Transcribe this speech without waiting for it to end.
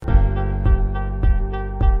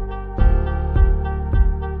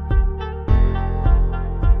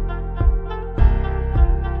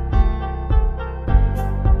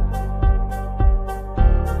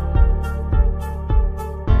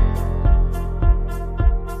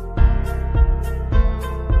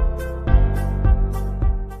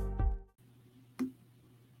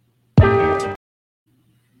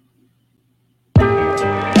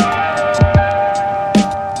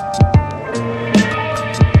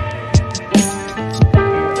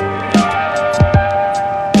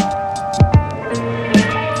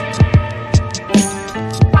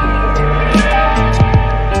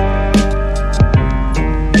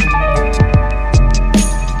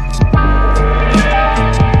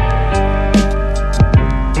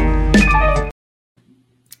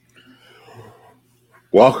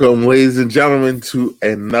Welcome, ladies and gentlemen, to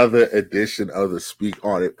another edition of the Speak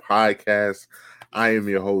On It podcast. I am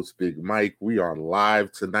your host, Big Mike. We are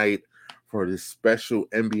live tonight for this special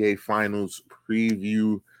NBA Finals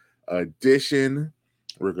preview edition.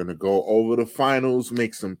 We're going to go over the finals,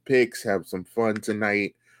 make some picks, have some fun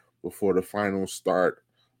tonight before the finals start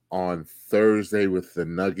on Thursday with the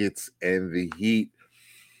Nuggets and the Heat.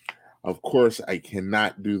 Of course, I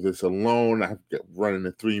cannot do this alone. I'm running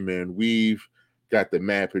a three-man weave. Got the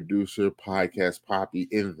mad producer, Podcast Poppy,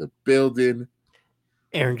 in the building.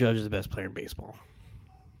 Aaron Judge is the best player in baseball.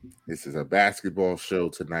 This is a basketball show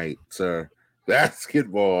tonight, sir.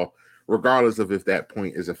 Basketball, regardless of if that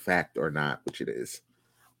point is a fact or not, which it is.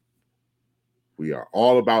 We are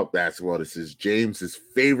all about basketball. This is James's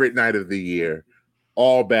favorite night of the year.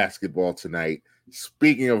 All basketball tonight.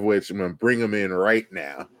 Speaking of which, I'm going to bring him in right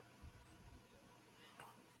now.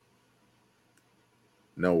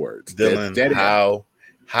 No words. Dylan,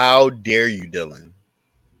 how dare you, Dylan?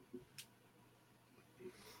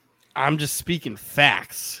 I'm just speaking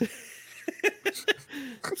facts.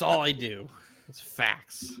 That's all I do. It's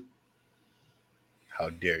facts.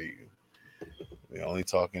 How dare you? We're only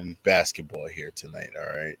talking basketball here tonight,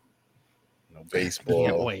 all right? No baseball.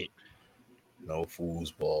 Can't wait. No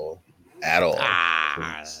foosball at all.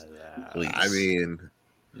 Please. I mean,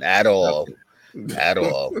 at all. At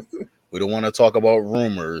all. We don't want to talk about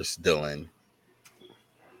rumors, Dylan.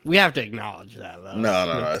 We have to acknowledge that, though.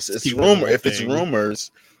 No. It's rumor. If it's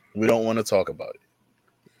rumors, we don't want to talk about it.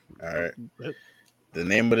 All right. The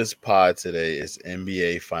name of this pod today is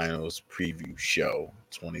NBA Finals Preview Show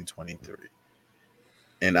 2023.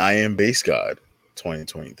 And I am Base God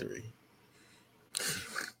 2023.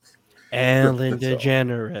 Ellen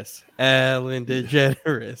DeGeneres. Ellen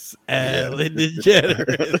DeGeneres. Ellen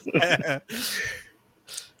DeGeneres.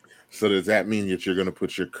 So does that mean that you're going to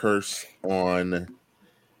put your curse on?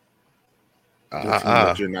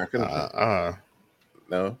 You're not going to.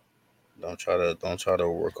 No. Don't try to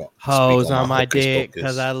work on. Hoes on my dick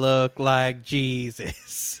because I look like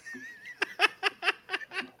Jesus.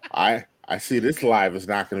 I see this live is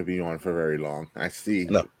not going to be on for very long. I see.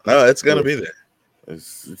 No, it's going to be there.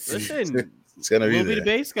 Listen, it's going to be there. Little bitty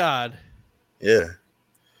base god. Yeah.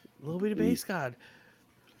 Little bitty base god.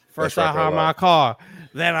 First I hide my car,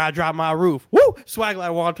 then I drop my roof. Woo! Swag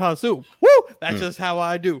like wonton soup. Woo! That's just how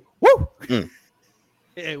I do. Woo!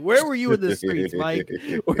 Hey, where were you in the streets, Mike?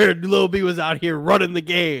 Where Lil B was out here running the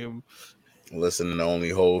game? Listening to only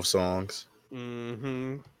Hove songs.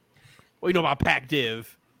 Mm-hmm. What you know about Pac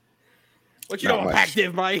Div? What you Not know about much. Pac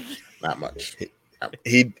Div, Mike? Not much.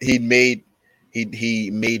 He made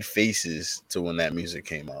faces to when that music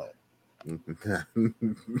came out.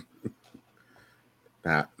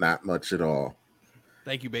 Not much at all.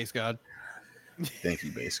 Thank you, Base God. Thank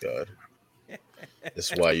you, Base God. That's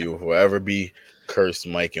why you will forever be cursed,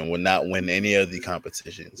 Mike, and will not win any of the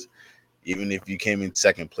competitions. Even if you came in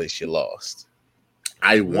second place, you lost.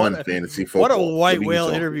 I won fantasy football. What a white whale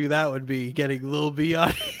interview that would be, getting Lil B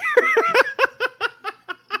on here.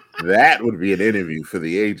 That would be an interview for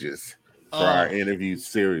the ages for our interview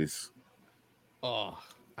series. Oh,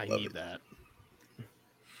 I need that.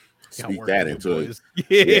 Speak that into it.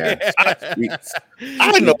 Yeah.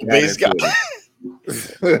 I know, Base God.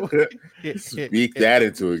 Speak that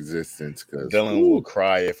into existence, because Dylan will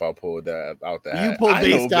cry if I pull that out the hat. You pull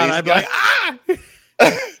Base God, I'd be like,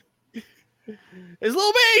 it's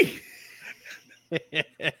Lil B.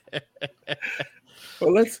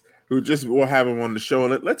 Well, we'll have him on the show.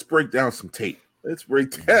 Let's break down some tape. Let's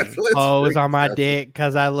break that. It's on my dick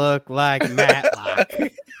because I look like Matlock.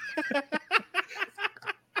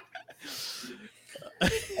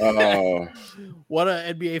 What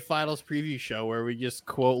an NBA Finals preview show where we just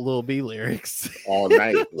quote Lil B lyrics all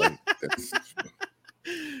night. Like, that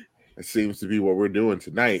seems to be what we're doing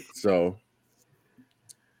tonight. So,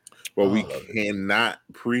 but we cannot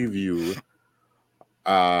preview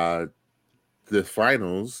the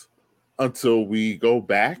finals until we go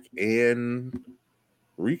back and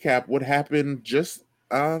recap what happened just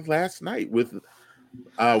last night. With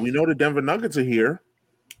we know the Denver Nuggets are here.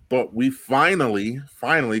 But we finally,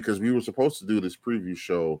 because we were supposed to do this preview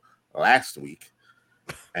show last week,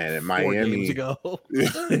 and in Miami,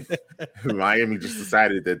 Miami just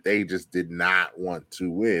decided that they just did not want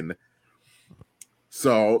to win.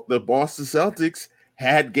 So the Boston Celtics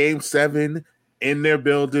had Game 7 in their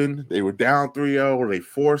building. They were down 3-0. They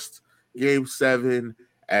forced Game 7,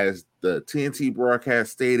 as the TNT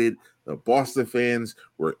broadcast stated. The Boston fans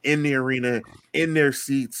were in the arena, in their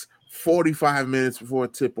seats, 45 minutes before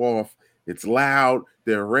tip off. It's loud.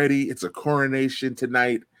 They're ready. It's a coronation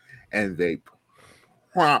tonight. And they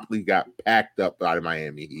promptly got packed up by the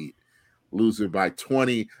Miami Heat, losing by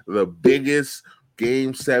 20, the biggest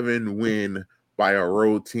Game 7 win by a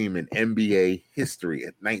road team in NBA history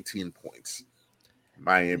at 19 points.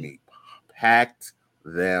 Miami packed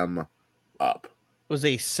them up. It was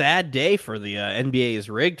a sad day for the NBA's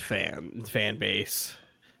rigged fan base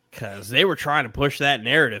because they were trying to push that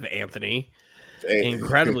narrative, Anthony,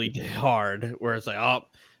 incredibly hard, where it's like, oh,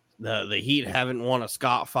 the Heat haven't won a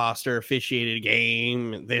Scott Foster officiated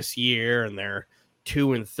game this year, and they're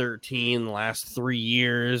 2-13 the last 3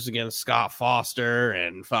 years against Scott Foster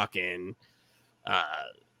and fucking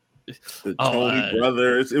the Tony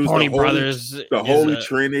brothers. It was Tony the brothers, the Holy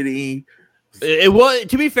Trinity. It was,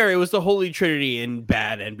 to be fair, it was the Holy Trinity in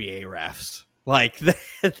bad NBA refs. Like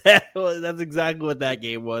that's exactly what that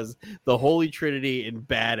game was. The Holy Trinity in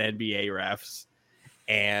bad NBA refs.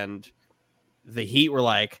 And the Heat were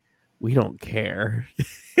like, we don't care.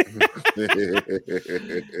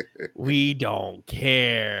 We don't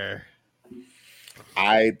care.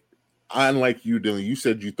 Unlike you, Dylan, you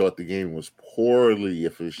said you thought the game was poorly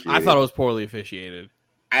officiated. I thought it was poorly officiated.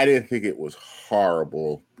 I didn't think it was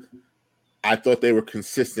horrible. I thought they were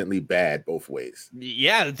consistently bad both ways.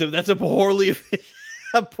 Yeah, that's a poorly officiated.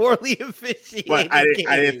 But I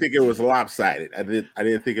didn't think it was lopsided. I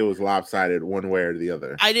didn't think it was lopsided one way or the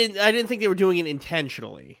other. I didn't think they were doing it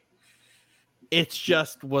intentionally. It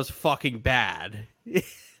just was fucking bad.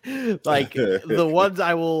 Like the ones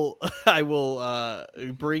I will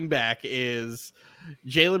bring back is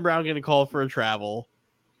Jaylen Brown getting called for a travel.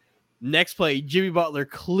 Next play, Jimmy Butler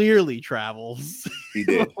clearly travels. He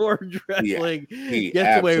did. Before dribbling. He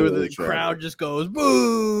gets away with it. The traveled. crowd just goes,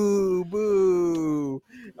 boo, boo.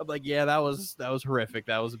 I'm like, yeah, that was horrific.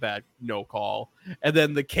 That was a bad no call. And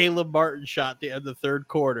then the Caleb Martin shot at the end of the third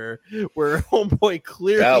quarter where homeboy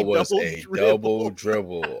clearly that was a double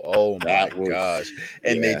dribble. Oh my gosh.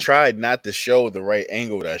 And they tried not to show the right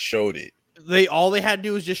angle that showed it. All they had to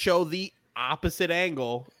do was just show the opposite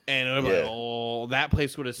angle, and it was like, oh, that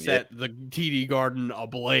place would have set the TD Garden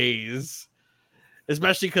ablaze,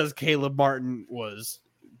 especially because Caleb Martin was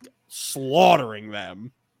slaughtering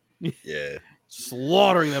them. Yeah,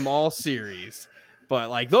 slaughtering them all series. But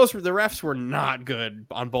like the refs were not good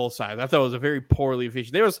on both sides. I thought it was a very poorly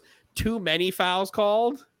officiated. There was too many fouls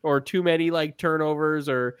called, or too many like turnovers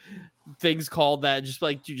or things called that just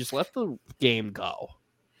like you just let the game go.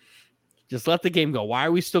 Just let the game go. Why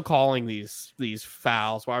are we still calling these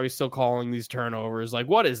fouls? Why are we still calling these turnovers? Like,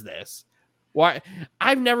 what is this? Why?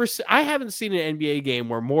 I haven't seen an NBA game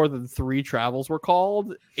where more than 3 travels were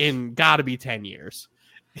called in gotta be 10 years.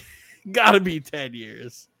 Gotta be 10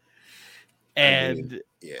 years. And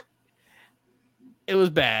it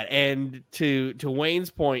was bad. And to Wayne's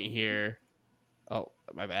point here, oh,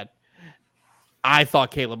 my bad. I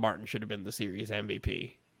thought Caleb Martin should have been the series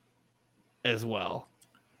MVP as well.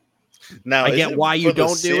 Now, I get why you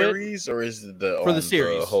don't do it, or is it for the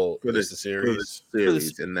series? For the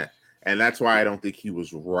series, and that's why I don't think he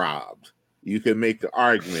was robbed. You can make the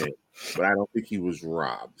argument, but I don't think he was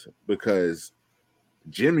robbed because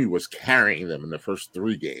Jimmy was carrying them in the first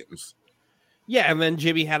 3 games. Yeah, and then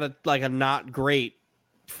Jimmy had a not great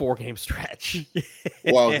 4-game stretch.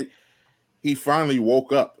 Well, he finally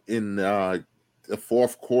woke up in the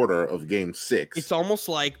fourth quarter of Game 6. It's almost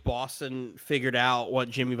like Boston figured out what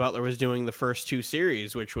Jimmy Butler was doing the first 2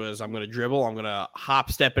 series, which was I'm going to dribble, I'm going to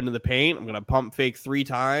hop step into the paint, I'm going to pump fake 3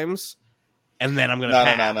 times, and then I'm going to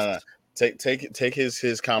pass. No. Take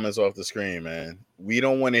his comments off the screen, man. We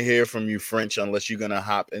don't want to hear from you, French, unless you're going to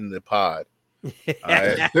hop in the pod. All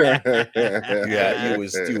right. You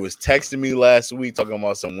was texting me last week talking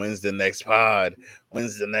about when's the next pod?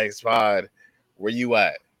 Where you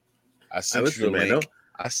at? I sent you the link.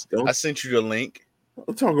 I sent you the link.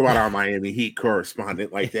 Don't talk about our Miami Heat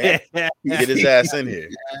correspondent like that. Get his ass in here.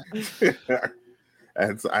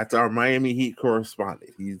 That's our Miami Heat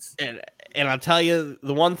correspondent. And I'll tell you,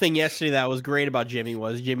 the one thing yesterday that was great about Jimmy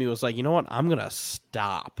was like, you know what? I'm gonna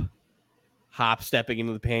stop hop stepping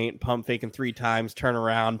into the paint, pump faking 3 times, turn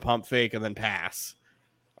around, pump fake, and then pass.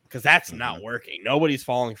 Because that's not working. Nobody's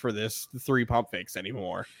falling for this 3 pump fakes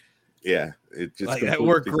anymore. Yeah, it just that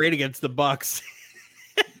worked great against the Bucks.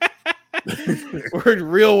 Worked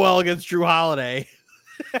real well against Drew Holiday,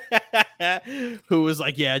 who was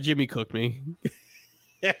like, "Yeah, Jimmy cooked me."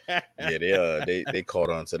 They caught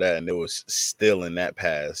on to that, and they was still in that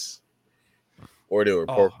pass, or they were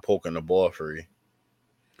poking the ball free.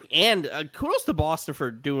 And kudos to Boston for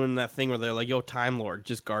doing that thing where they're like, "Yo, Time Lord,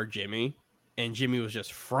 just guard Jimmy," and Jimmy was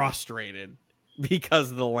just frustrated because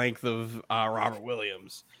of the length of Robert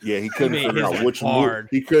Williams. Yeah, he couldn't figure out which move.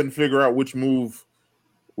 He couldn't figure out which move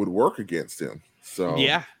would work against him. So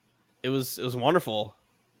yeah, it was wonderful.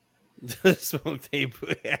 Smoke tape.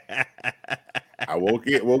 we'll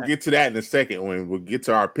get to that in a second when we'll get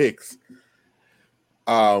to our picks.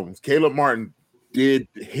 Caleb Martin did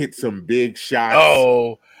hit some big shots.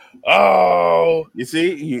 Oh, you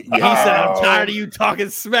see, he said, "I'm tired of you talking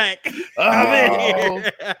smack. I'm in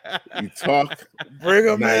here." You talk, bring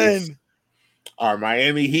him in. Our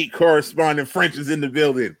Miami Heat correspondent French is in the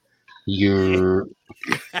building. You're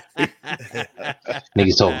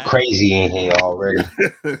niggas talking crazy in here already.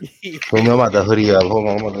 I'm about to hoodie up. Hold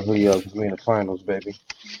on, I'm about to hoodie up. We in the finals, baby.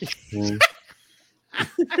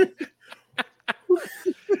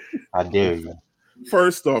 I dare you.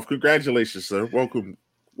 First off, congratulations, sir. Welcome.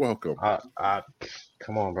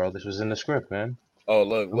 Come on, bro. This was in the script, man. Oh,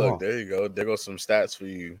 look, there you go. There goes some stats for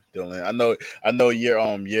you, Dylan. I know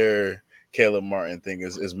your Caleb Martin thing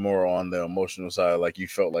is more on the emotional side, like you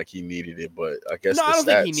felt like he needed it, but I guess I don't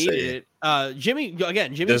think he needed it. Jimmy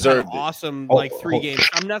had awesome 3 games.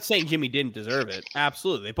 I'm not saying Jimmy didn't deserve it.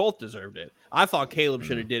 Absolutely, they both deserved it. I thought Caleb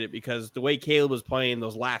should have did it because the way Caleb was playing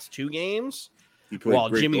those last 2 games, while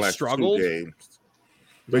Jimmy struggled.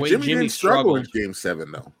 But Jimmy didn't struggle in Game 7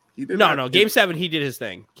 though. No, Game 7 he did his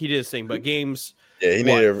thing. But games. Yeah, he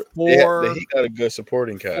needed 4. He got a good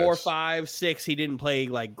supporting cast. 4, 5, 6. He didn't play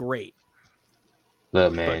great.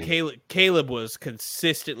 Look, man. But Caleb was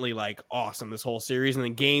consistently awesome this whole series, and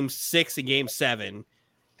then Game 6 and Game 7,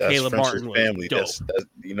 that's Caleb French's Martin family. Was dope.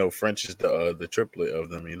 That's French is the triplet of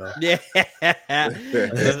them. Yeah.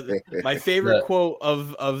 My favorite quote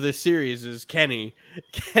of this series is Kenny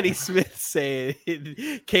Smith saying,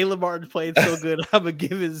 "Caleb Martin played so good, I'm gonna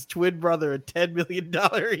give his twin brother a $10 million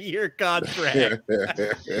a year contract."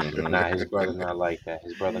 Nah, his brother not like that.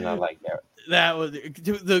 That was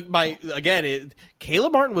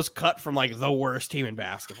Caleb Martin was cut from the worst team in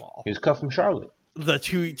basketball. He was cut from Charlotte the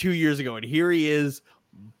two years ago, and here he is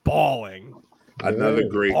balling. Another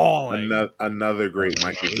great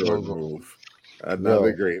Michael Jordan move.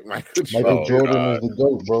 Great Michael Jordan. Michael Jordan is the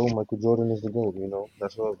GOAT, bro. Michael Jordan is the GOAT.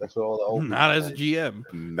 That's all the old. Not as a GM.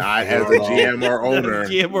 Not as a GM or owner.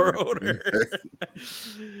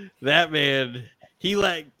 That man. He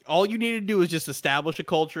all you need to do is just establish a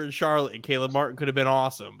culture in Charlotte, and Caleb Martin could have been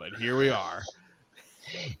awesome. But here we are.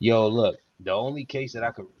 Yo, look, the only case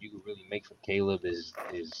that you could really make for Caleb is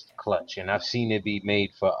clutch, and I've seen it be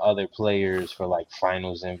made for other players for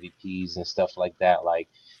Finals MVPs and stuff like that.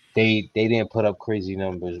 They didn't put up crazy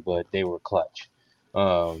numbers, but they were clutch.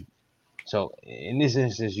 So in this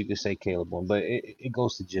instance, you could say Caleb won, but it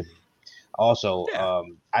goes to Jimmy. Also,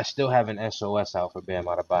 I still have an SOS out for Bam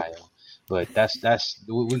Adebayo. But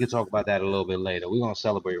we can talk about that a little bit later. We're gonna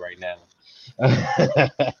celebrate right now.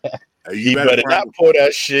 You better not pull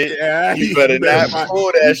that shit. Yeah, you better not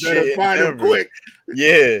pull that shit. Find him quick.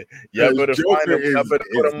 Yeah, y'all better find him. Y'all better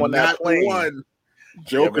put him on that plane.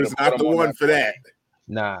 Joker's not the one for that.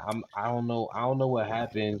 Nah, I don't know. I don't know what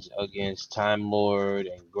happens against Time Lord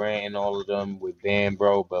and Grant and all of them with Bam,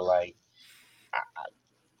 bro. But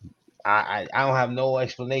I don't have no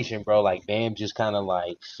explanation, bro. Bam just kind of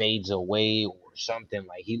fades away or something.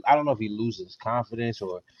 I don't know if he loses confidence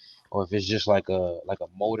or if it's just a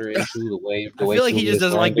motor issue. The way I feel like he just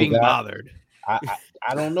doesn't like being bothered. I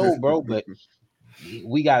don't know, bro. But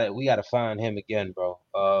we gotta find him again,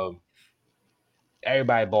 bro.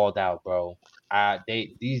 Everybody balled out, bro. The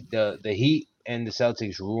Heat and the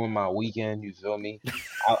Celtics ruined my weekend. You feel me?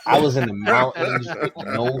 I was in the mountains with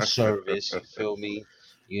no service. You feel me?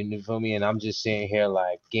 You feel me? And I'm just sitting here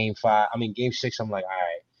Game 6. I'm like, all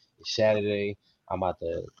right, it's Saturday. I'm about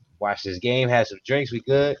to watch this game, have some drinks. We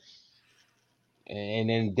good. And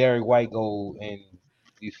then Derek White go and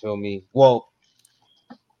you feel me? Well,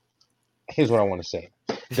 here's what I want to say.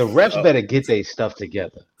 The refs better get their stuff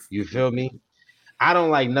together. You feel me? I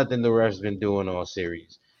don't like nothing the refs been doing all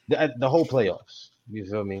series. The whole playoffs. You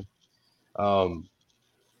feel me?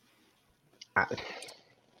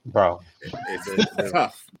 Bro, it's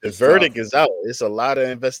tough. The verdict is out. It's a lot of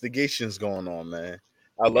investigations going on, man.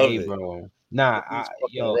 I love it, bro. Nah,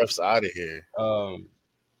 refs out of here.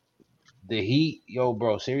 The Heat,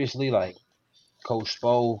 bro. Seriously, Coach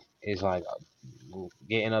Spo is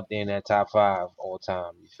getting up there in that top 5 all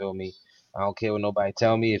time. You feel me? I don't care what nobody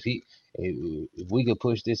tell me. If we could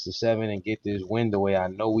push this to 7 and get this win the way I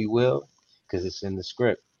know we will, because it's in the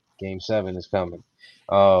script. Game 7 is coming.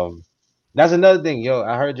 That's another thing,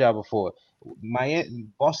 I heard y'all before.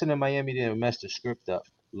 Boston and Miami didn't mess the script up.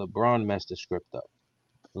 LeBron messed the script up.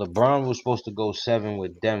 LeBron was supposed to go 7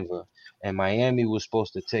 with Denver, and Miami was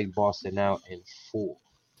supposed to take Boston out in 4.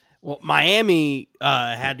 Well, Miami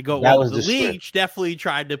had to go. That Well, was the the league script. definitely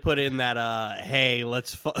tried to put in that. Hey,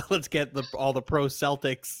 let's get all the pro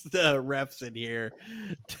Celtics refs in here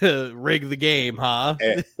to rig the game, huh?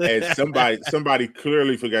 And somebody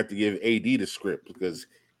clearly forgot to give AD the script because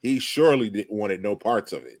he surely wanted no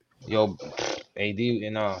parts of it. Yo, AD,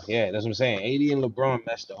 yeah, that's what I'm saying. AD and LeBron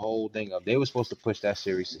messed the whole thing up. They were supposed to push that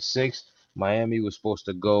series to 6. Miami was supposed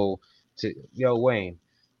to go to Wayne,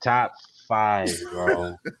 top 5,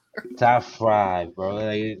 bro. Top 5, bro.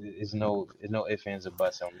 Like, it's no ifs, ands, or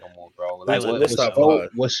buts on no more, bro. I Like let What's that top go. five?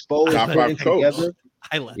 what Spo is Top putting 5 coach. together,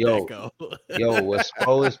 I let that yo, go. what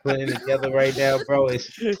Spo is putting together right now, bro.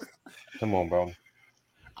 Come on, bro.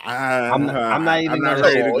 I'm not I'm even not gonna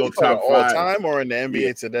ready say. to Oh, go you talking top all 5. time or in the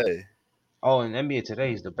NBA today? Oh, in the NBA today,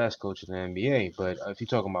 he's the best coach in the NBA. But if you're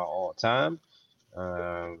talking about all time,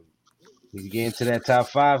 he's getting to that top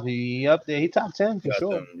 5. He up there. He top 10 for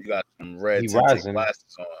sure. You got them red He tinted rising.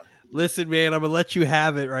 glasses on. Listen, man, I'm gonna let you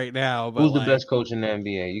have it right now. But Who's the best coach in the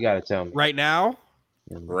NBA? You gotta tell me. right now?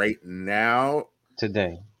 Right now,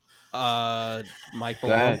 Today. Mike Go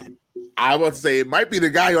Malone. ahead. I would say it might be the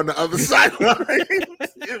guy on the other sideline.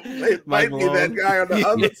 it Mike might be that Malone. guy on the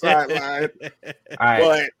other sideline. All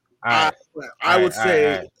right. But I would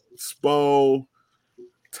say Spo,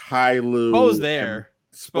 Ty Lue, Spo's there.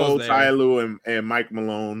 Spo, Ty Lue, and Mike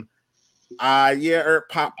Malone.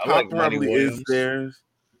 Pop like probably Monty is Williams. there.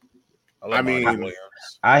 I mean, Williams.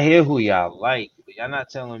 I hear who y'all like, but y'all not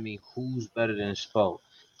telling me who's better than Spo.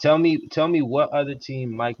 Tell me what other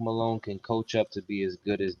team Mike Malone can coach up to be as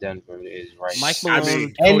good as Denver is right Mike now.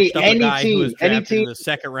 Malone Any coached up a guy team, who was any drafted team. in the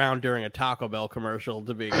second round during a Taco Bell commercial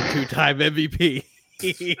to being a 2-time MVP.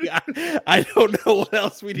 I don't know what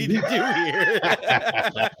else we need to do here.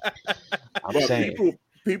 I'm saying.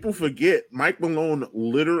 People forget Mike Malone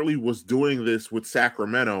literally was doing this with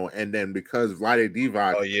Sacramento, and then because Vlade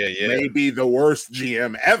Divac may be the worst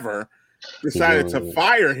GM ever, decided to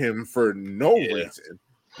fire him for no reason.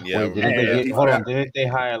 Yeah. Wait, didn't they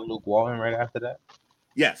hire Luke Walton right after that?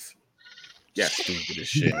 Yes. Stupid as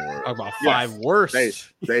shit. About 5 worst.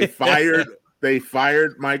 They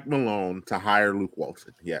fired Mike Malone to hire Luke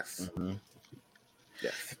Walton. Yes. Mm-hmm.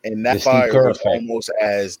 Yes. And that fire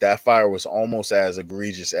was almost as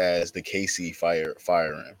egregious as the KC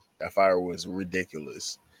firing. That fire was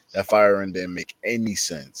ridiculous. That firing didn't make any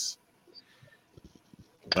sense.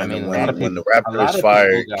 When the Raptors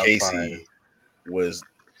fired Casey was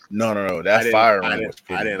no. That firing was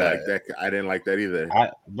pretty bad. Like that. I didn't like that either.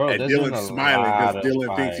 And Dylan's smiling because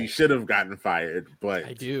Dylan thinks he should have gotten fired, but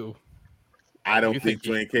I do. I don't think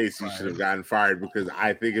Dwayne Casey should have gotten fired because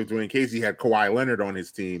I think if Dwayne Casey had Kawhi Leonard on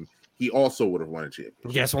his team, he also would have won a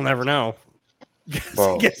championship. Guess we'll never know.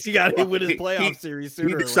 Guess he got hit with his playoff series sooner.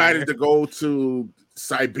 He decided to go to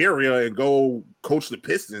Siberia and go coach the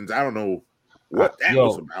Pistons. I don't know what that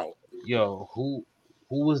was about. Yo, who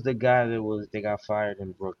was the guy they got fired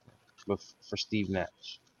in Brooklyn for Steve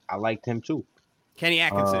Nash? I liked him too. Kenny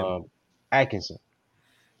Atkinson. Atkinson.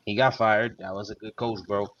 He got fired. That was a good coach,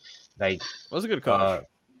 bro. Like, was a good coach.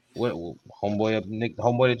 Homeboy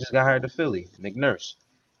that just got hired to Philly, Nick Nurse.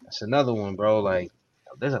 That's another one, bro. Like,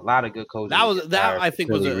 there's a lot of good coaches. I think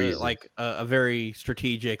was a very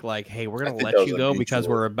strategic. Like, hey, we're gonna let you go because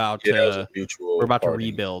we're about to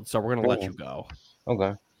rebuild, so we're gonna let you go.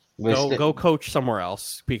 Okay. Go coach somewhere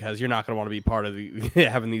else because you're not gonna want to be part of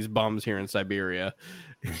having these bums here in Siberia.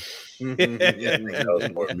 That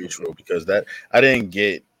was more mutual because I didn't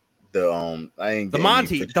get the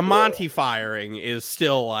Monty firing is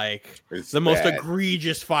still like the most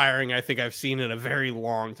egregious firing I think I've seen in a very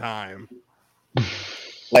long time.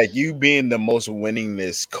 Like you being the most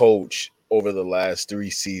winningest coach over the last 3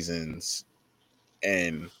 seasons,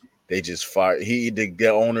 and they just fire the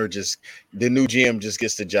owner the new GM just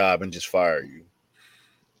gets the job and just fire you.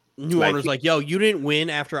 New owner's like, yo, you didn't win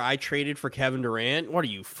after I traded for Kevin Durant. What are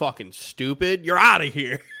you, fucking stupid? You're out of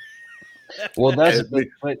here. Well,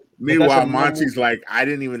 meanwhile, Monty's like, I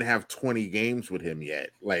didn't even have 20 games with him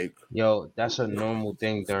yet. Like, yo, that's a normal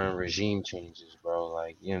thing during regime changes, bro.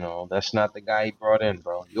 Like, that's not the guy he brought in,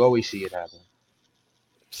 bro. You always see it happen.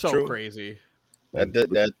 So True. Crazy. I'm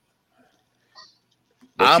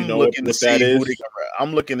looking to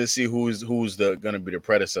see who's going to be the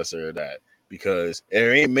predecessor of that because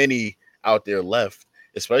there ain't many out there left.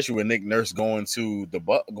 Especially with Nick Nurse going to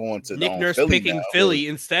Nick Nurse Philly picking now. Philly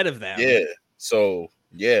instead of them. Yeah. So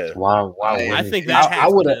yeah. Wow. I think that I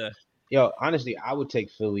would. Honestly, I would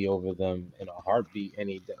take Philly over them in a heartbeat.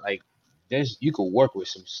 You could work with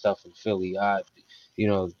some stuff in Philly.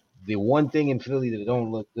 The one thing in Philly that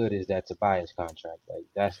don't look good is that Tobias contract. Like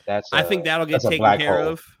that's. I think that'll get taken care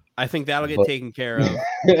of. I think that'll get taken care of.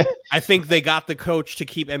 I think they got the coach to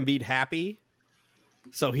keep Embiid happy,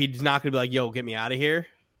 so he's not going to be like, "Yo, get me out of here."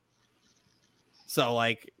 So,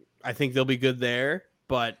 like, I think they'll be good there.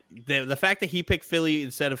 But the fact that he picked Philly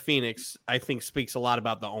instead of Phoenix, I think speaks a lot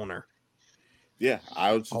about the owner. Yeah,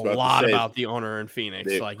 I was just a lot about the owner in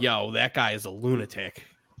Phoenix. Like, yo, that guy is a lunatic.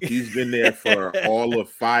 He's been there for all of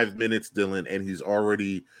 5 minutes, Dylan, and he's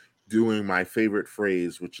already doing my favorite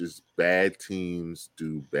phrase, which is bad teams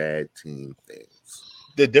do bad team things.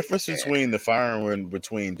 The difference between the firing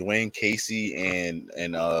between Dwayne Casey and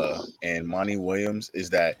Monty Williams is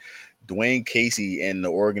that Dwayne Casey and the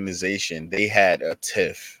organization, they had a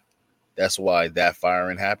tiff. That's why that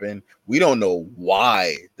firing happened. We don't know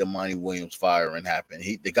why the Monty Williams firing happened.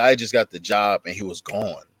 The guy just got the job and he was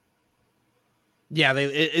gone. Yeah,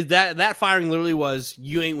 that firing literally was,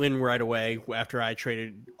 you ain't win right away after I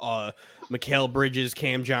traded Mikal Bridges,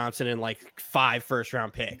 Cam Johnson, and like 5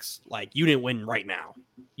 first-round picks. Like, you didn't win right now.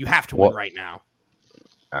 You have to win right now.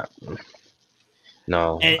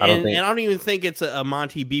 No, I don't even think it's a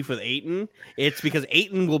Monty beef with Ayton. It's because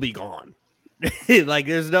Ayton will be gone. Like,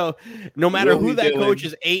 there's no matter who that coach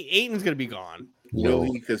is, Ayton's gonna be gone.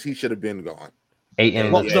 Really, because he should have been gone.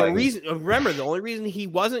 Well, the only reason he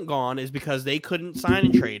wasn't gone is because they couldn't sign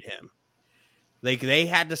and trade him. They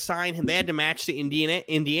had to sign him. They had to match the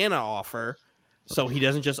Indiana offer, so he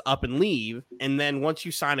doesn't just up and leave. And then once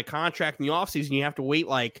you sign a contract in the offseason, you have to wait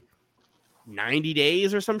like 90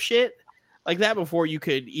 days or some shit like that before you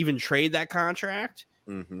could even trade that contract.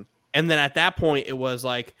 Mm-hmm. And then at that point, it was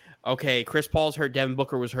like, okay, Chris Paul's hurt, Devin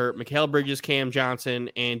Booker was hurt, Mikal Bridges, Cam Johnson,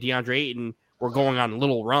 and DeAndre Ayton were going on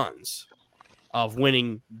little runs of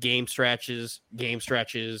winning game stretches,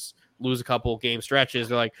 lose a couple game stretches.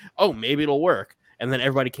 They're like, oh, maybe it'll work. And then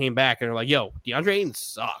everybody came back and they're like, yo, DeAndre Ayton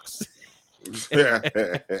sucks.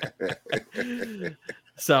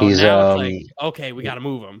 So he's, now it's like, okay, we got to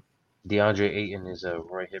move him. DeAndre Ayton is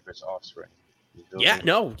Roy Hibbert's offspring. Yeah.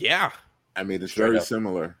 I mean, it's very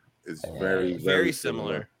similar. It's very, very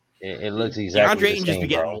similar. It looks exactly DeAndre Ayton the same, just be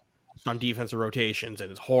getting on defensive rotations, and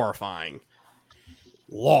it's horrifying.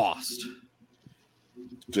 Lost.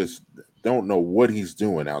 Just don't know what he's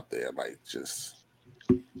doing out there. Like, just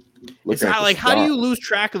it's not like, how do you lose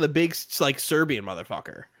track of the big, like, Serbian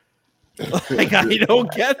motherfucker? Like, I don't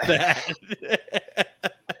get that.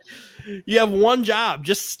 You have one job.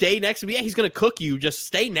 Just stay next to him. Yeah, he's going to cook you. Just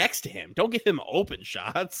stay next to him. Don't give him open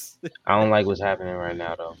shots. I don't like what's happening right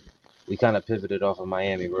now, though. We kind of pivoted off of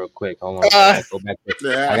Miami real quick. Hold on. I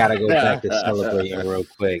gotta go back to celebrating real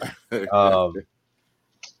quick.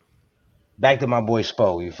 Back to my boy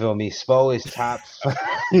Spo. You feel me? Spo is top.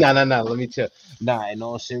 No. Let me tell. Nah, in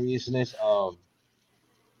all seriousness, I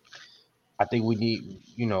think we need.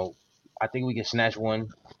 I think we can snatch one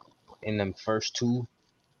in them first 2,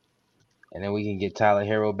 and then we can get Tyler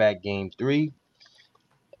Hero back game 3.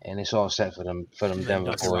 And it's all set for them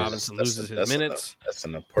Denver boys. Robinson loses his minutes. That's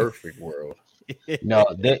in a perfect world. No,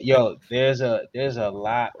 there's a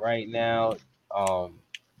lot right now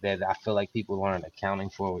that I feel like people aren't accounting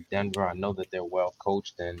for with Denver. I know that they're well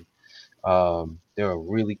coached and they're a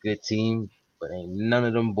really good team, but ain't none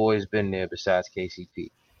of them boys been there besides KCP.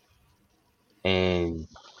 And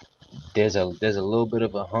there's a little bit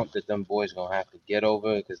of a hump that them boys gonna have to get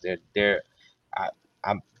over because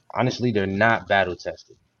I'm honestly, they're not battle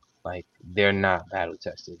tested. Like, they're not battle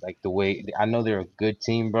tested. Like, the way I know they're a good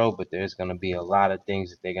team, bro, but there's gonna be a lot of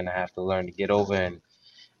things that they're gonna have to learn to get over. And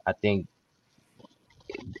I think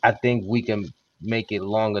we can make it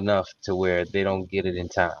long enough to where they don't get it in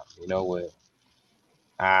time. Where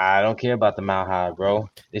I don't care about the Mile High, bro.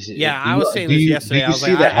 I was saying this yesterday. I was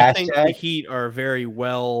like, I think the Heat are very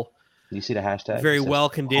well. You see the hashtag? Very well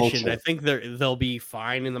conditioned. Culture. I think they'll be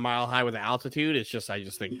fine in the Mile High with the altitude. It's just I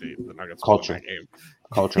just think the Nuggets culture win that game.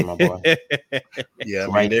 Culture, my boy. Yeah,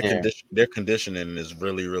 I mean their conditioning is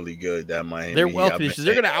really, really good. That Miami, they're well conditioned.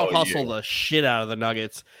 They're going to out hustle the shit out of the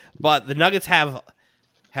Nuggets, but the Nuggets have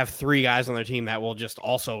 3 guys on their team that will just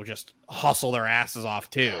hustle their asses off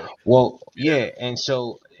too. Well, yeah, and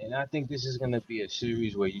I think this is going to be a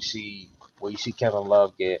series where you see Kevin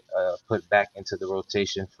Love get put back into the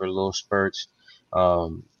rotation for little spurts.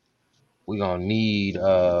 We're going to need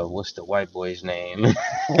what's the white boy's name?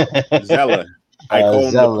 Zeller.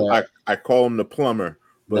 I call him the plumber,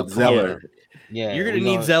 but Zeller. Yeah, you're gonna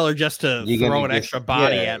need Zeller just to throw an extra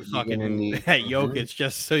body at fucking at Jokic,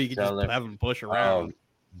 just so you can just have him push around.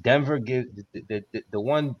 Denver the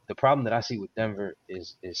problem that I see with Denver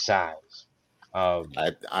is size.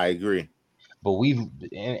 I agree. But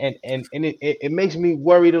it makes me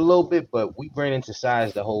worried a little bit. But we ran into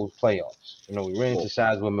size the whole playoffs. You know, we ran into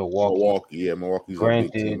size with Milwaukee. Milwaukee's a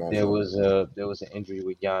big team Granted, there also. was an injury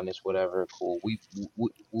with Giannis, whatever. Cool. We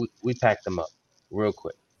packed them up real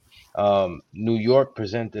quick. New York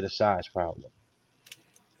presented a size problem.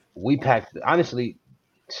 We packed honestly.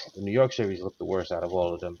 The New York series looked the worst out of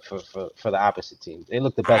all of them for the opposite team. They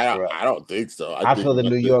looked the best for us. I don't think so. I feel the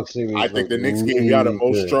New York I series think looked the Knicks gave y'all the really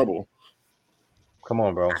most good. trouble. Come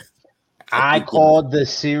on, bro. I called the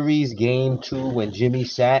series game 2 when Jimmy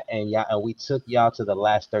sat and we took y'all to the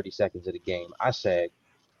last 30 seconds of the game. I said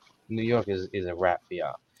New York is a wrap for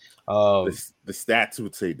y'all. The stats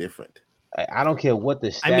would say different. I don't care what the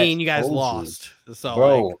stats. I mean, you guys told lost, so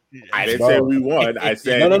bro. like, I didn't say we won. I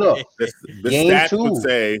said no. The Game stats 2 would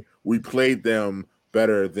say we played them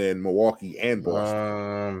better than Milwaukee and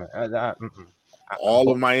Boston. All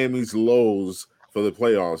of Miami's lows for the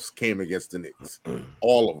playoffs came against the Knicks.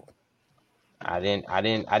 All of them. I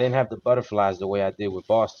didn't have the butterflies the way I did with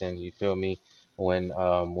Boston. You feel me? When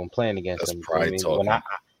playing against them, you feel me? When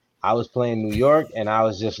I was playing New York, and I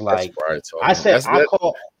was just like,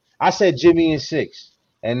 I said Jimmy in 6,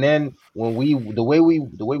 and then when the way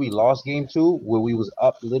we lost game 2, where we was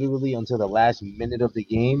up literally until the last minute of the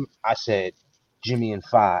game, I said Jimmy in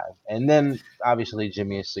 5, and then obviously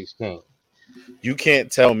Jimmy in 6 came. You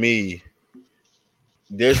can't tell me.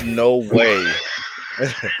 There's no way.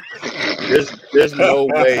 there's no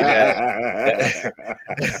way that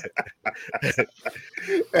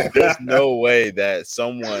there's no way that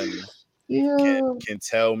someone can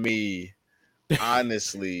tell me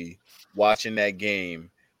honestly watching that game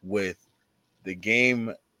with the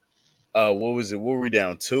game. What was it? What were we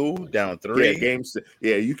down 2? Down 3?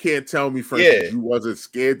 Yeah, you can't tell me, Francis, you wasn't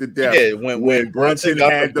scared to death. Yeah, when Brunson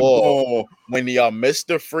had the ball, when y'all missed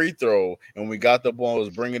the free throw and we got the ball, was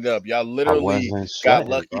bringing it up. Y'all literally got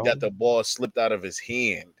lucky that the ball slipped out of his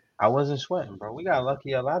hand. I wasn't sweating, bro. We got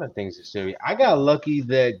lucky a lot of things this series. I got lucky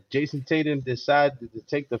that Jason Tatum decided to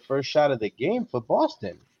take the first shot of the game for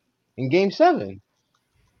Boston in Game 7.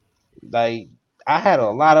 Like, I had a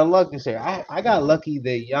lot of luck this year. I got lucky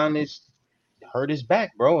that Giannis hurt his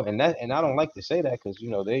back, bro, and I don't like to say that because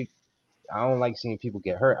I don't like seeing people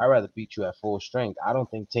get hurt. I'd rather beat you at full strength. I don't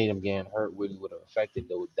think Tatum getting hurt really would have affected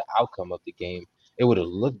the outcome of the game. It would have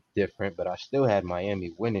looked different, but I still had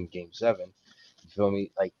Miami winning Game 7. You feel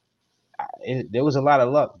me? Like, there was a lot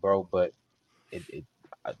of luck, bro, but it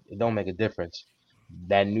don't make a difference.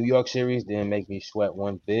 That New York series didn't make me sweat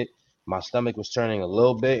one bit. My stomach was turning a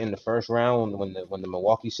little bit in the first round when the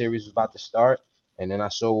Milwaukee series was about to start, and then I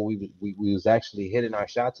saw we was actually hitting our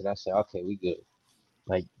shots, and I said, okay, we good.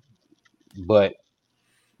 Like, but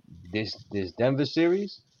this Denver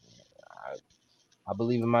series, I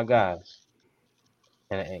believe in my guys,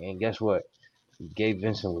 and guess what? Gabe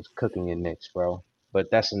Vincent was cooking in Knicks, bro. But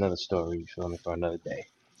that's another story. You feel me, for another day.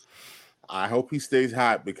 I hope he stays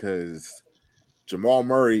hot because Jamal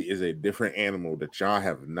Murray is a different animal that y'all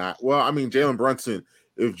have not. Well, I mean, Jalen Brunson.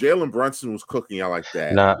 If Jalen Brunson was cooking y'all like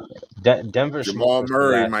that, Denver. Jamal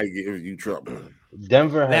Murray might give you trouble.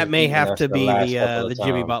 Denver. That may have to be the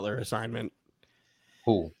Jimmy Butler assignment.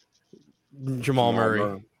 Who? Jamal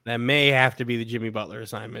Murray. That may have to be the Jimmy Butler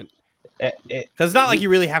assignment. Because it's not like you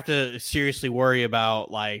really have to seriously worry about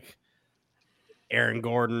like Aaron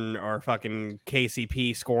Gordon or fucking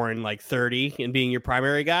KCP scoring like 30 and being your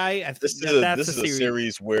primary guy. This is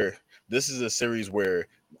a series where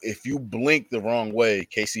if you blink the wrong way,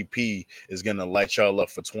 KCP is gonna light y'all up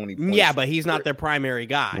for 20 points. Yeah, but he's not their primary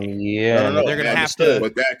guy. Yeah, no, they're gonna have to.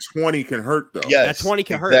 But that 20 can hurt though. Yes, that 20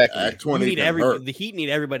 can hurt. That 20 can hurt. The Heat need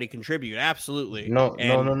everybody to contribute. Absolutely. No.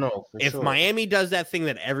 If Miami does that thing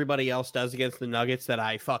that everybody else does against the Nuggets that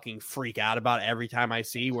I fucking freak out about every time I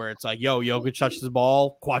see, where it's like, yo, Jokic touches the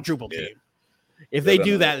ball, quadruple team. If they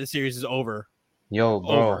do that, the series is over. Yo,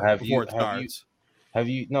 bro, have you I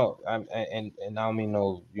don't mean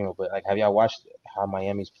but like, have y'all watched how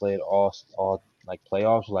Miami's played all like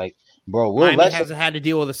playoffs? Like, bro, Miami hasn't had to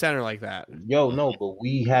deal with a center like that. Yo, no, but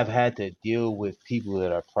we have had to deal with people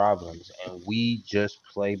that are problems, and we just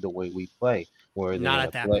play the way we play. Not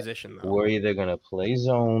at that position, though. We're either gonna play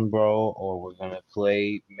zone, bro, or we're gonna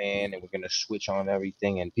play man, and we're gonna switch on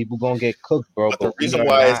everything, and people gonna get cooked, bro. But the reason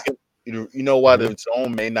why why the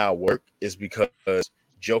zone may not work is because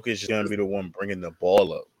Jokic is going to be the one bringing the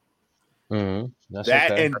ball up. Mm-hmm.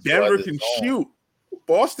 And Denver can shoot.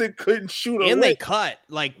 Boston couldn't shoot. And they cut.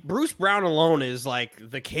 Like, Bruce Brown alone is like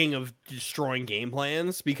the king of destroying game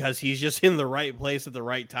plans because he's just in the right place at the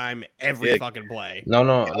right time every fucking play. No.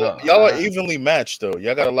 Y'all are evenly matched though.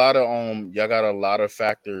 Y'all got a lot of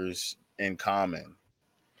factors in common.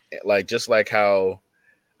 like just like how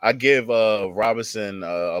I give Robinson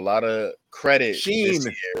a lot of credit this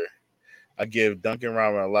year. I give Duncan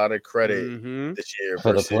Robinson a lot of credit this year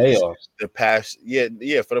for the versus playoffs. the past. Yeah,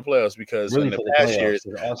 for the playoffs, because Really in the for the past playoffs, years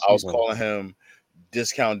 'cause all I was season. calling him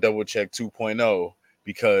discount double check 2.0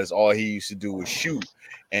 because all he used to do was shoot,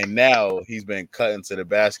 and now he's been cut into the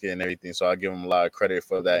basket and everything. So I give him a lot of credit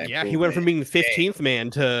for that. Yeah, he went from being the 15th man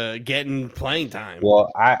to getting playing time. Well,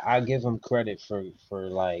 I give him credit for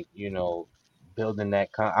like, you know, building that.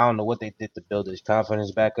 I don't know what they did to build his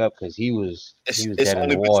confidence back up, because he was dead in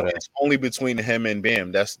the water. It's only between him and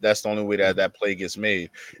Bam. That's the only way that play gets made.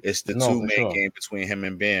 It's the two main game between him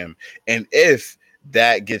and Bam. And if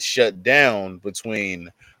that gets shut down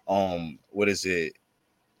between what is it?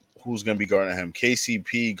 Who's gonna be guarding him?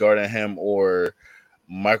 KCP guarding him, or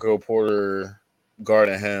Michael Porter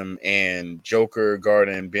guarding him, and Joker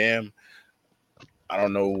guarding Bam? I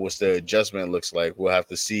don't know what the adjustment looks like. We'll have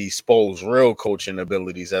to see Spo's real coaching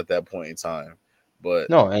abilities at that point in time.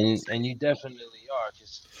 But no, and you definitely are,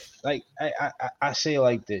 because like I say it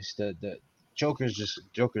like this: the Joker's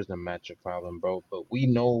the matchup problem, bro. But we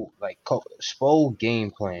know, like, Spo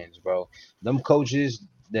game plans, bro. Them coaches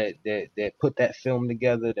that put that film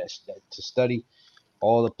together, that to study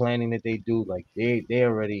all the planning that they do, like they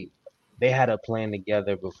had a plan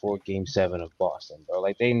together before Game 7 of Boston, bro.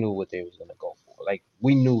 Like, they knew what they was gonna go for. Like,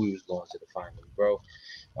 we knew we was going to the finals, bro.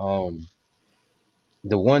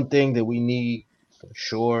 The one thing that we need for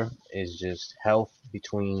sure is just health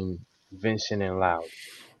between Vincent and Lowry.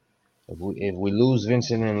 If we lose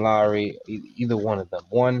Vincent and Lowry, either one of them,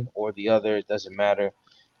 one or the other, it doesn't matter.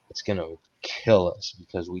 It's gonna kill us,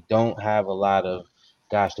 because we don't have a lot of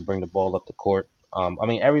guys to bring the ball up the court. I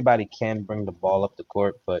mean, everybody can bring the ball up the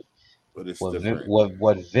court, but it's what different.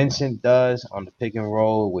 what Vincent does on the pick and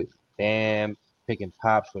roll with Bam, picking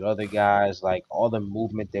pops with other guys, like all the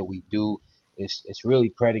movement that we do, it's really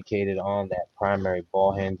predicated on that primary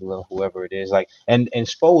ball handler, whoever it is. Like, and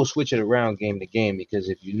Spo will switch it around game to game, because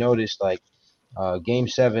if you notice, like, Game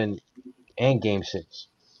 7 and Game 6,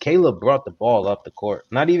 Caleb brought the ball up the court.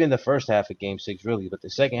 Not even the first half of Game 6, really, but the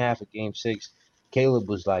second half of Game 6, Caleb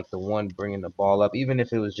was like the one bringing the ball up, even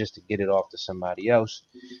if it was just to get it off to somebody else.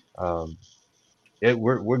 Um, they're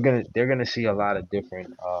gonna see a lot of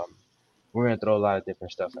different. We're gonna throw a lot of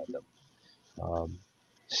different stuff at them.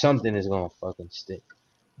 Something is gonna fucking stick.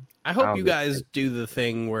 I hope you guys do the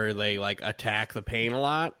thing where they like attack the paint a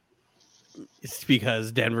lot. It's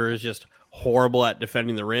because Denver is just horrible at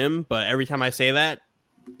defending the rim, but every time I say that,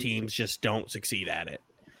 teams just don't succeed at it.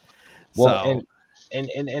 Well,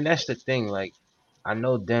 and that's the thing. Like, I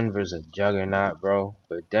know Denver's a juggernaut, bro,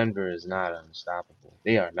 but Denver is not unstoppable.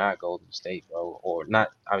 They are not Golden State, bro, or not.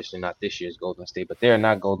 Obviously, not this year's Golden State, but they are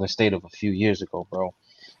not Golden State of a few years ago, bro.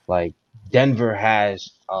 Like, Denver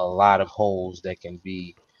has a lot of holes that can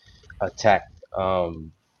be attacked. But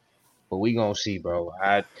we gonna see, bro.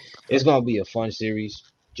 It's gonna be a fun series.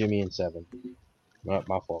 Jimmy and 7. Not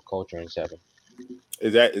my fault. Culture and 7.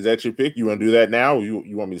 Is that your pick? You want to do that now?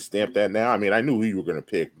 You want me to stamp that now? I mean, I knew who you were going to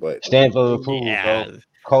pick, but stamp of approval, bro.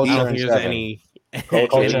 Culture and 7.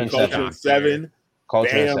 Culture and 7.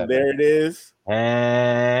 Culture Bam, and 7. there it is.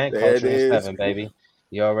 And there Culture and 7, baby.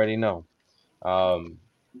 You already know.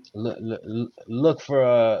 Look for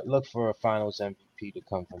a Finals MVP to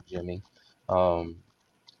come from Jimmy.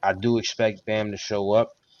 I do expect Bam to show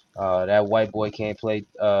up. That white boy can't play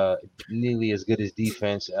nearly as good as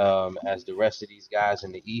defense as the rest of these guys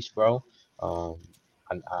in the East, bro.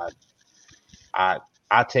 I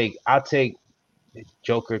take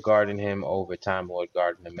Joker guarding him over Time Lord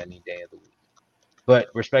guarding him any day of the week. But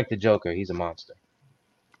respect the Joker, he's a monster.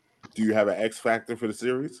 Do you have an X factor for the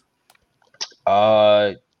series?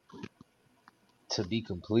 To be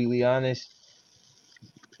completely honest,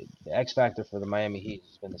 the X factor for the Miami Heat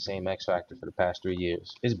has been the same X factor for the past 3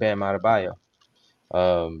 years. It's Bam Adebayo.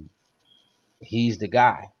 He's the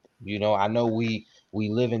guy. You know, I know we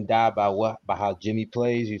live and die by how Jimmy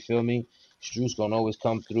plays. You feel me? Strus gonna always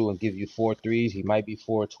come through and give you 4 threes. He might be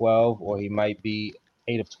 4 of 12, or he might be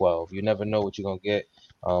 8 of 12. You never know what you're gonna get.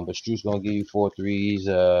 But Strus gonna give you 4 threes.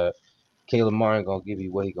 Caleb Martin gonna give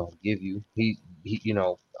you what he gonna give you. He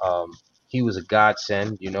he was a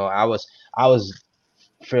godsend. You know, I was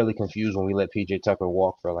fairly confused when we let PJ Tucker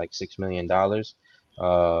walk for like $6 million.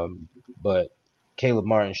 But Caleb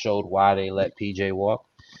Martin showed why they let PJ walk.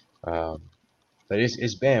 But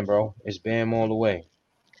it's Bam, bro. It's Bam all the way.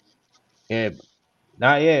 Yeah,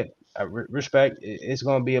 not yet. Respect. It's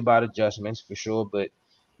gonna be about adjustments for sure, but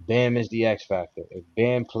Bam is the X factor. If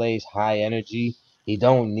Bam plays high energy, he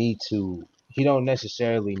don't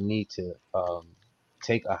necessarily need to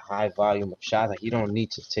take a high volume of shots. Like, he don't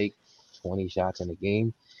need to take 20 shots in a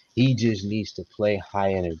game. He just needs to play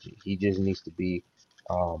high energy. He just needs to be,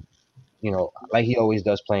 like he always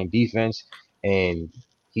does, playing defense, and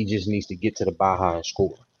he just needs to get to the Baja and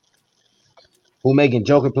score. Who making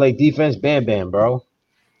Joker play defense? Bam Bam, bro.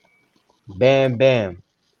 Bam Bam.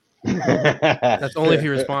 That's only if he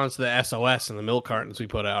responds to the SOS and the milk cartons we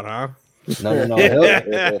put out, huh? No.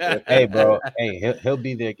 Hey, bro. Hey, he'll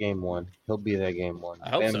be there game one. He'll be there game one. I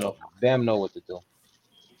hope so. Bam know what to do.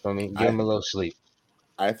 I mean, give him a little sleep.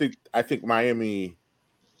 I think Miami,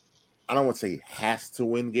 I don't want to say has to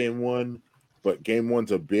win game one, but game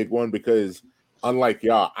one's a big one because unlike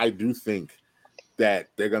y'all, I do think that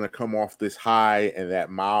they're gonna come off this high and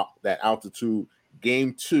that altitude.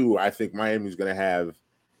 Game two, I think Miami's gonna have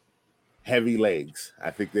heavy legs.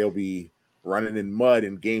 I think they'll be running in mud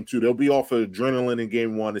in game two. They'll be off of adrenaline in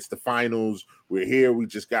game one. It's the finals. We're here. We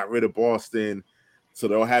just got rid of Boston. So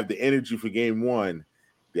they'll have the energy for game one.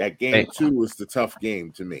 That game two is the tough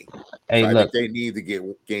game to me. Hey, so I look, think they need to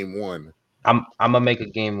get game one. I'm gonna make a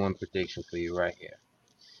game one prediction for you right here.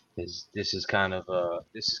 This is kind of a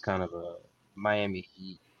Miami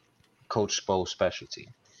Heat Coach Spo specialty.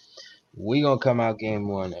 We're gonna come out game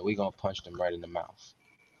one and we're gonna punch them right in the mouth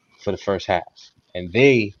for the first half. And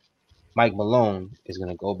Mike Malone is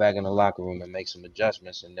gonna go back in the locker room and make some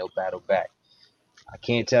adjustments, and they'll battle back. I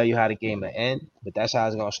can't tell you how the game will end, but that's how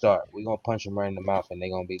it's gonna start. We're gonna punch them right in the mouth, and they're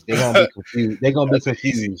gonna be confused. They're gonna be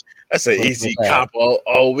confused. That's an easy cop out.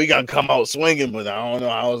 Oh, we gotta come out swinging, but I don't know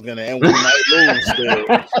how it's gonna end. We might lose still.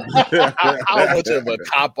 How much of a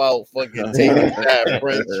cop out fucking take is that,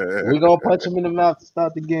 French? We're gonna punch them in the mouth to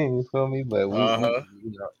start the game. You feel me? But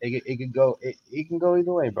it could go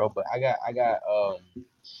either way, bro. But I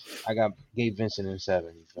got Gabe Vincent in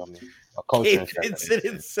 7. You feel me? Gabe Vincent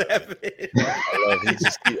in 7.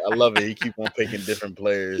 I love it. He keep on picking different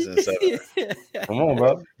players in 7. Come on,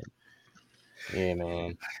 bro. Yeah,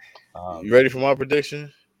 man. You ready for my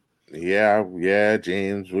prediction? Yeah,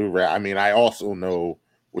 James. I mean, I also know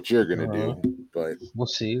what you're gonna do, but we'll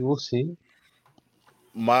see.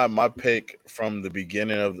 My pick from the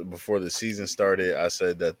beginning before the season started, I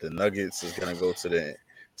said that the Nuggets is gonna go to the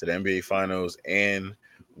NBA Finals and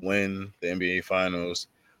win the NBA Finals.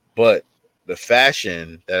 But the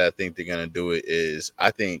fashion that I think they're going to do it is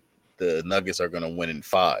I think the Nuggets are going to win in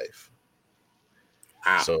 5.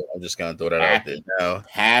 So I'm just going to throw that out there now.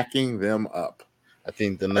 Hacking them up. I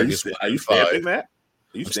think the Nuggets Are you stamping that?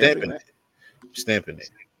 I'm stamping it. I'm stamping it.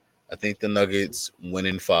 I think the Nuggets win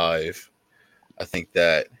in 5. I think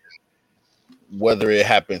that whether it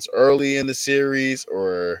happens early in the series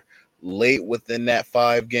or late within that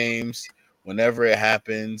 5 games, whenever it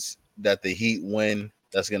happens that the Heat win,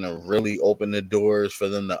 that's going to really open the doors for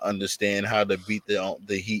them to understand how to beat the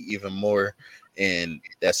Heat even more. And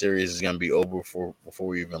that series is going to be over before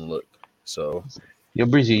we even look. So, Yo,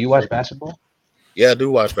 Breezy, you watch basketball? Yeah, I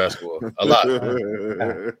do watch basketball. A lot. I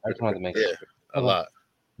just wanted to make it. A lot.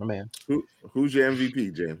 My man. Who's your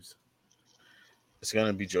MVP, James? It's going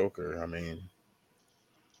to be Joker. I mean,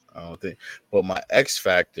 I don't think. But my X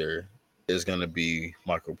factor is going to be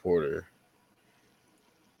Michael Porter.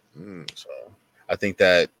 So I think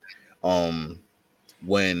that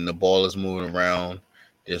when the ball is moving around,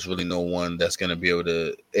 there's really no one that's going to be able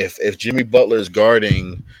to. If Jimmy Butler is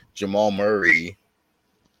guarding Jamal Murray,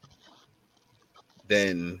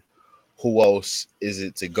 then who else is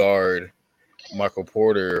it to guard Michael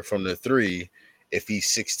Porter from the 3 if he's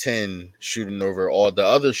 6'10", shooting over all the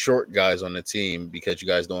other short guys on the team because you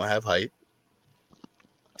guys don't have height?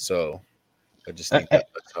 So I just think that's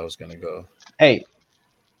how it's going to go. Hey,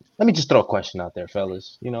 let me just throw a question out there,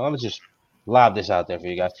 fellas. I'm going to just lob this out there for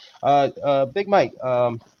you guys. Big Mike,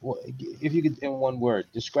 if you could, in one word,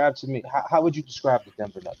 describe to me, how would you describe the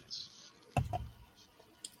Denver Nuggets?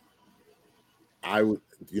 I would,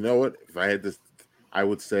 you know what? If I had this, I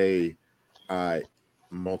would say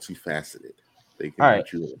multifaceted. They can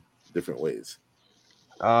hit you in different ways.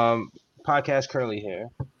 Podcast Curly here.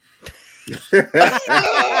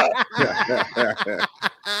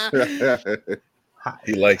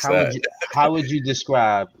 He likes that. How would you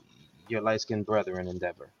describe your light-skinned brethren in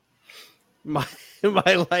Denver? My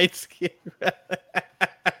light skin,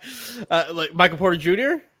 like Michael Porter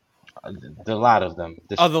Jr. The lot of them.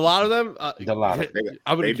 The lot of them. The lot of them.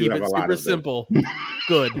 I'm gonna keep it super simple.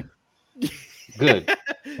 Good. Good.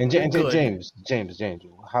 And James,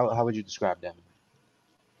 how would you describe them?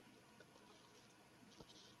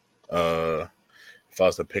 If I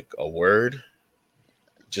was to pick a word,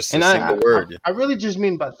 just a single word. I really just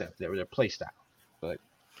mean about their play style. But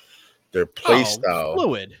their play style.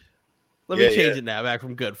 Fluid. Let me change it now. Back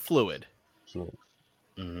from good. Fluid.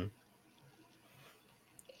 Mm-hmm.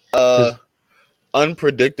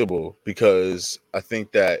 Unpredictable, because I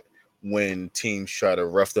think that when teams try to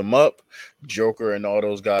rough them up, Joker and all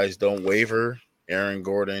those guys don't waver. Aaron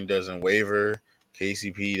Gordon doesn't waver.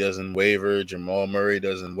 KCP doesn't waver. Jamal Murray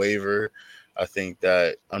doesn't waver. I think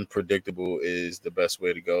that unpredictable is the best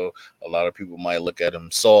way to go. A lot of people might look at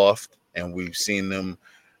them soft, and we've seen them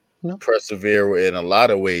persevere in a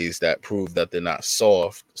lot of ways that prove that they're not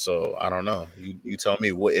soft. So I don't know. You tell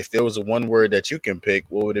me, what if there was a one word that you can pick,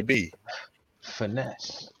 what would it be?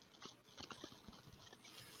 Finesse.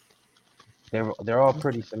 They're all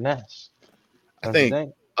pretty finesse. I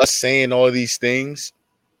think us saying all these things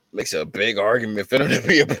makes a big argument for them to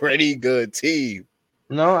be a pretty good team.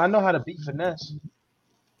 No, I know how to beat finesse.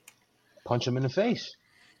 Punch him in the face.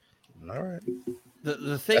 All right.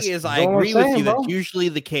 The thing is, I agree with you. That's usually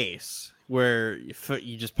the case where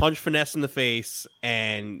you just punch finesse in the face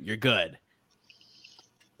and you're good.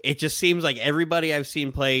 It just seems like everybody I've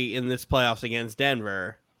seen play in this playoffs against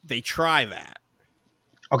Denver, they try that.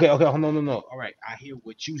 Okay. No. All right, I hear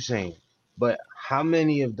what you're saying, but how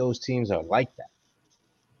many of those teams are like that?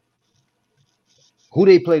 Who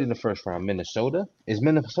they played in the first round? Minnesota? Is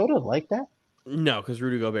Minnesota like that? No, because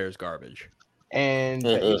Rudy Gobert is garbage. And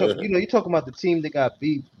you're talking about the team that got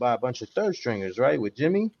beat by a bunch of third stringers, right? With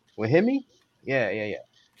Himmy? Yeah.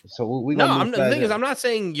 So the thing is, I'm not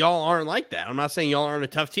saying y'all aren't like that. I'm not saying y'all aren't a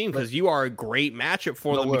tough team, because you are a great matchup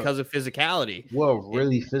for them because of physicality. We're a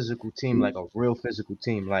really physical team, like a real physical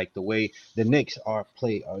team, like the way the Knicks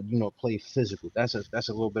play physical. That's a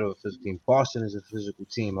little bit of a physical team. Boston is a physical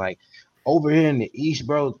team. Like over here in the East,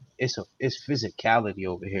 bro, it's physicality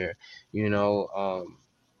over here.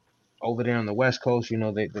 Over there on the West Coast,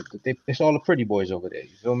 they it's all the pretty boys over there.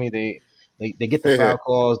 You feel me? They get the foul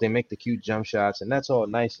calls, they make the cute jump shots, and that's all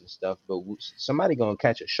nice and stuff. But somebody gonna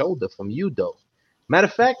catch a shoulder from Udo. Matter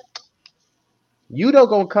of fact, Udo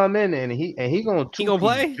gonna come in and he gonna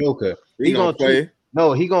play Joker. He gonna play.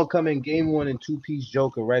 No, he gonna come in game 1 and 2-piece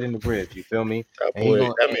Joker right in the ribs. You feel me?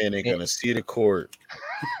 That man ain't gonna see the court.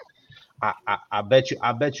 I bet you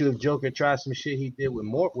if Joker tries some shit he did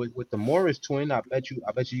with the Morris twin, I bet you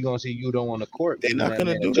you're gonna see Udo on the court. They're not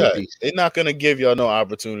gonna do that. They're not gonna give y'all no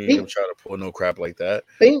opportunity to try to pull no crap like that.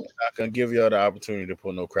 They're not gonna give y'all the opportunity to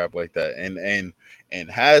pull no crap like that. And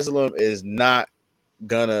Haslam is not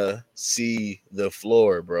gonna see the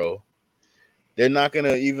floor, bro. They're not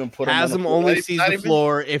gonna even put him on the floor. Only sees the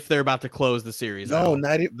floor if they're about to close the series. No,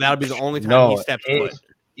 not even. That'll be the only time he steps foot.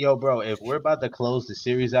 Yo, bro, if we're about to close the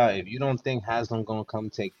series out, if you don't think Haslam gonna come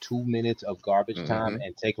take 2 minutes of garbage time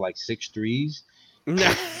and take like 6 threes,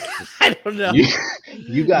 no, I don't know.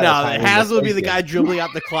 You got Haslam will be the guy dribbling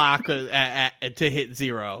out the clock to hit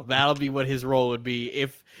 0. That'll be what his role would be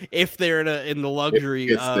if they're in the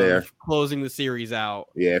luxury of closing the series out.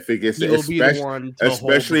 Yeah, if it gets he'll be the one to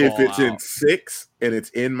especially hold the if it's ball in 6 and it's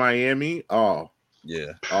in Miami. Oh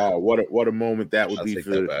yeah. Oh, what a moment that would be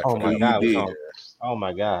for. Oh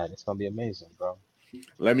my God, it's gonna be amazing, bro.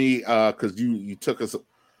 Let me because you took us.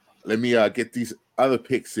 Let me get these other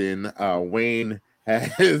picks in. Wayne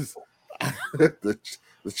has the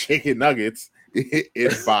chicken nuggets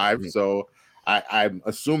in 5, so I'm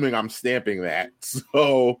assuming I'm stamping that.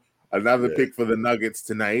 So another pick for the Nuggets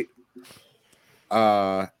tonight.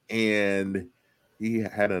 And he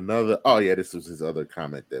had another. Oh yeah, this was his other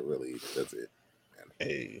comment that really does it.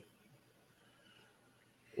 Hey,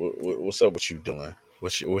 what's up with you, Dylan?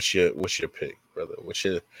 What's your pick, brother? What's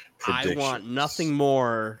your prediction? I want nothing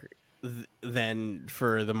more than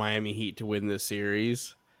for the Miami Heat to win this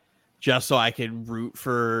series, just so I could root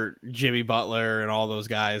for Jimmy Butler and all those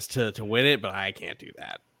guys to win it. But I can't do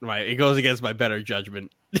that. It goes against my better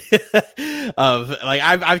judgment. Of like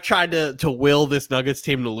I've tried to will this Nuggets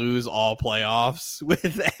team to lose all playoffs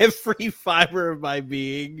with every fiber of my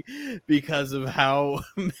being because of how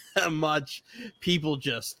much people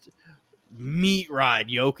just meat ride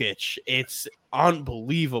Jokic. It's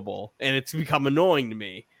unbelievable, and it's become annoying to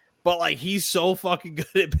me. But like he's so fucking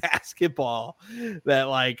good at basketball that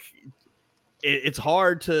like it's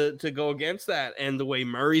hard to go against that. And the way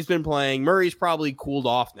Murray's been playing, Murray's probably cooled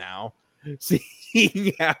off now.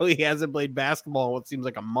 Seeing how he hasn't played basketball in what seems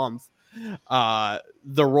like a month.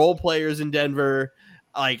 The role players in Denver,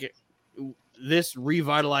 like this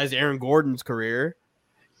revitalized Aaron Gordon's career.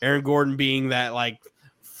 Aaron Gordon being that like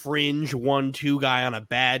fringe 1-2 guy on a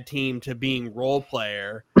bad team to being role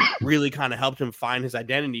player really kind of helped him find his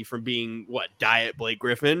identity from being Diet Blake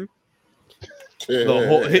Griffin.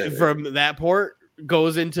 From that port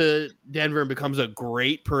goes into Denver and becomes a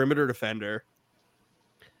great perimeter defender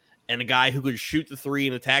and a guy who could shoot the 3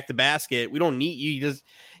 and attack the basket. We don't need you.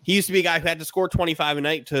 He used to be a guy who had to score 25 a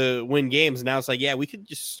night to win games. And now it's like, yeah, we could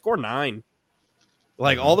just score 9.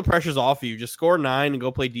 Like, all the pressure's off you. Just score 9 and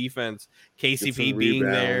go play defense. KCP being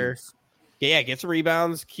there. Yeah, get some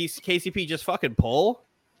rebounds. KCP just fucking pull.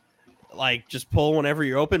 Like, just pull whenever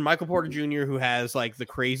you're open. Michael Porter Jr., who has, like, the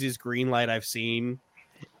craziest green light I've seen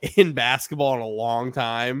in basketball in a long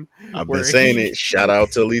time. I've been saying it. Shout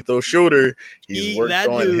out to Lethal Shooter. He's worked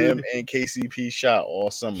on him and KCP shot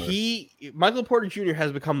all summer. Michael Porter Jr.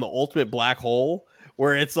 has become the ultimate black hole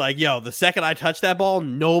where it's like, yo, the second I touch that ball,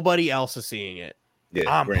 nobody else is seeing it. Yeah,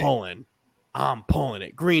 I'm pulling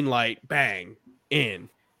it. Green light, bang, in.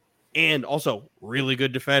 And also, really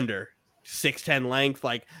good defender. 6'10" length.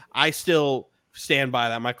 Like, I still stand by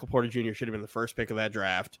that. Michael Porter Jr. should have been the first pick of that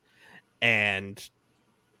draft. And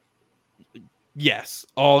yes,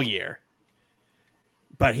 all year.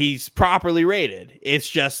 But he's properly rated. It's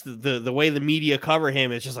just the way the media cover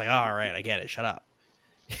him. It's just like, oh, all right, I get it. Shut up.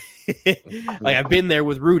 Like, I've been there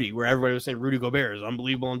with Rudy, where everybody was saying Rudy Gobert is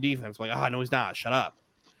unbelievable on defense. I'm like, oh, no, he's not. Shut up.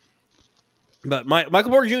 But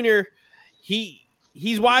Michael Porter Jr.,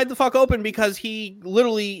 he's wide the fuck open because he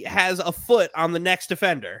literally has a foot on the next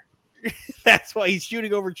defender. That's why he's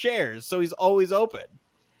shooting over chairs. So he's always open.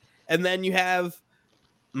 And then you have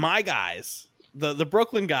my guys, the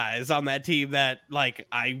Brooklyn guys on that team that, like,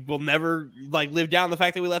 I will never, like, live down the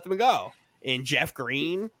fact that we let them go. And Jeff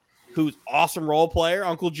Green, who's awesome role player.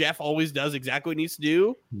 Uncle Jeff always does exactly what he needs to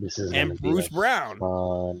do. And Bruce Brown.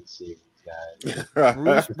 Bruce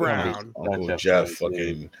Brown. Uncle Jeff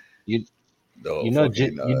fucking... You know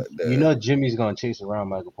Jimmy's gonna chase around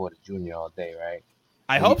Michael Porter Jr. all day, right?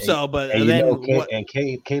 I hope so, but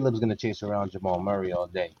Caleb's gonna chase around Jamal Murray all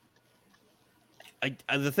day.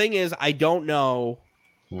 The thing is, I don't know,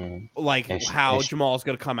 how Jamal's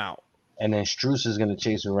gonna come out. And then Strus is gonna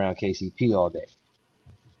chase around KCP all day.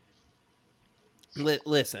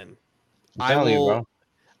 Listen, bro.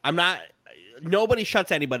 I'm not. Nobody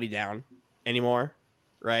shuts anybody down anymore.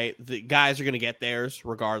 Right, the guys are going to get theirs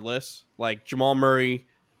regardless. Like, Jamal Murray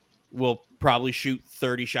will probably shoot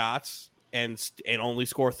 30 shots and only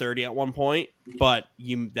score 30 at one point, but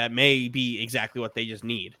that may be exactly what they just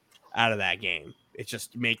need out of that game. It's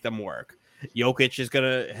just make them work.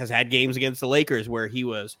 Jokic has had games against the Lakers where he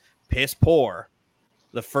was piss poor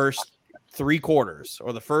the first 3 quarters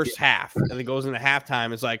or the first half, and then goes into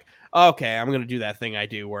halftime. It's like, okay, I'm going to do that thing I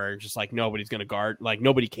do where just like nobody's going to guard, like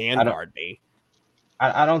nobody can guard me.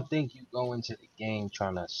 I don't think you go into the game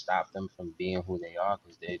trying to stop them from being who they are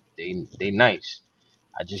because they nice.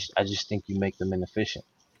 I just think you make them inefficient.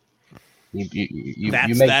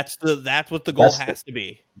 That's what the goal has to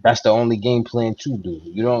be. That's the only game plan to do.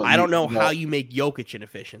 I don't know how you make Jokic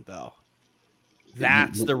inefficient though.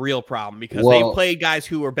 That's the real problem because they play guys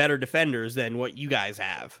who are better defenders than what you guys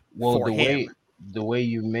have. Well, the way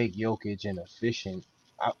you make Jokic inefficient.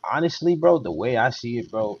 Honestly, bro, the way I see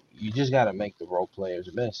it, bro, you just gotta make the role players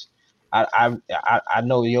miss. I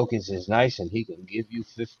know Jokic is nice and he can give you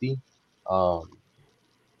 50, but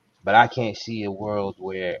I can't see a world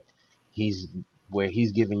where he's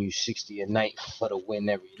giving you 60 a night for the win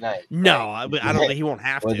every night. No, I don't think he won't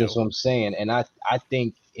have to. That's what I'm saying, and I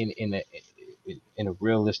think in a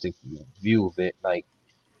realistic view of it, like,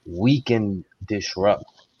 we can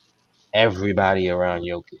disrupt everybody around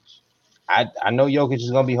Jokic. I know Jokic is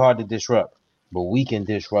going to be hard to disrupt, but we can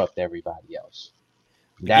disrupt everybody else.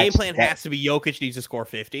 The game plan has to be Jokic needs to score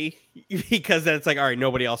 50 because then it's like, all right,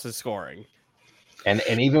 nobody else is scoring. And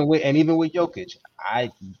even with Jokic,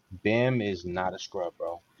 Bam is not a scrub,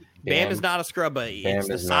 bro. Bam is not a scrub, but it's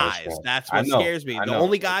the size. That's what scares me. The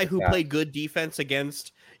only guy who played good defense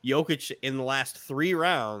against Jokic in the last 3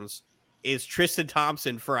 rounds is Tristan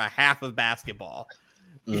Thompson for a half of basketball.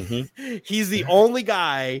 Mm-hmm. He's the only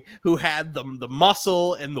guy who had the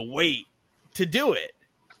muscle and the weight to do it,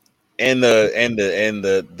 and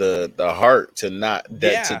the heart to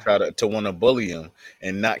to try to want to bully him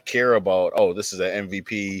and not care about, oh, this is an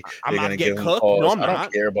MVP. I'm gonna give him calls. No, I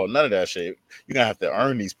don't care about none of that shit. You're gonna have to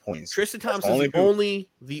earn these points. Tristan Thompson is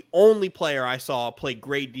the only player I saw play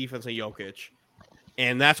great defense on Jokic,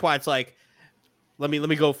 and that's why it's like, let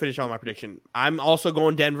me go finish on my prediction. I'm also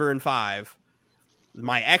going Denver in 5.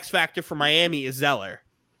 My X factor for Miami is Zeller.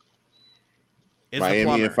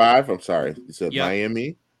 Miami in 5? I'm sorry. You said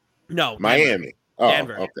Miami? No. Miami.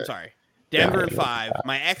 Denver. Oh, okay. Sorry. Denver in 5.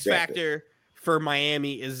 My X factor for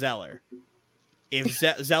Miami is Zeller. If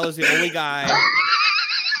Zeller's the only guy.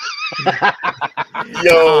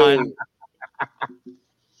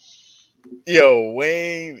 Yo,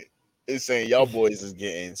 Wayne is saying y'all boys is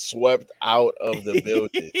getting swept out of the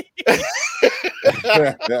building.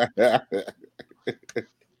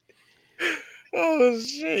 Oh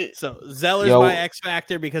shit! So Zeller's my X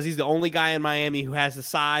factor because he's the only guy in Miami who has the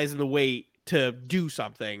size and the weight to do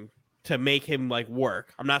something to make him like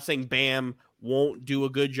work. I'm not saying Bam won't do a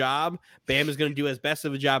good job. Bam is going to do as best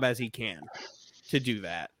of a job as he can to do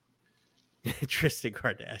that. Tristan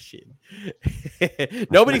Kardashian.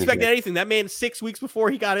 Nobody expected anything. That man 6 weeks before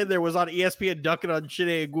he got in there was on ESPN dunking on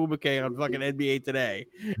Chiney Ogwumike on fucking NBA Today.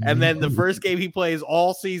 And then the first game he plays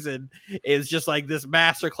all season is just like this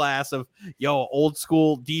masterclass of, old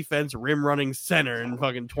school defense rim running center in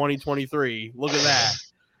fucking 2023. Look at that.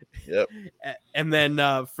 Yep. And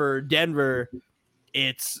then for Denver,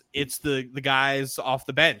 it's the guys off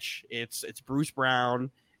the bench. It's Bruce Brown.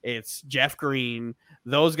 It's Jeff Green.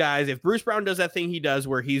 Those guys, if Bruce Brown does that thing he does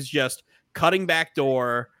where he's just cutting back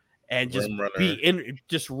door and just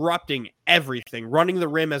disrupting everything, running the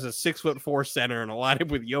rim as a 6'4" center and align up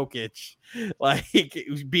with Jokic, like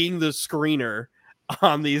being the screener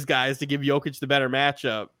on these guys to give Jokic the better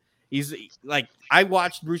matchup. He's like, I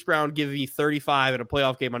watched Bruce Brown give me 35 in a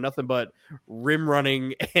playoff game on nothing but rim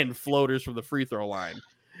running and floaters from the free throw line.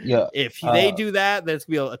 Yeah. If they do that, then it's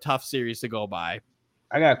going to be a tough series to go by.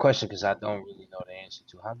 I got a question because I don't really know the answer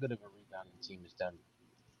to. How good of a rebounding team is Denver?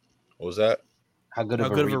 What was that? How good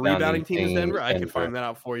of a rebounding team is Denver? I can find that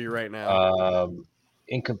out for you right now.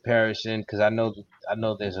 In comparison, because I know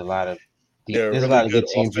there's a lot of there's a lot of good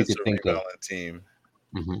teams you could think of. Team.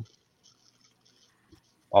 Mm-hmm.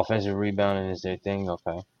 Offensive rebounding is their thing,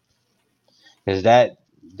 okay? Because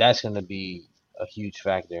that's going to be a huge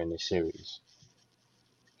factor in this series.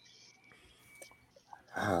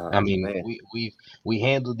 I mean, we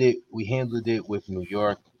handled it. We handled it with New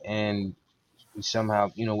York, and we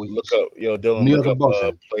somehow, we look up, Dylan. Look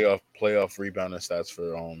up playoff rebounding stats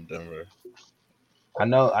for Denver. I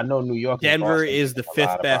know New York. Denver is the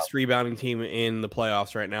 5th best rebounding team in the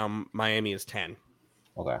playoffs right now. Miami is 10.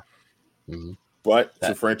 Okay. Mm-hmm. But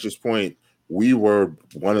to French's point, we were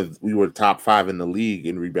top 5 in the league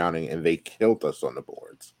in rebounding, and they killed us on the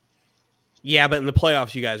boards. Yeah, but in the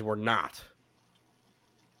playoffs, you guys were not.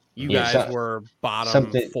 You guys were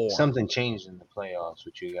bottom 4. Something changed in the playoffs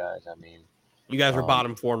with you guys. I mean, you guys were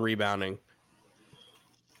bottom 4 in rebounding.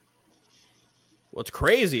 What's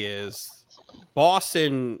crazy is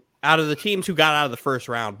Boston, out of the teams who got out of the first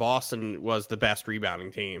round, Boston was the best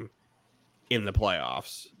rebounding team in the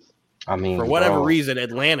playoffs. I mean, for whatever reason,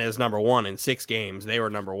 Atlanta is number 1 in 6 games. They were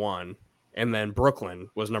number 1. And then Brooklyn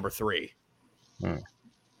was number 3.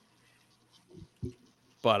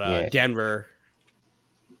 But Denver's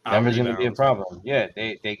going to be a problem. Yeah,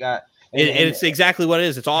 they got. And it's exactly what it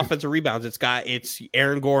is. It's offensive rebounds. It's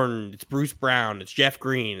Aaron Gordon. It's Bruce Brown. It's Jeff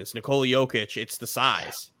Green. It's Nikola Jokic. It's the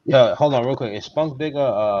size. Yeah, hold on real quick. Is Spunk bigger?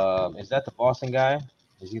 Is that the Boston guy?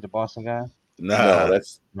 Is he the Boston guy? No,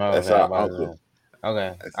 that's our uncle.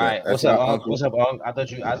 Okay. All right. What's up, Unc? What's up, Unc? I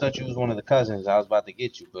thought you was one of the cousins. I was about to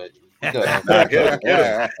get you, but you good.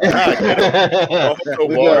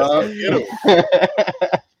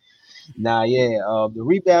 Nah, yeah. The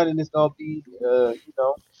rebounding is gonna be,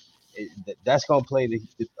 that's gonna play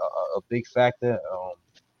a big factor.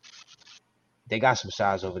 They got some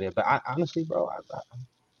size over there, but honestly, bro, I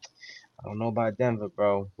don't know about Denver,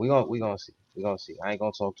 bro. We gonna see. We gonna see. I ain't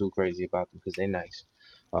gonna talk too crazy about them because they're nice.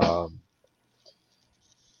 I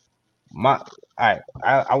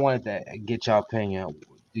wanted to get y'all opinion.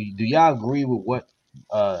 Do y'all agree with what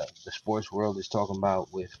the sports world is talking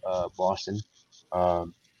about with Boston,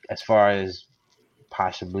 as far as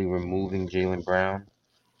possibly removing Jaylen Brown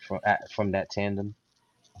from that tandem?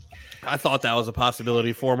 I thought that was a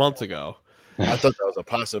possibility 4 months ago. I thought that was a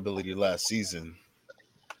possibility last season.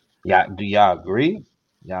 Yeah, do y'all agree?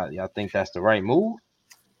 Y'all think that's the right move?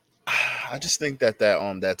 I just think that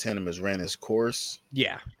tandem has ran its course.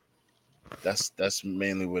 Yeah. That's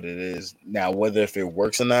mainly what it is. Now, whether if it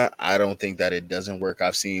works or not, I don't think that it doesn't work.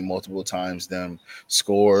 I've seen multiple times them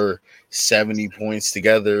score 70 points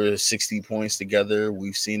together, 60 points together.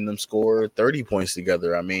 We've seen them score 30 points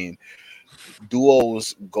together. I mean,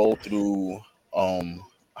 duos go through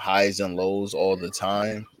highs and lows all the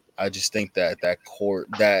time. I just think that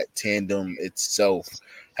tandem itself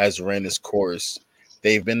has ran its course.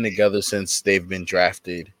 They've been together since they've been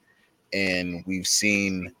drafted, and we've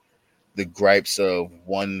seen the gripes of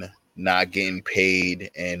one not getting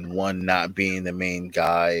paid and one not being the main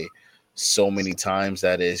guy so many times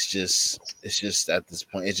that it's just at this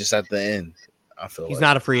point, it's just at the end. I feel he's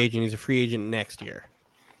not a free agent. He's a free agent next year.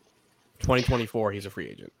 2024, he's a free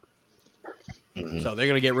agent. Mm-hmm. So they're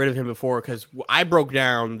going to get rid of him before, because I broke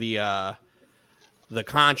down the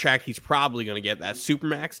contract he's probably going to get, that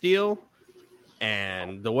Supermax deal.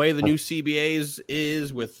 And the way the new CBAs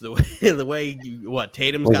is with the way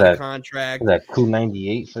Tatum's got a contract. Was that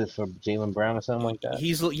 298 for Jaylen Brown or something like that?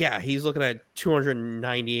 He's looking at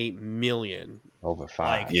 298 million over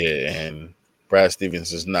 5. And Brad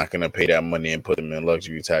Stevens is not going to pay that money and put him in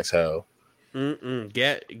luxury tax hell.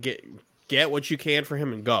 Get what you can for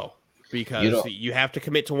him and go. Because you have to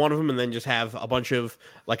commit to one of them and then just have a bunch of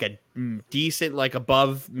like a decent, like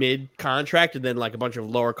above mid contract and then like a bunch of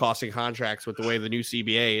lower costing contracts with the way the new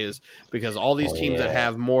CBA is. Because all these teams that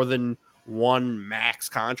have more than one max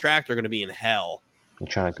contract are going to be in hell. They're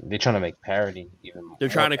trying to make parity even more. They're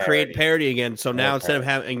trying to create parity again. So now instead of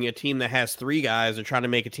having a team that has 3 guys, they're trying to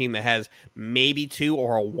make a team that has maybe 2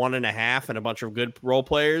 or a 1.5 and a bunch of good role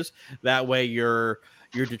players. That way your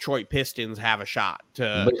Detroit Pistons have a shot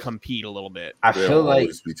to compete a little bit. They'll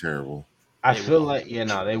always be terrible. I feel like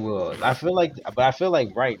they will. I feel like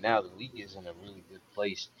right now the league is in a really good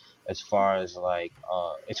place as far as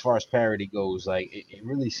parity goes. Like it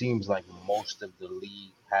really seems like most of the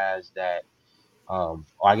league has that.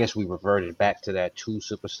 I guess we reverted back to that two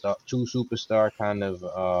superstar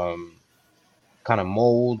kind of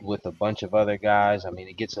mold with a bunch of other guys. I mean,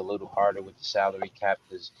 it gets a little harder with the salary cap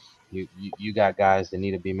because you got guys that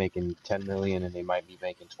need to be making 10 million and they might be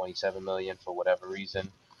making 27 million for whatever reason.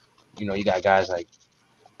 You got guys like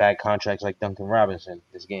bad contracts like Duncan Robinson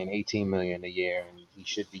that's getting 18 million a year and he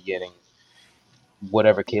should be getting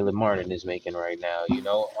whatever Caleb Martin is making right now.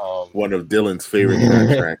 One of Dylan's favorite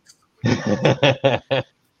contracts.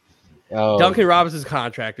 Duncan Robinson's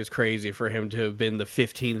contract is crazy for him to have been the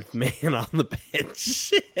 15th man on the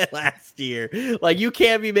bench last year. Like you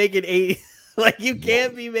can't be making $8 million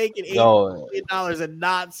and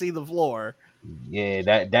not see the floor.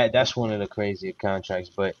 Yeah, that's one of the crazier contracts.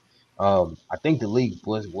 But I think the league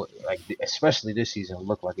was especially this season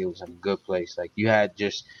looked like it was in a good place. Like you had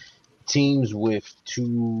just teams with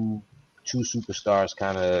two superstars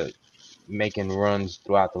kind of making runs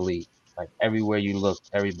throughout the league. Like everywhere you look,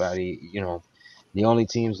 everybody, the only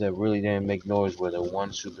teams that really didn't make noise were the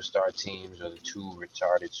 1 superstar teams or the 2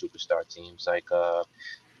 retarded superstar teams, like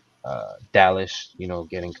Dallas,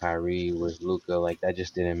 getting Kyrie with Luka, like that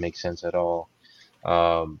just didn't make sense at all.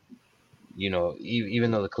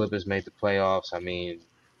 Even though the Clippers made the playoffs, I mean,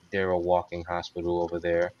 they're a walking hospital over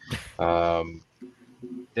there.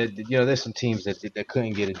 There's some teams that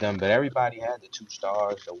couldn't get it done, but everybody had the 2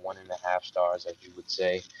 stars, the 1.5 stars, as you would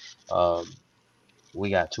say. We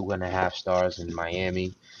got 2.5 stars in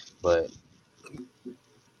Miami, but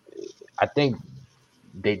I think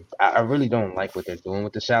I really don't like what they're doing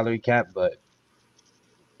with the salary cap, but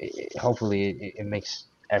hopefully it makes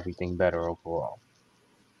everything better overall.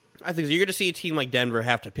 I think so. You're going to see a team like Denver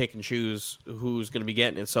have to pick and choose who's going to be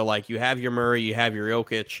getting it. So, like, you have your Murray, you have your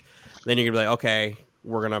Jokic, then you're going to be like, okay,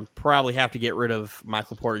 we're going to probably have to get rid of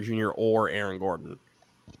Michael Porter Jr. or Aaron Gordon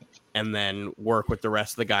and then work with the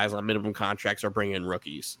rest of the guys on minimum contracts or bring in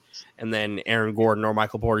rookies. And then Aaron Gordon or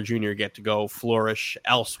Michael Porter Jr. get to go flourish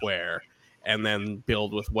elsewhere and then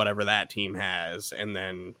build with whatever that team has and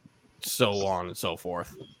then so on and so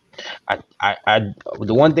forth. The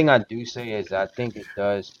one thing I do say is I think it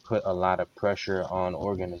does put a lot of pressure on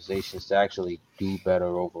organizations to actually do better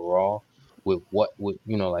overall with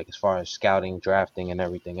like as far as scouting, drafting, and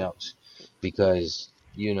everything else, because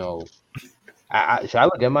I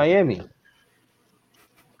look at Miami,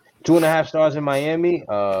 2.5 stars in Miami.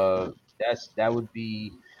 That would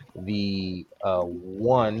be the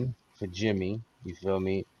 1 for Jimmy. You feel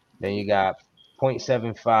me? Then you got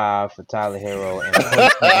 0.75 for Tyler Hero and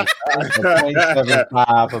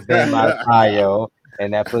 0.75 for Bam Adebayo,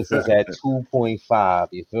 and that puts us at 2.5.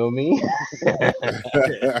 You feel me?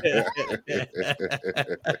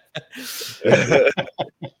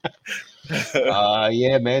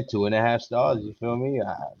 Yeah, man, 2.5 stars. You feel me?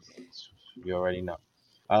 You already know.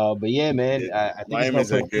 But yeah, man, I think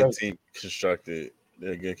Miami's a good team constructed.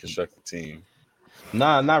 They're a good constructed team.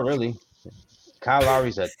 Nah, not really. Kyle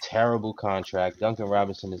Lowry's a terrible contract. Duncan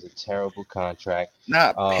Robinson is a terrible contract.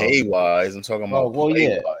 Not pay-wise. I'm talking about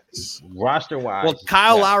play-wise. Roster-wise. Well,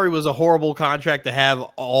 Kyle Lowry was a horrible contract to have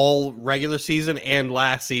all regular season and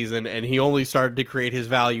last season, and he only started to create his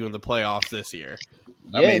value in the playoffs this year.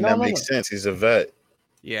 That makes sense. He's a vet.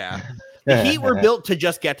 Yeah. The Heat were built to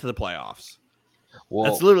just get to the playoffs. Well,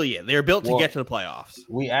 that's literally it. They're built to get to the playoffs.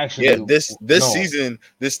 We actually, this season,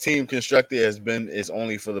 this team constructed is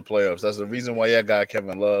only for the playoffs. That's the reason why I got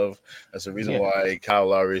Kevin Love. That's the reason why Kyle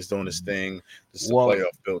Lowry is doing this thing. This is a playoff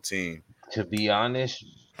built team. To be honest,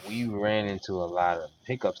 we ran into a lot of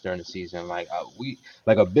hiccups during the season. Like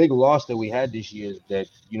a big loss that we had this year that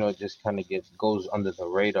just kind of goes under the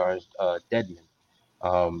radar is Deadman.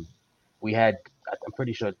 I'm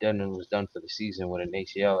pretty sure Denver was done for the season with an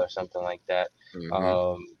ACL or something like that.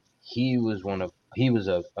 Mm-hmm. He was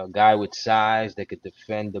a guy with size that could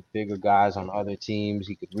defend the bigger guys on other teams.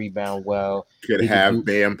 He could rebound well. Could He could have do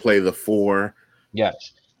Bam play the 4.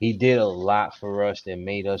 Yes, he did a lot for us that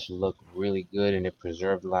made us look really good, and it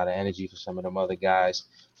preserved a lot of energy for some of them other guys.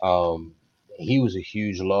 Um, he was a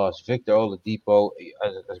huge loss. Victor Oladipo,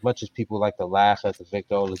 as much as people like to laugh at the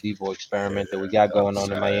Victor Oladipo experiment that we got going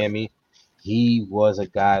on in Miami, he was a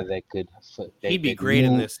guy that could He'd be that great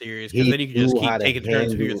in knew this series because he then you can just knew how keep to taking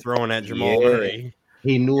turns who you're handle. throwing at Jamal Yeah, Murray.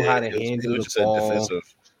 he knew how to he handle was the just a ball.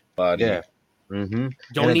 defensive body. Yeah, and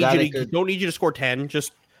Don't a need guy you that to could, don't need you to score 10.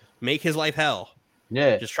 Just make his life hell.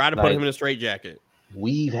 yeah, Just try to put like him in a straitjacket.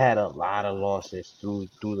 we've had a lot of losses through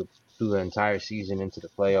the entire season into the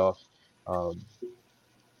playoffs.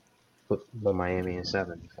 Put Miami in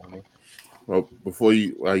 7. You feel me? Well, before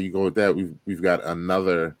you go with that, we've got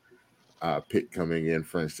another pick coming in,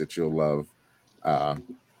 French, that you'll love.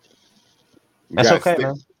 That's okay,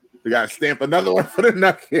 man. We got to stamp another one for the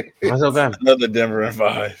Nuggets. That's okay. Another Denver in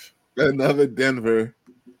 5. Another Denver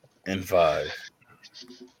in 5.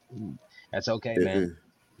 That's okay, man.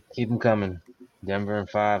 Keep them coming. Denver in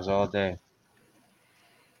 5s all day.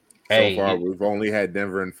 So far, we've only had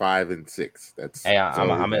Denver in 5 and 6. That's I'm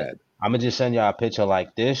gonna just send y'all a picture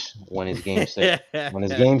like this when it's game 6. When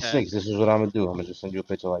it's game 6, this is what I'm gonna do. I'm gonna just send you a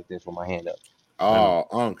picture like this with my hand up.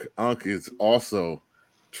 Oh, Unc is also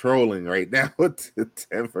trolling right now with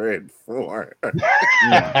Denver in 4.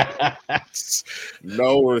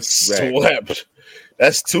 No respect. Swept.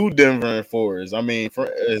 That's 2 Denver in 4s. I mean,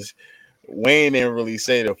 Wayne didn't really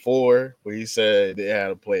say the 4, but he said they had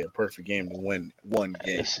to play a perfect game to win one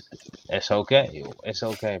game. It's okay. It's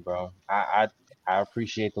okay, bro. I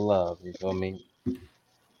appreciate the love. You feel me?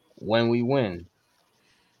 When we win,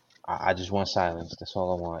 I just want silence. That's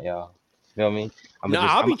all I want, y'all. Feel me?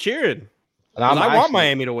 I'll be cheering. I want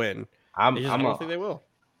Miami to win. I don't think they will.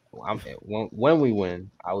 When we win,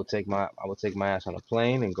 I will take my ass on a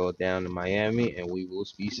plane and go down to Miami, and we will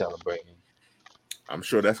be celebrating. I'm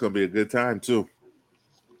sure that's gonna be a good time too.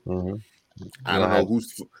 Mm-hmm. I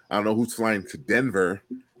don't know who's flying to Denver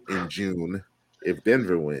in June if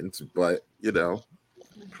Denver wins, but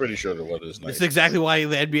pretty sure the weather's nice. This is exactly why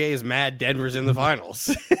the NBA is mad Denver's in the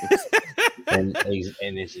finals. and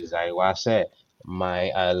this is exactly why I said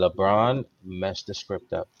my LeBron messed the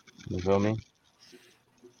script up. You feel me?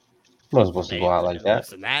 Wasn't supposed to go out like that.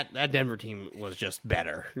 Listen, that Denver team was just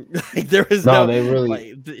better. Like there was they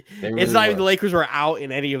really. It's not even the Lakers were out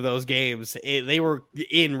in any of those games. They were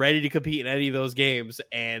ready to compete in any of those games,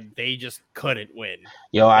 and they just couldn't win.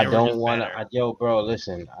 Yo, I don't want to. Yo, bro,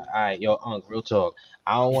 listen. All right, yo, Unc, real talk.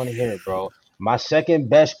 I don't want to hear it, bro. My second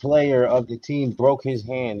best player of the team broke his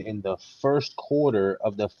hand in the first quarter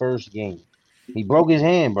of the first game. He broke his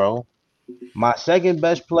hand, bro. My second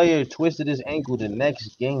best player twisted his ankle the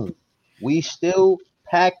next game. We still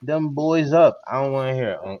packed them boys up. I don't want to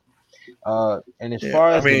hear it. And as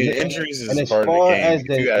far as injuries is part of the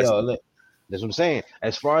game. That's what I'm saying.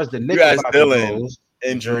 As far as the Knickerbocker goes,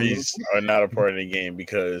 injuries are not a part of the game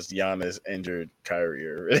because Giannis injured Kyrie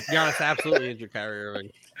Irving. Giannis absolutely injured Kyrie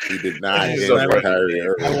Irving. He did not injure Kyrie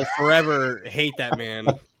Irving. I will forever hate that man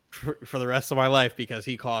for the rest of my life because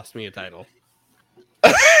he cost me a title.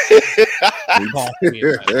 He cost me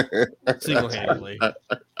a title. Single-handedly.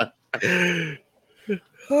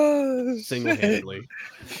 Single-handedly.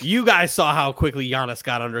 You guys saw how quickly Giannis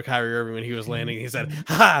got under Kyrie Irving when he was landing. He said,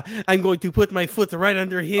 I'm going to put my foot right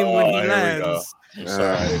under him when he lands. I'm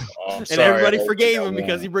sorry. And everybody forgave him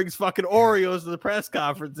because he brings fucking Oreos to the press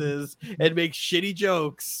conferences and makes shitty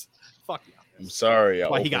jokes. Fuck you. I'm sorry. That's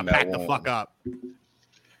why he got packed the fuck up.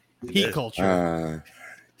 Heat culture.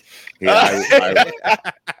 Bang,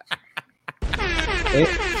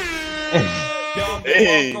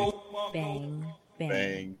 bang,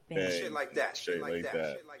 bang. Shit like that.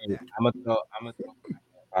 I'm gonna throw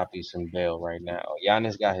Poppy some bail right now.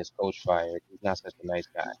 Giannis got his coach fired. He's not such a nice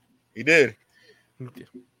guy. He did.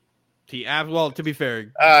 Well, to be fair, he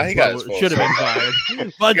should have been fired.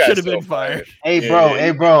 Bud should have been fired. Hey, bro.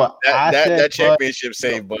 That championship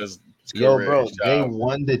saved Bud's career. Yo, bro, they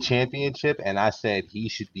won the championship, and I said he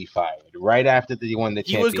should be fired right after they won the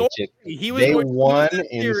championship. They won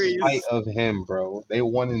in spite of him, bro. They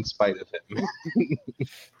won in spite of him.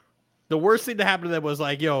 The worst thing to happen to them was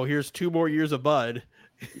like, yo, here's 2 more years of Bud.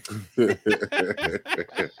 They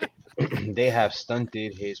have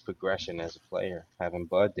stunted his progression as a player, having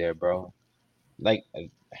Bud there, bro. Like,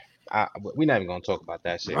 we're not even gonna talk about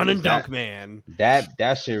that series. Run and dunk, man.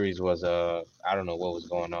 That series was I don't know what was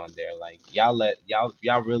going on there. Like y'all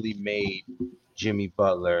really made Jimmy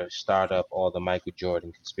Butler start up all the Michael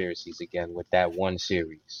Jordan conspiracies again with that one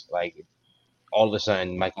series. Like all of a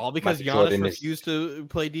sudden, all because Michael Giannis Jordan refused to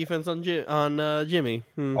play defense on Jimmy.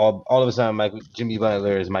 all of a sudden Jimmy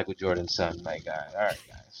Butler is Michael Jordan's son. Like, all right,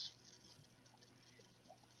 guys.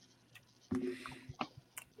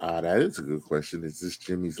 That is a good question. Is this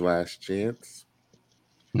Jimmy's last chance?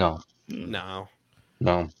 No,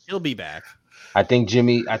 he'll be back. I think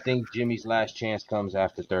Jimmy's last chance comes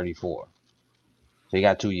after 34. So he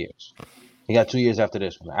got 2 years. He got 2 years after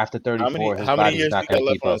this one. After 34, his how many body's years not he going got to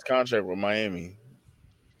left keep on up. his contract with Miami?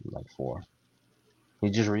 Like 4. He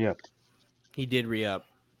just re-upped. He did re-up.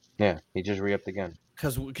 Yeah, he just re-upped again.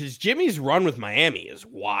 Because Jimmy's run with Miami is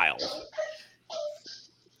wild.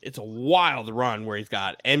 It's a wild run where he's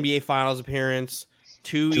got NBA Finals appearance,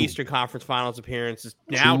 two Eastern Conference Finals appearances,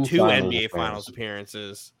 now two NBA Finals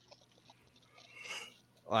appearances.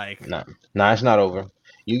 Like, no, it's not over.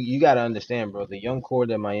 You got to understand, bro. The young core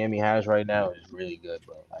that Miami has right now is really good,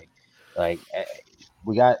 bro. Like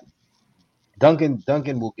we got Duncan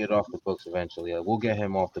will get off the books eventually. We'll get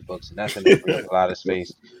him off the books, and that's going to free up a lot of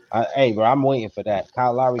space. Hey, bro, I'm waiting for that.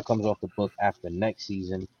 Kyle Lowry comes off the book after next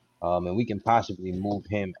season, and we can possibly move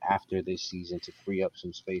him after this season to free up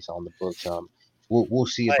some space on the books. We'll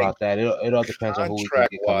see about that. It all depends on who we can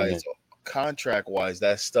get coming in. Contract wise,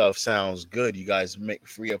 that stuff sounds good. You guys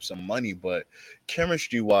free up some money, but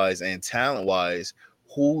chemistry wise and talent wise,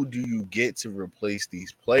 who do you get to replace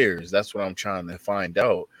these players? That's what I'm trying to find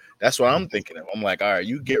out. That's what I'm thinking of. I'm like, all right,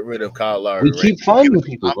 you get rid of Kyle Lowry. We keep finding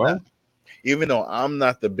people, bro. Even though I'm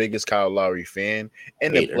not the biggest Kyle Lowry fan,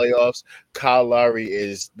 in the playoffs, Kyle Lowry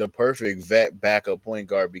is the perfect vet backup point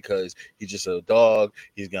guard because he's just a dog.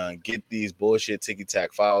 He's going to get these bullshit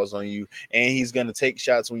ticky-tack fouls on you, and he's going to take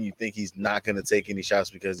shots when you think he's not going to take any shots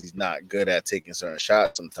because he's not good at taking certain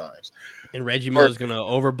shots sometimes. And Reggie Miller is going to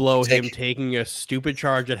overblow him taking a stupid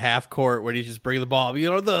charge at half court when he's just bringing the ball. You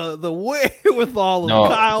know, the way with all of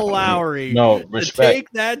Kyle Lowry to take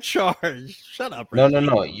that charge. Shut up, Reggie.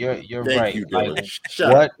 No. You're right.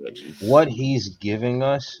 What he's giving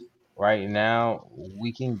us right now,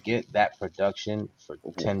 we can get that production for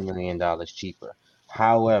 $10 million cheaper.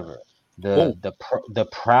 However, the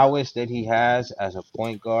prowess that he has as a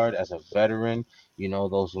point guard, as a veteran, you know,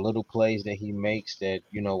 those little plays that he makes that,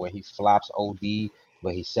 you know, where he flops OD,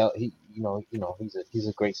 but he's a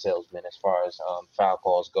great salesman as far as foul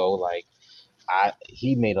calls go. Like,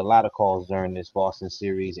 he made a lot of calls during this Boston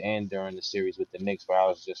series and during the series with the Knicks where I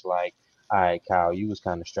was just like, all right, Kyle, you was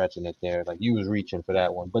kind of stretching it there. Like, you was reaching for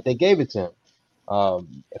that one. But they gave it to him.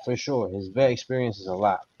 For sure. His vet experience is a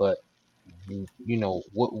lot. But, you know,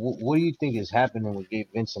 what do you think is happening with Gabe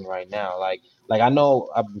Vincent right now? Like I know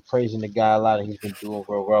I've been praising the guy a lot and he's been doing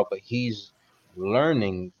real well, but he's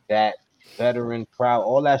learning that veteran proud,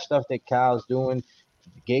 all that stuff that Kyle's doing.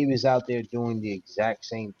 Gabe is out there doing the exact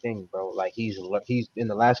same thing, bro. Like he's in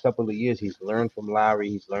the last couple of years, he's learned from Lowry,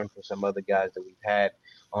 he's learned from some other guys that we've had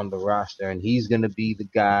on the roster, and he's gonna be the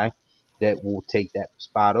guy that will take that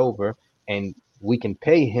spot over, and we can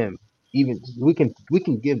pay him. Even we can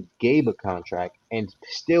give Gabe a contract and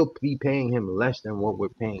still be paying him less than what we're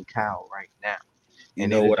paying Kyle right now. You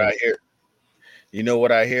know what I hear? You know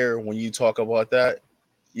what I hear when you talk about that?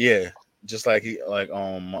 Yeah. Just like my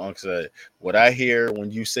uncle said, what I hear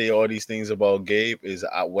when you say all these things about Gabe is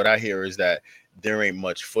what I hear is that there ain't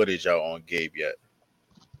much footage out on Gabe yet.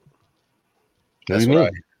 That's what I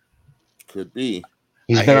hear. Could be.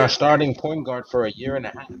 He's been our starting point guard for a year and a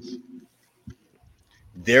half.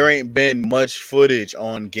 There ain't been much footage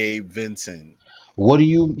on Gabe Vincent. What do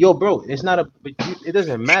you, bro? It's not it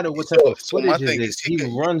doesn't matter what type of footage it is. He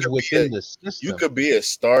runs within the system. You could be a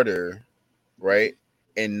starter, right?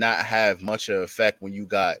 And not have much of effect when you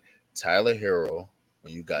got Tyler Hero,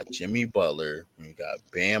 when you got Jimmy Butler, when you got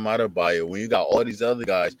Bam Adebayo, when you got all these other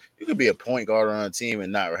guys. You could be a point guard on a team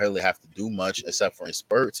and not really have to do much except for in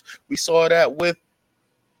spurts. We saw that with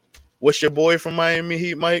what's your boy from Miami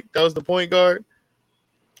Heat, Mike? That was the point guard.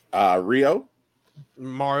 Mario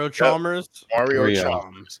Chalmers.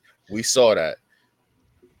 Chalmers. We saw that.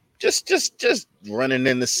 Just running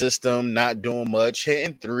in the system, not doing much,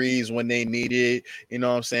 hitting threes when they need it. You know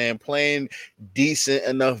what I'm saying? Playing decent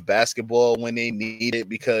enough basketball when they need it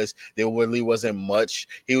because there really wasn't much.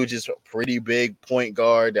 He was just a pretty big point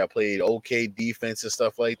guard that played okay defense and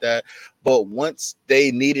stuff like that. But once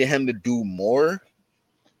they needed him to do more,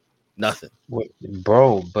 nothing. Wait,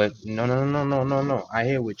 bro, but no. I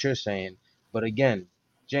hear what you're saying. But again,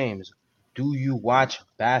 James, do you watch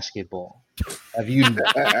basketball? Have you been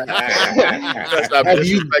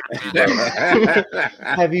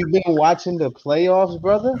watching the playoffs,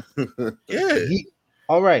 brother? Yeah.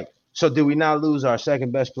 All right. So did we not lose our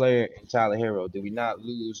second best player in Tyler Hero? Did we not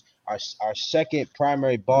lose our second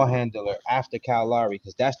primary ball handler after Kyle Lowry?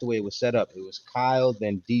 Because that's the way it was set up. It was Kyle,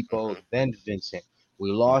 then Depot, then Vincent.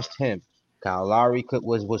 We lost him. Kyle Lowry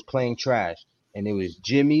was playing trash, and it was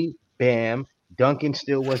Jimmy, Bam. Duncan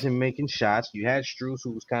still wasn't making shots. You had Strus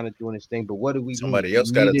who was kind of doing his thing, but what did we need? Somebody else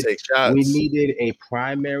got to take We shots. needed a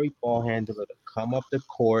primary ball handler to come up the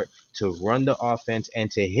court, to run the offense, and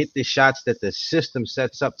to hit the shots that the system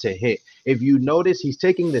sets up to hit. If you notice, he's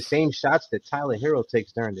taking the same shots that Tyler Hero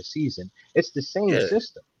takes during the season. It's the same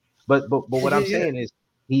system. But what I'm saying is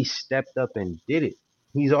he stepped up and did it.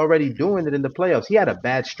 He's already doing it in the playoffs. He had a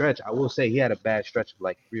bad stretch. I will say he had a bad stretch of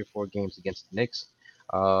like 3 or 4 games against the Knicks.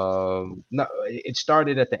 No, it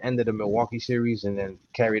started at the end of the Milwaukee series and then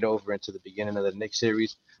carried over into the beginning of the Knicks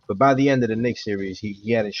series. But by the end of the Knicks series,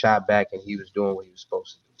 he had a shot back and he was doing what he was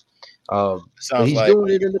supposed to do. But he's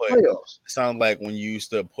doing it in the playoffs. Sounds like when you used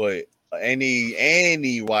to put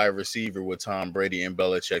any wide receiver with Tom Brady and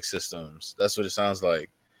Belichick systems. That's what it sounds like.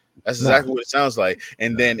 That's exactly what it sounds like.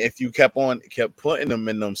 And then if you kept putting them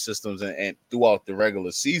in them systems and throughout the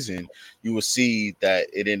regular season, you will see that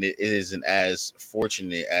it isn't as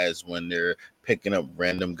fortunate as when they're picking up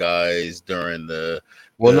random guys during the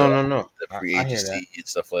free agency and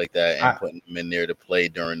stuff like that, and putting them in there to play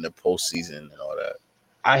during the postseason and all that.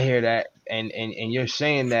 I hear that, and you're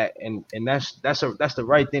saying that, and that's the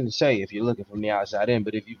right thing to say if you're looking from the outside in.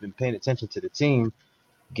 But if you've been paying attention to the team,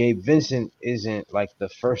 Gabe Vincent isn't like the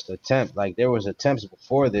first attempt. Like there was attempts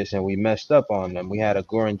before this, and we messed up on them. We had a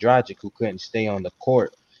Goran Dragic who couldn't stay on the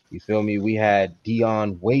court. You feel me? We had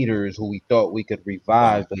Dion Waiters who we thought we could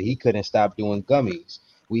revive, but he couldn't stop doing gummies.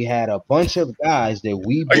 We had a bunch of guys that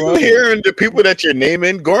we brought. Are you hearing the people that you're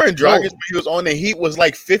naming? Goran Dragic, when he was on the Heat, was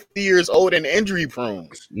like 50 years old and injury prone.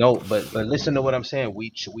 No, but listen to what I'm saying.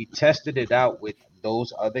 We tested it out with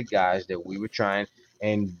those other guys that we were trying,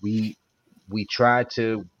 and we tried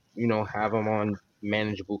to, have them on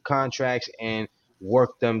manageable contracts and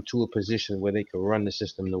work them to a position where they could run the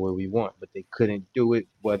system the way we want, but they couldn't do it,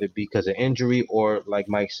 whether because of injury or, like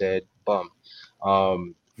Mike said, bum.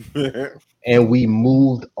 And we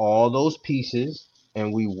moved all those pieces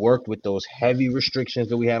and we worked with those heavy restrictions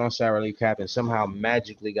that we had on salary cap and somehow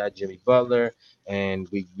magically got Jimmy Butler. And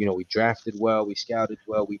we drafted well, we scouted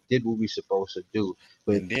well, we did what we supposed to do.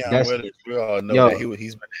 But we all know that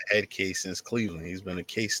he's been a head case since Cleveland. He's been a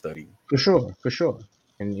case study. For sure.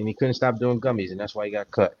 And he couldn't stop doing gummies, and that's why he got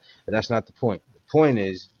cut. But that's not the point. The point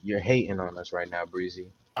is you're hating on us right now, Breezy.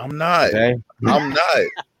 I'm not. Okay?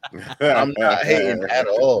 I'm not hating at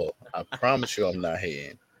all. I promise you I'm not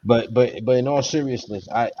hating. But in all seriousness,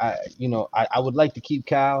 I would like to keep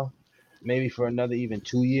Kyle maybe for another even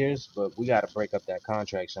 2 years, but we got to break up that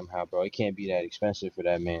contract somehow, bro. It can't be that expensive for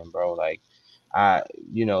that man, bro. Like,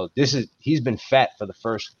 he's been fat for the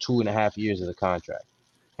first 2.5 years of the contract,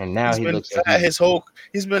 and now he looks fat.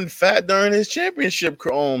 He's been fat during his championship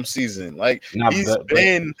season. Like he's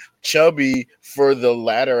been chubby for the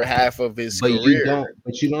latter half of his career.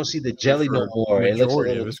 You don't see the jelly no more. It looks a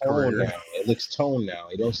little toned now. It looks toned now.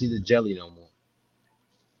 You don't see the jelly no more.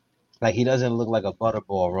 Like he doesn't look like a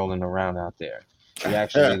butterball rolling around out there. He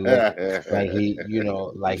actually looks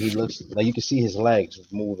like he looks like you can see his legs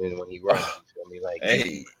moving when he runs. You feel me? Like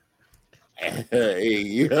hey,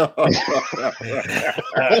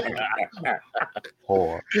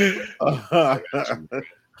 whore.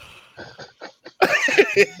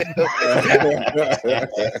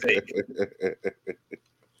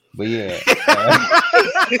 But yeah.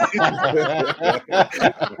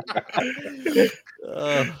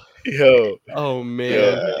 Yo. Oh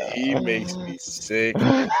man. He makes me sick.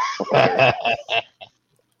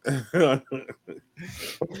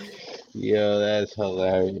 Yo, that's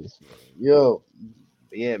hilarious. Yo,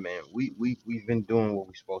 yeah, man. We've been doing what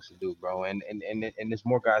we're supposed to do, bro. And there's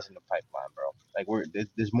more guys in the pipeline, bro. Like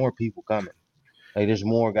there's more people coming. Like there's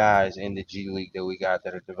more guys in the G League that we got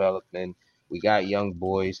that are developing. We got young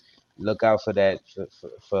boys. Look out for that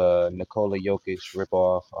for Nikola Jokic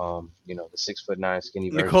ripoff. The 6'9" skinny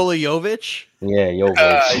version. Nikola Jovic? Yeah,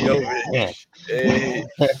 Jovic.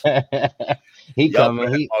 Jovic. He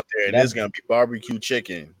coming. He out there. And there's gonna be barbecue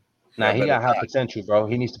chicken. Nah, he got high potential, bro.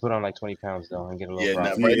 He needs to put on like 20 pounds though and get a little.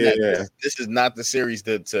 This is not the series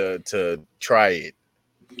to try it.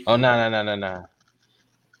 Oh no.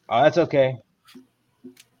 Oh, that's okay.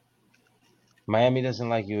 Miami doesn't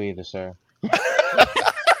like you either, sir.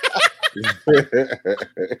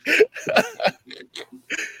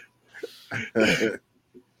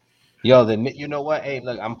 Yo, you know what? Hey,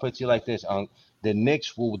 look, I'm gonna put you like this, Unc. the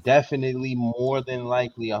Knicks will definitely, more than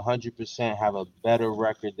likely, 100% have a better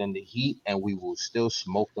record than the Heat, and we will still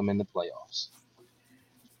smoke them in the playoffs.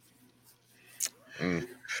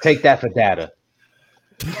 Take that for data.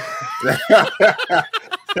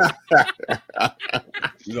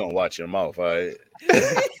 You gonna watch your mouth, all right?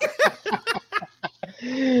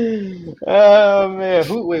 Oh man,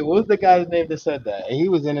 what was the guy's name that said that? And he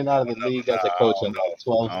was in and out of the league as a coach in like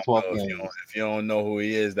 12 games. If you don't know who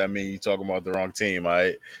he is, that means you're talking about the wrong team, all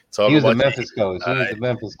right? He was the Memphis coach. He was the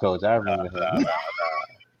Memphis coach. I remember him.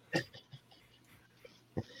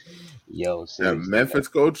 Yo, Memphis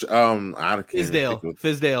coach. I can't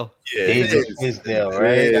Fizdale. Yeah, Fizdale,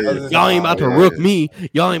 right? Y'all ain't about to rook me.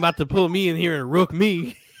 Y'all ain't about to pull me in here and rook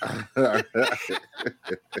me.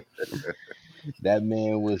 That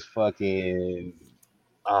man was fucking.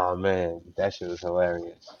 Oh man, that shit was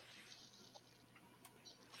hilarious.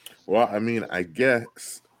 Well, I mean, I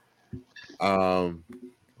guess. Well,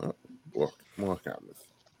 more comments.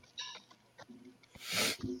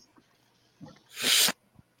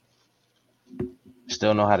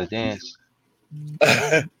 Still know how to dance.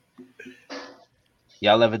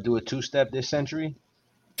 Y'all ever do a two-step this century?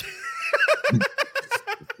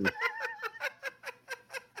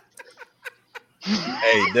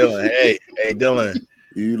 Hey Dylan.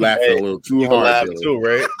 You laughing a little too hard. Laugh Dylan. too,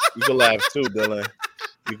 right? You can laugh too, Dylan.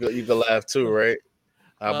 You can laugh too, right?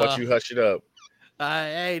 How about you hush it up?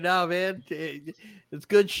 Hey, no, man, it's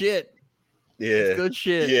good shit. Yeah, it's good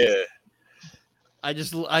shit. Yeah, I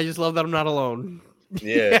just love that I'm not alone.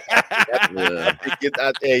 Yeah.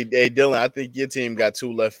 Hey, Dylan, I think your team got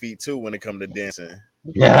 2 left feet too when it comes to dancing.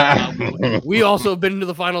 We also have been to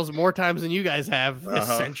the finals more times than you guys have this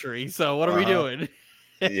century. So what are we doing?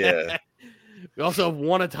 Yeah. We also have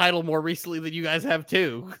won a title more recently than you guys have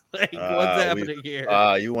too. Like, what's happening here?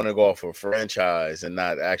 You want to go off a franchise and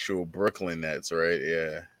not actual Brooklyn Nets, right?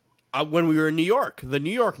 Yeah. When we were in New York, the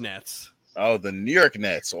New York Nets. Oh, the New York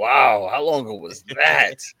Nets. Wow. How long ago was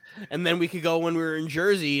that? And then we could go when we were in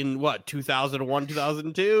Jersey in 2001,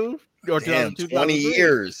 2002? Or 2002, 20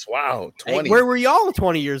 years. Wow. 20. Hey, where were y'all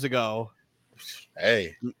 20 years ago?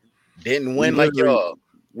 Hey, didn't win like y'all.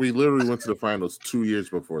 We literally went to the finals 2 years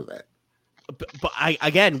before that. But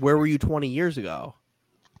where were you 20 years ago?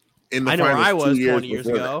 I know where I was 20 years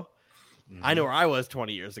ago. I know where I was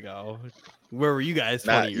 20 years ago. Where were you guys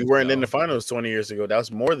 20 years ago? You weren't in the finals 20 years ago. That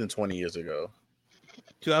was more than 20 years ago.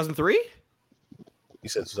 2003? You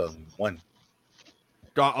said 2001.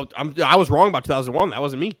 I was wrong about 2001. That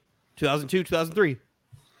wasn't me. 2002, 2003.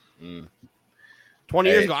 20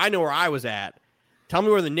 years ago, I know where I was at. Tell me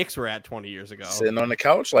where the Knicks were at 20 years ago. Sitting on the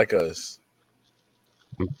couch like us.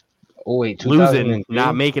 Oh, wait, losing,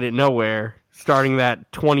 not making it nowhere, starting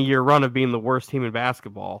that 20-year run of being the worst team in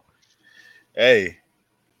basketball. Hey,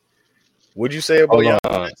 what'd you say about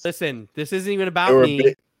Giannis? Listen, this isn't even about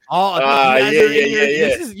me.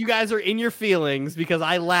 You guys are in your feelings because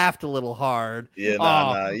I laughed a little hard. Yeah,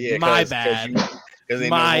 my bad. Because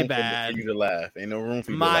ain't no room for you to laugh. Ain't no room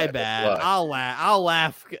for you to laugh. My bad. I'll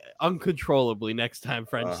laugh uncontrollably next time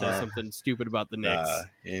French says something stupid about the Knicks.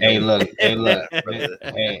 Hey, look.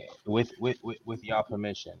 Hey, with y'all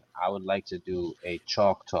permission, I would like to do a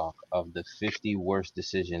chalk talk of the 50 worst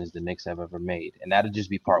decisions the Knicks have ever made, and that'll just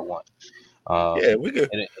be part 1. We could.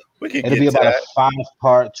 It'll be about a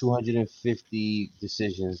 5-part, 250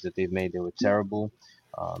 decisions that they've made that were terrible.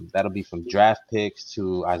 That'll be from draft picks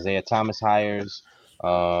to Isaiah Thomas hires.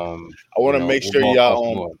 I want to make sure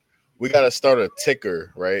y'all we got to start a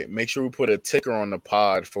ticker, right? Make sure we put a ticker on the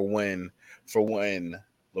pod for when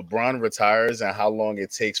LeBron retires and how long it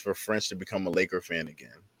takes for French to become a Laker fan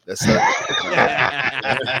again. That's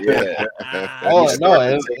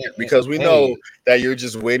because we know that you're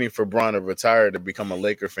just waiting for Bron to retire to become a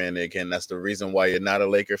Laker fan again. That's the reason why you're not a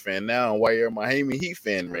Laker fan now and why you're a Miami Heat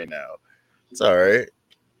fan right now. It's all right.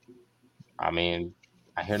 I mean,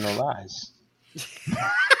 I hear no lies.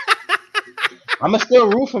 I'm still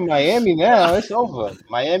root for Miami now. It's over.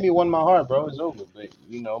 Miami won my heart, bro. It's over. But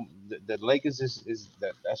you know, the Lakers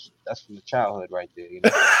that's from the childhood right there. You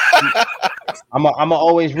know, I'm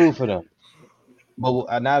always root for them,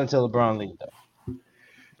 but not until LeBron leaves though.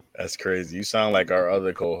 That's crazy. You sound like our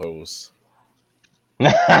other co-hosts. No,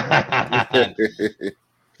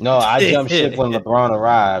 I jumped ship when LeBron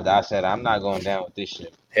arrived. I said I'm not going down with this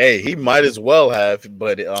shit. Hey, he might as well have,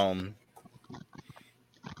 but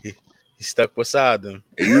he stuck beside them.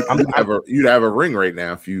 You'd have a ring right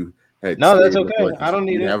now if you had. No, that's okay. I don't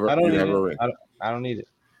need it. I don't need it.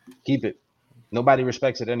 Keep it. Nobody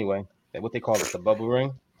respects it anyway. What they call it, the bubble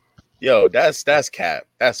ring. Yo, that's cap.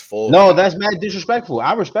 That's full. No, that's mad disrespectful.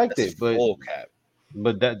 I respect it, but full cap.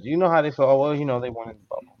 But that you know how they feel. Oh well, they wanted the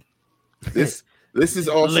bubble. This is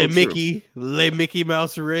also true. Le Mickey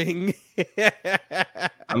Mouse ring.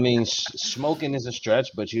 I mean, smoking is a stretch,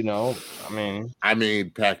 but I mean,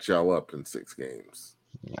 packed y'all up in 6 games.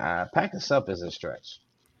 Pack us up is a stretch.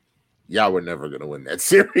 Y'all were never gonna win that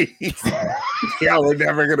series. Y'all were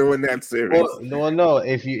never gonna win that series. Well, no.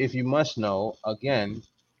 If you must know, again,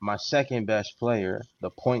 my second best player,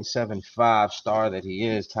 the .75 star that he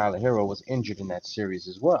is, Tyler Hero, was injured in that series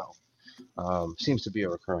as well. Seems to be a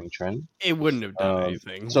recurring trend. It wouldn't have done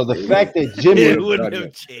anything. So the fact that Jimmy wouldn't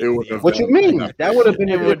have changed. What you mean? That would have been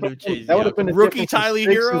a rookie Tyler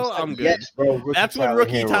Hero. I'm good. Yes, bro. That's when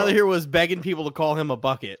rookie Tyler Hero was begging people to call him a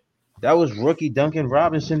bucket. That was rookie Duncan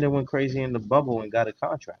Robinson that went crazy in the bubble and got a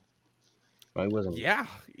contract. He wasn't. Yeah,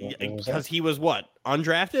 because he was what,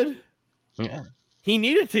 undrafted? Yeah. He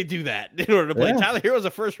needed to do that in order to play. Tyler Hero was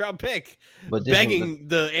a first-round pick, but begging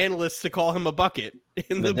the analysts to call him a bucket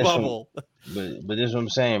in the bubble. But this is what I'm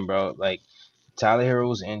saying, bro. Like, Tyler Hero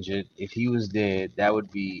was injured. If he was dead, that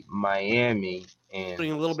would be Miami and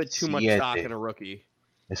putting a little bit too much stock in a rookie.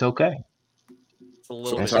 It's okay.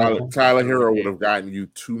 So Tyler Hero would have gotten you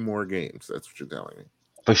 2 more games. That's what you're telling me.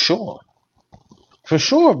 For sure,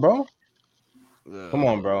 bro. Come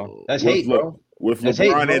on, bro. That's hate, bro. With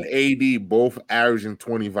LeBron and AD both averaging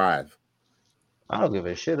 25. I don't give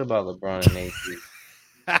a shit about LeBron and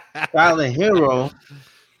AD. Tyler Hero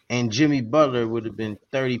and Jimmy Butler would have been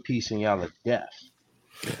 30 piece in y'all of death.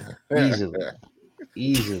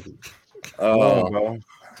 Easily. Come on, bro.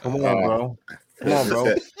 Come on, bro.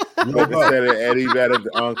 Couldn't have said it any better.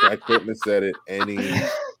 I couldn't have said it any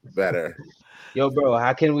better. Yo, bro,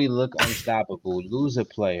 how can we look unstoppable, lose a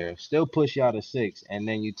player, still push y'all to 6, and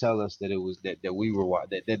then you tell us that it was that we were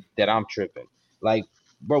that I'm tripping? Like,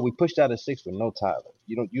 bro, we pushed out to 6 with no Tyler.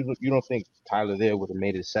 You don't think Tyler there would have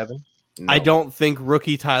made it 7? No. I don't think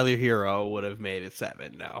rookie Tyler Hero would have made it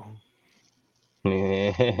 7. No.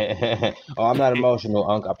 Oh, I'm not emotional,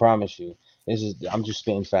 Unc. I promise you. I'm just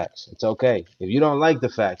spitting facts. It's okay. If you don't like the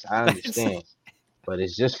facts, I understand. But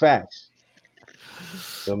it's just facts.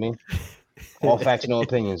 Feel me? All facts, no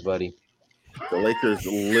opinions, buddy. The Lakers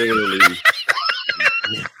literally.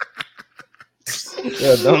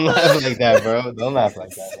 Yo, don't laugh like that, bro. Don't laugh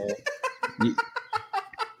like that,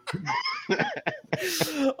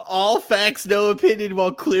 man. All facts, no opinion,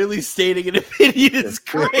 while clearly stating an opinion is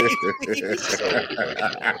crazy.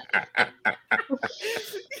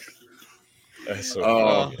 That's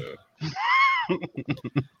so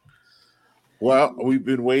Well, we've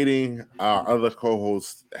been waiting. Our other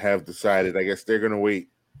co-hosts have decided. I guess they're going to wait.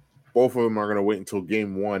 Both of them are going to wait until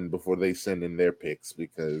game 1 before they send in their picks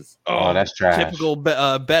because that's trash. Typical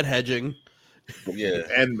bet hedging. Yeah,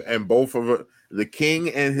 and both of them, the king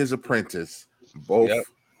and his apprentice, both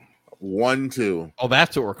 1-2. Oh,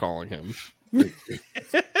 that's what we're calling him.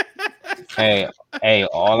 Hey,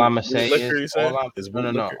 all I'm gonna say is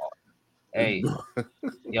no. Hey,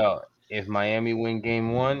 yo, if Miami win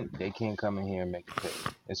game 1, they can't come in here and make a pick.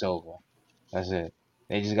 It's over. That's it.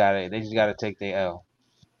 They just gotta take their L.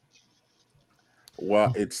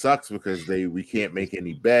 Well, it sucks because we can't make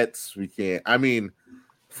any bets. We can't. I mean,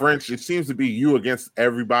 French, it seems to be you against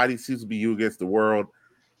everybody. It seems to be you against the world.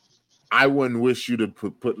 I wouldn't wish you to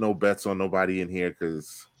put no bets on nobody in here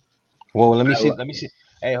because. Well, let me see.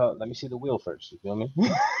 Hey, let me see the wheel first. You feel me?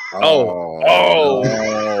 The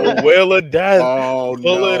wheel of death. Oh,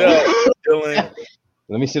 pull it up, Dylan.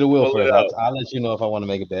 Let me see the wheel first. I'll let you know if I want to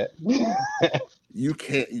make a bet. You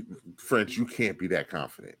can't, French. You can't be that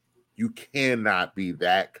confident. You cannot be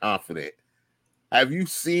that confident.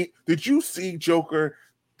 Did you see Joker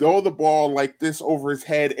throw the ball like this over his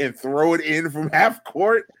head and throw it in from half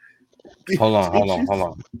court? Hold on.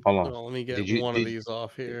 Let me get one of these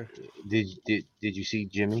off here. Did you see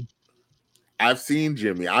Jimmy? I've seen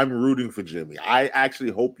Jimmy. I'm rooting for Jimmy. I actually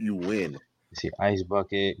hope you win. See, ice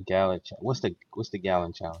bucket, gallon. What's the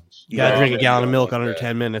gallon challenge? You gotta drink a gallon of milk under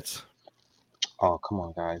 10 minutes. Oh, come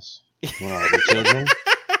on, guys. The children.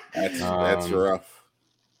 That's rough.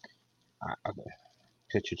 Okay.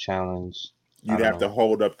 Picture challenge. You'd have to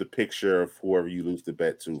hold up the picture of whoever you lose the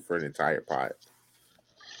bet to for an entire pot.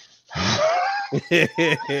 Let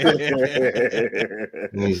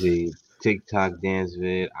me see. TikTok dance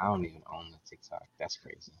vid. I don't even own the TikTok. That's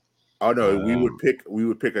crazy. Oh no, we would pick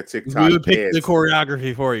a TikTok. We would pick the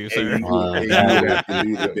choreography for you, sir. That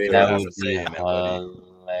would be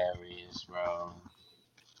hilarious, bro.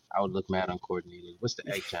 I would look mad uncoordinated. What's the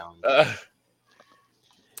egg challenge?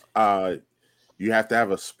 You have to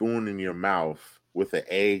have a spoon in your mouth with an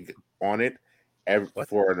egg on it.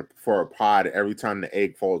 For a pod, every time the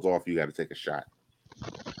egg falls off, you got to take a shot.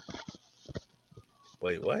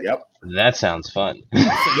 Wait, what? Yep. That sounds fun. So you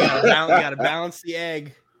gotta balance the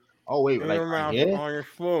egg. Oh wait, like around here? on your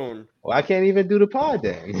spoon. Well, I can't even do the pod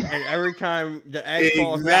then. And every time the egg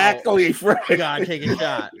falls Exactly, out, Frank. you gotta take a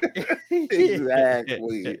shot.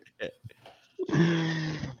 Exactly.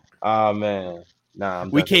 Oh man, nah.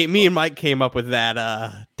 Me and Mike came up with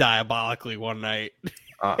that diabolically one night.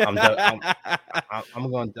 I'm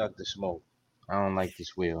gonna duck the smoke. I don't like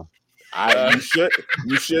this wheel.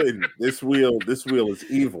 You shouldn't. This wheel is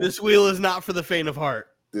evil. This wheel is not for the faint of heart.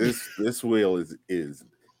 This wheel is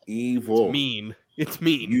evil. It's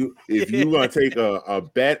mean. If you're gonna take a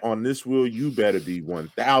bet on this wheel, you better be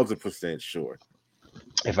 1,000% sure.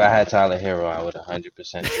 If I had Tyler Hero, I would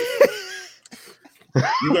 100%.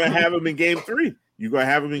 You're gonna have him in game 3. You're gonna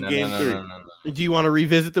have him in game 3. No. Do you want to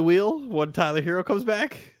revisit the wheel when Tyler Hero comes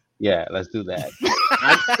back? Yeah, let's do that.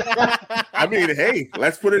 I mean, hey,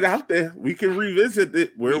 let's put it out there. We can revisit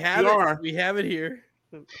it where we are. We have it here.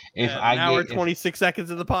 If 26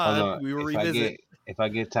 seconds of the pod, we will revisit. If I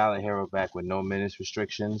get Tyler Hero back with no minutes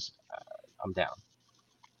restrictions, I'm down.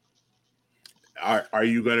 Are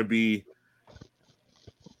you gonna be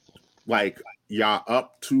like y'all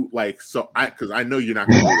up to because I know you're not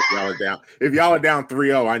gonna do it if y'all are down. If y'all are down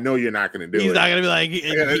 3-0, I know you're not gonna do it. He's not gonna be like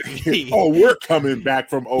we're coming back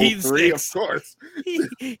from 0-3, of course.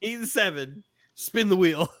 He's 7. Spin the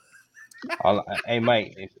wheel. Hey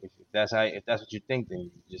Mike, if that's what you think, then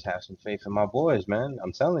you just have some faith in my boys, man.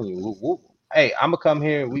 I'm telling you. Hey, I'm gonna come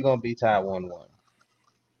here. We're gonna be tied 1-1.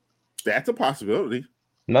 That's a possibility.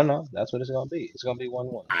 No, that's what it's gonna be. It's gonna be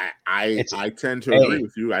 1-1. I tend to agree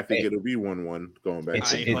with you. I think it'll be 1-1 going back.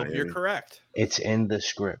 I hope you're correct. It's in the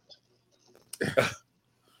script.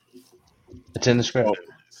 It's in the script. Well,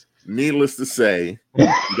 needless to say,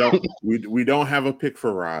 we don't have a pick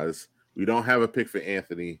for Roz. We don't have a pick for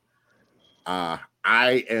Anthony. I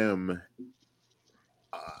am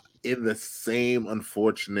in the same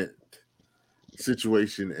unfortunate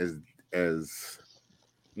situation as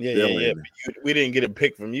Yeah. We didn't get a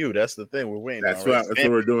pick from you. That's the thing. We're waiting. That's what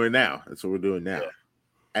we're doing now.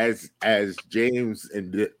 Yeah. As James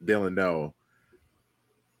and Dylan know,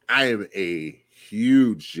 I am a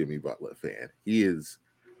huge Jimmy Butler fan. He is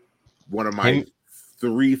one of my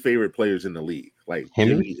 3 favorite players in the league. Like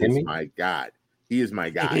Jimmy is my god. He is my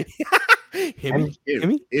guy. Jimmy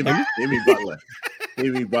Butler.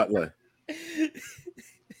 Jimmy Butler.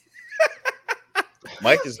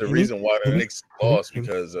 Mike is the reason why the Knicks lost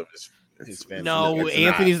because of his fantasy. No,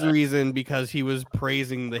 Anthony's the reason because he was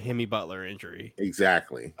praising the Jimmy Butler injury.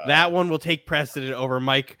 Exactly. That one will take precedent over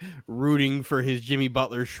Mike rooting for his Jimmy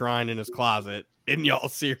Butler shrine in his closet in y'all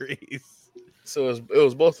series. So it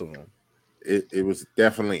was both of them. It was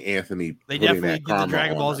definitely Anthony. They definitely did the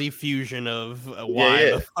Dragon Ball Z fusion of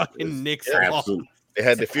why the fucking Knicks lost. They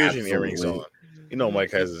had the fusion earrings on. You know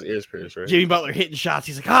Mike has his ears pierced, right? Jimmy Butler hitting shots.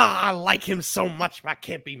 He's like, I like him so much, but I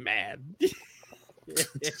can't be mad.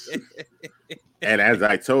 And as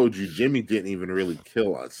I told you, Jimmy didn't even really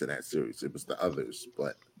kill us in that series. It was the others.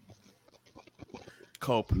 But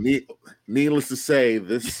cope. Needless to say,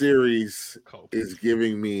 this series is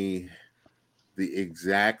giving me the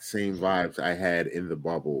exact same vibes I had in the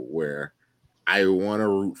bubble, where I want to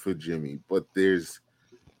root for Jimmy, but there's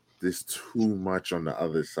too much on the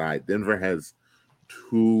other side. Denver has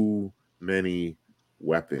too many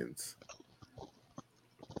weapons.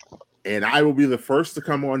 And I will be the first to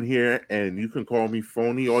come on here, and you can call me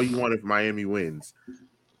phony all you want if Miami wins.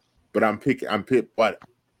 But but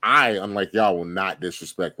I, unlike y'all, will not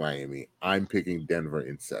disrespect Miami. I'm picking Denver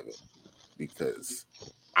in 7 because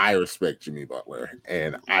I respect Jimmy Butler,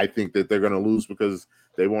 and I think that they're going to lose because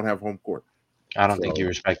they won't have home court. I don't think you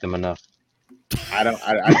respect them enough.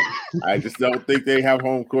 I just don't think they have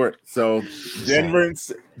home court. So Denver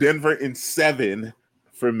in 7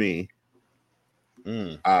 for me.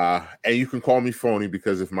 And you can call me phony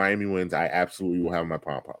because if Miami wins, I absolutely will have my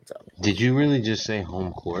pom-poms out. Did you really just say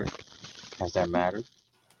home court? Has that mattered?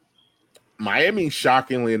 Miami,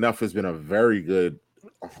 shockingly enough, has been a very good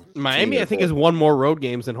Miami, I think, has won more road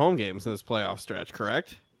games than home games in this playoff stretch,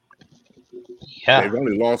 correct? Yeah. They've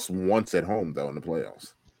only lost once at home, though, in the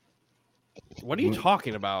playoffs. What are you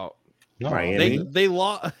talking about? No, Miami. They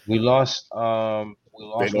lost. We lost. They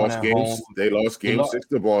lost games. Home. They lost game 6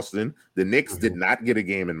 to Boston. The Knicks did not get a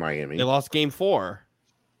game in Miami. They lost game 4.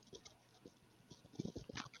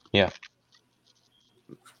 Yeah.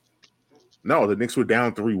 No, the Knicks were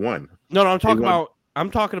down 3-1. No,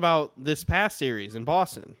 I'm talking about this past series in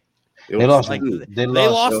Boston. They lost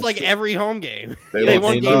like every home game. They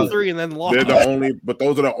won game 3 and then lost. But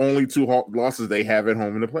those are the only 2 losses they have at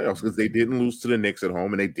home in the playoffs because they didn't lose to the Knicks at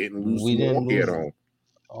home and they didn't lose to Milwaukee at home.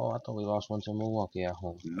 Oh, I thought we lost one to Milwaukee at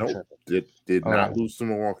home. Nope, did All not right. lose to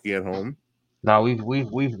Milwaukee at home. No,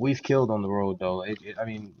 we've killed on the road though. I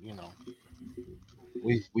mean, you know,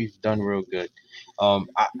 we've done real good.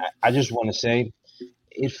 I just want to say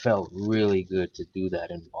it felt really good to do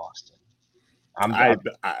that in Boston. I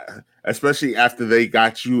especially after they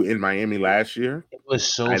got you in Miami last year. It was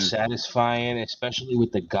so satisfying, especially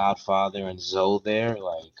with the Godfather and Zoe there.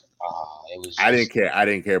 Like, it was. I didn't care. I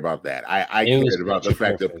didn't care about that. I cared about the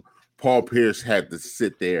fact that Paul Pierce had to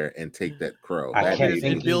sit there and take that crow. I kept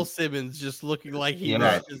thinking Bill Simmons just looking like he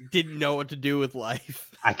just didn't know what to do with life.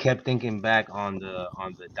 I kept thinking back on the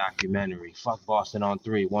documentary. Fuck Boston on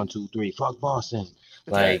 3. 1, 2, 3. Fuck Boston.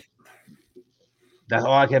 Like, that's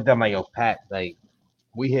all I kept. I'm like, yo, Pat. Like,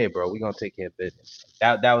 we here, bro. We gonna take care of business.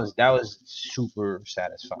 That was super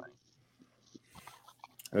satisfying.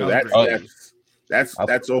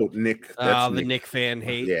 That's old Nick. That's the Nick fan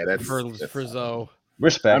hate. Yeah, that's for Zoe.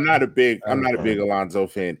 Respect. I'm not a big Alonzo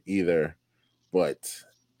fan either, but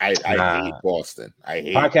I hate Boston. I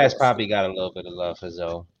hate Podcast Boston. probably got a little bit of love for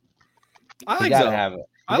Zoe. I like Zoe.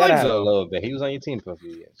 I like Zoe a little bit. He was on your team for a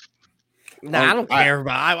few years. Nah, I don't care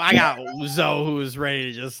about. I got Zoe who was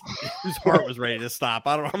ready to whose heart was ready to stop.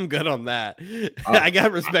 I'm good on that. I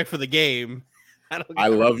got respect for the game. I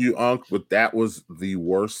love you, Unc, but that was the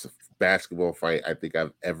worst basketball fight I think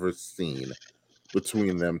I've ever seen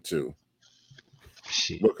between them two.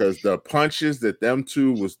 Shit. Because the punches that them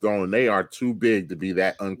two was throwing, they are too big to be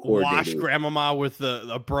that uncoordinated. Watch Grandmama with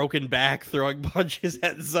the broken back throwing punches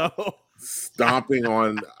at Zoe, stomping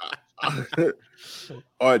on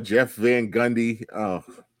Jeff Van Gundy.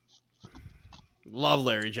 Love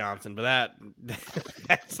Larry Johnson, but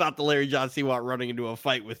that's not the Larry Johnson you want running into a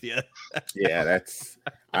fight with you. Yeah, that's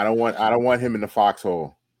I don't want him in the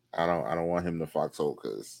foxhole. I don't want him in the foxhole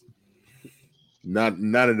because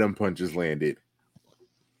none of them punches landed.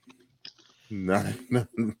 None.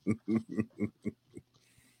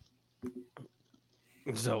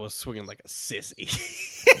 Zoe was swinging like a sissy.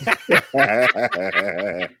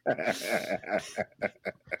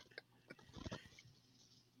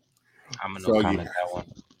 I'm gonna comment that one.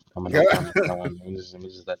 I'm gonna comment that one. Let me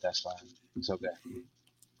just let that slide. It's okay.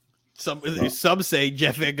 Some say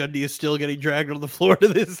Jeff Van Gundy is still getting dragged on the floor to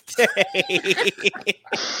this day.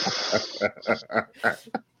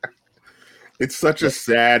 It's such a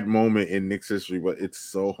sad moment in Knicks history, but it's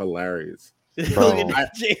so hilarious. Bro,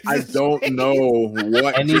 I don't know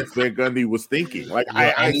what Jeff Van Gundy was thinking. Like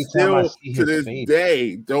I still to this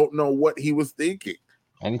day don't know what he was thinking.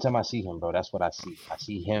 Anytime I see him, bro, that's what I see. I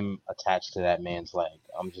see him attached to that man's leg.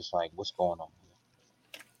 I'm just like, what's going on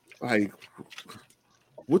here? Like,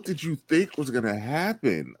 what did you think was gonna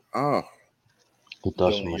happen? Oh,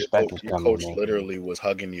 some respect your coach literally was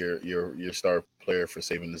hugging your star player for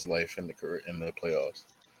saving his life in the playoffs.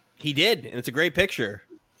 He did, and it's a great picture.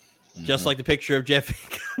 Just like the picture of Jeff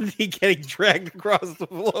Gundy getting dragged across the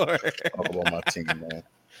floor. Talk about my team, man.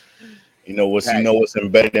 You know what's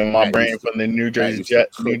embedded in my brain from the New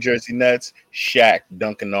Jersey Nets? Shaq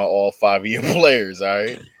dunking on all 5 of your players. All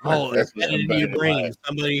right. Oh, that's in your brain.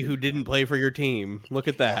 Somebody who didn't play for your team. Look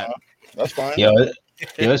at that. That's fine. Yo,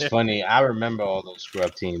 it's funny. I remember all those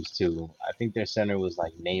scrub teams too. I think their center was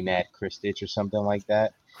like Nanad Kristich or something like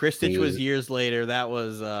that. Kristich was years later. That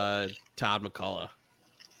was Todd McCullough.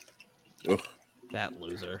 Ugh. That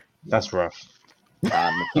loser. That's rough.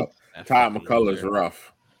 Todd McCullough's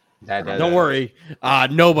rough. Don't worry.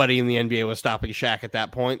 Nobody in the NBA was stopping Shaq at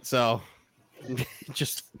that point, so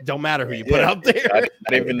just don't matter who you put out there.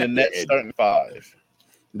 Not even the Nets starting 5.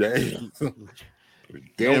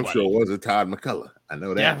 Damn sure wasn't Todd McCullough. I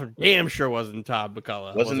know that. Damn sure wasn't Todd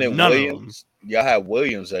McCullough. Wasn't it Williams? Y'all had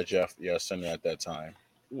Williams at your center at that time.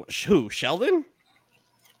 Who? Sheldon?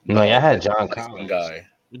 No, y'all had John Collins. Guy.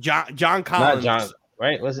 John Collins. Not John,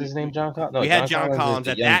 right? What's his name? John Collins? No, we had John Collins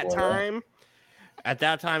at that boy, time. Right? At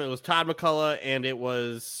that time, it was Todd McCullough, and it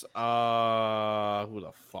was who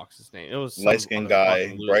the fuck's his name? It was light skinned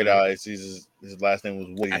guy, bright eyes. His last name was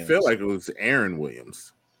Williams. I feel like it was Aaron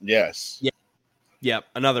Williams. Yes. Yeah. Yep.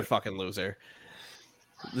 Another fucking loser.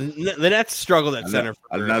 The Nets struggled at center for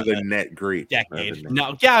another net great decade.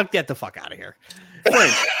 No, get the fuck out of here.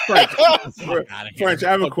 French,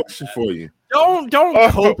 I have a question for you. Don't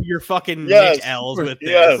cope your fucking Nick L's with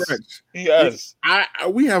this. Yes.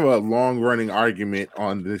 We have a long running argument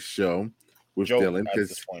on this show with Dylan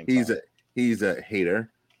because he's a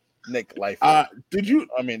hater. Nick Lifer.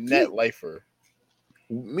 Net Lifer.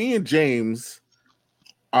 Me and James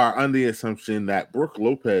are under the assumption that Brook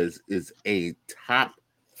Lopez is a top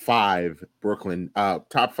 5 Brooklyn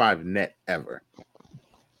top 5 net ever.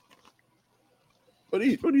 What do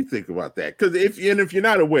you think about that? Because if you're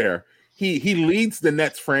not aware, he leads the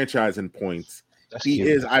Nets franchise in points. That's He cute.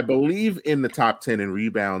 is, I believe, in the top 10 in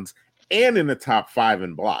rebounds and in the top 5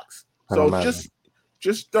 in blocks. I don't So know.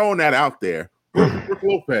 just throwing that out there. Brook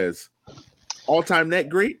Lopez, all-time net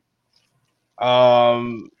great.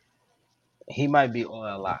 He might be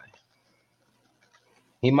OLI.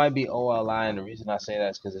 He might be OLI, and the reason I say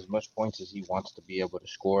that is because as much points as he wants to be able to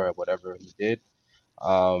score at whatever he did,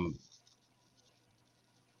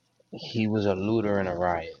 he was a looter in a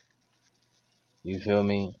riot. You feel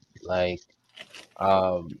me? Like,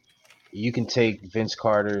 you can take Vince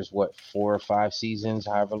Carter's 4 or 5 seasons,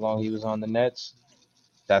 however long he was on the Nets.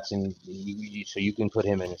 That's so you can put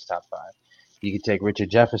him in his top 5. You can take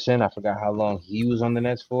Richard Jefferson. I forgot how long he was on the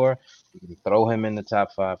Nets for. You can throw him in the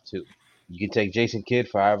top 5 too. You can take Jason Kidd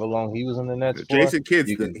for however long he was on the Nets for. Jason Kidd's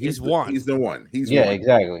He's the one. He's the one.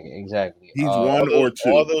 Exactly. He's one or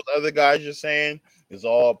two. All those other guys you're saying is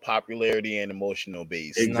all popularity and emotional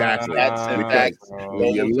based. Exactly. That's in fact,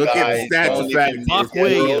 when you look at stats, Buck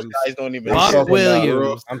Williams. Those guys don't even. Buck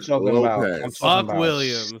Williams. I'm talking about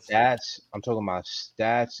Williams. stats. I'm talking about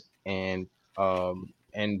stats and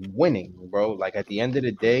winning, bro. Like at the end of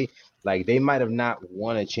the day, like they might have not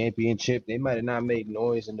won a championship, they might have not made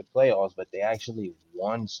noise in the playoffs, but they actually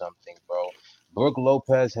won something, bro. Brook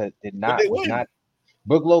Lopez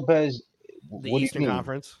Brook Lopez, The Eastern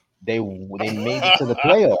Conference. They made it to the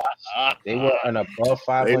playoffs. They were an above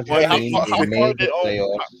 500 team. They made the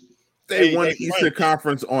playoffs. They won the Eastern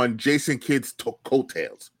Conference on Jason Kidd's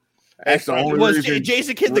coattails. That's the only reason.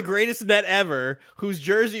 Jason Kidd the greatest net ever, whose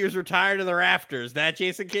jersey is retired in the rafters? That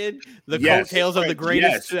Jason Kidd, the coattails of the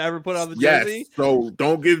greatest to ever put on the jersey. So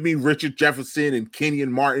don't give me Richard Jefferson and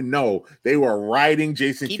Kenyon Martin. No, they were riding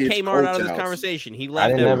Jason Kidd's Keep Kmart out of this conversation. He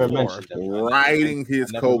left. Riding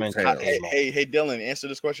his coattails. Hey, Dylan, answer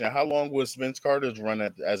this question. How long was Vince Carter's run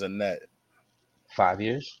as a net? 5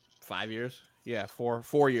 years. 5 years. Yeah,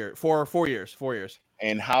 4 years.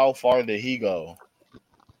 And how far did he go?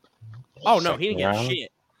 Oh no, he didn't get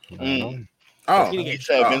shit. Oh, he didn't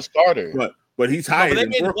get Vince Carter, but he's higher. They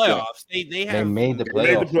made the playoffs. They made the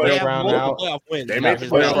playoffs. They made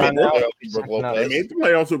the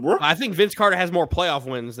playoffs with Brook. I think Vince Carter has more playoff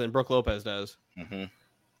wins than Brook Lopez does. Mm-hmm.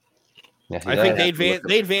 Yeah, I think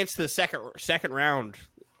they advanced to the second round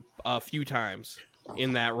a few times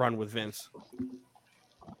in that run with Vince.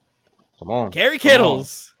 Come on, Gary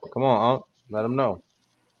Kittles. Come on, let him know.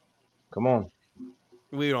 Come on.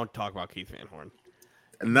 We don't talk about Keith Van Horn.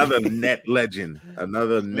 Another net legend.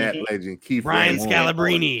 Keith Ryan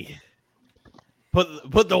Scalabrine.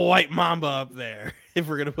 Put the white mamba up there if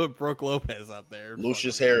we're gonna put Brook Lopez up there.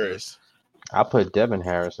 Lucius Harris. I put Devin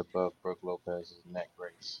Harris above Brook Lopez's net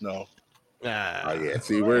race. No. Oh yeah.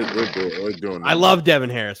 See, we're doing that. I love Devin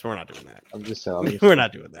Harris. We're not doing that. I'm just saying. We're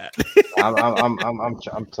not doing that.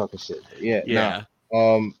 I'm talking shit. Yeah.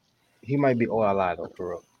 Nah. He might be OLI though, for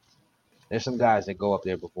real. There's some guys that go up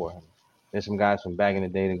there before him. There's some guys from back in the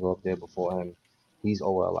day that go up there before him. He's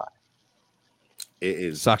OLI. It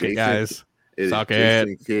is Suck it, guys. It is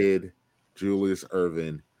Jason Kidd, Julius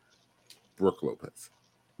Erving, Brook Lopez,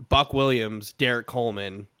 Buck Williams, Derek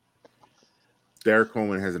Coleman. Derek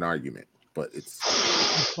Coleman has an argument, but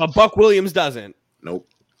it's. But Buck Williams doesn't. Nope.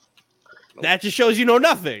 That just shows you know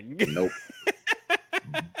nothing. Nope.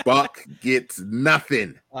 Buck gets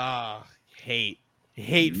nothing.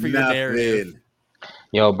 Hate for your narrative.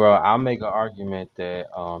 Yo, bro, I'll make an argument that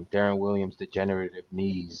Darren Williams' degenerative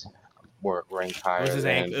knees were ranked higher.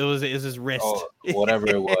 It was his wrist. Whatever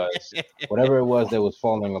it was that was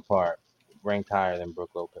falling apart, ranked higher than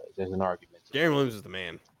Brook Lopez. There's an argument. Darren Williams is the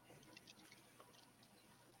man.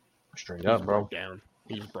 Straight up, bro.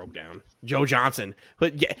 He just broke down. Joe Johnson.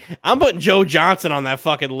 But yeah, I'm putting Joe Johnson on that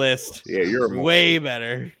fucking list. Yeah, you're way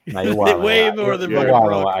better. Nah, you're wild. Way more than you're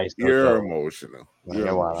emotional.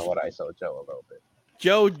 You're wild what ISO Joe a little bit.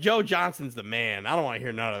 Joe Johnson's the man. I don't want to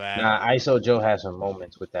hear none of that. Nah, ISO Joe has some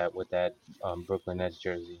moments with that Brooklyn Nets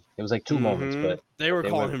jersey. It was like 2 moments, but they were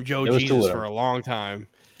calling him Joe Jesus for a long time.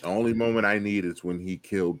 The only moment I need is when he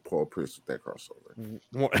killed Paul Pierce with that crossover.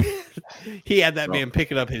 He had that man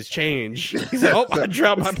picking up his change. He said, "Oh, I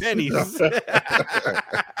dropped my pennies."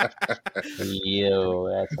 Yo,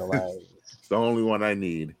 that's hilarious. It's the only one I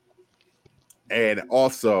need. And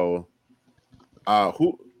also,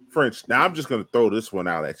 who French? Now I'm just gonna throw this one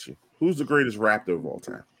out at you. Who's the greatest Raptor of all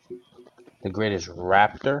time? The greatest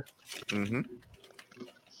Raptor? Mm-hmm.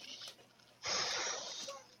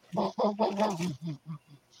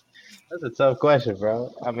 That's a tough question,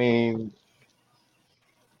 bro. I mean,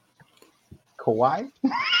 Kawhi?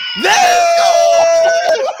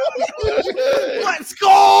 Let's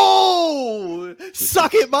go!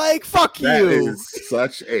 Suck it, Mike. Fuck you. That is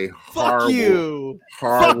such a horrible,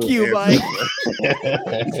 Fuck you, Mike.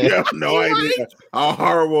 You have no idea how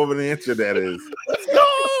horrible of an answer that is. Let's go.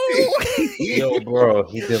 Yo, bro,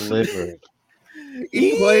 he delivered.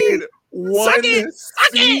 He played one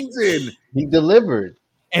season. He delivered.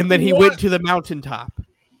 And then he went to the mountaintop.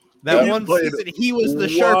 That one season, he was the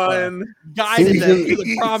Sherpa, guided them to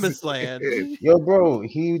the promised land. Yo, bro,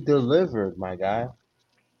 he delivered, my guy.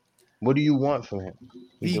 What do you want from him?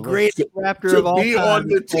 The greatest Raptor of all time. Be on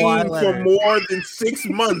the team for more than 6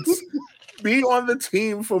 months. Be on the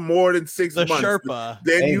team for more than 6 months. Sherpa.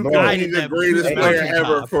 Then you can be the greatest player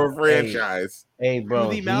ever for a franchise. Hey, bro,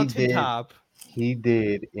 the mountaintop. He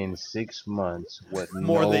did in 6 months what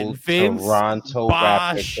more no than Vince, Toronto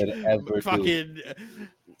Bosch, Raptor could ever fucking do.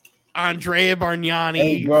 Andrea Bargnani,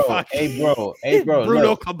 hey bro,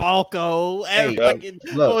 Bruno look. Cabalco, and fucking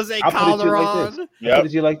look, Jose Calderon. I'll put it to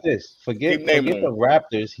you like this. Forget the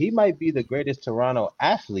Raptors. He might be the greatest Toronto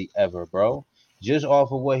athlete ever, bro. Just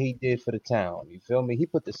off of what he did for the town. You feel me? He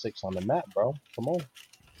put the 6 on the map, bro. Come on.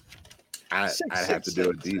 I have to do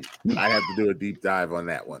a deep dive on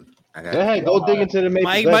that one. Go ahead, go dig into the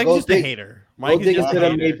Maple. Mike's just a hater. Go dig into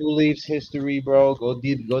the Maple Leafs history, bro. Go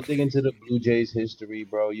dig into the Blue Jays history,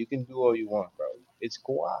 bro. You can do all you want, bro. It's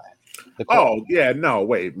Kawhi. Oh yeah, no,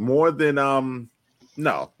 wait, more than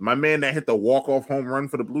no, my man that hit the walk-off home run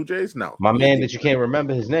for the Blue Jays. No, my man that you can't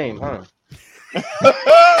remember his name, huh?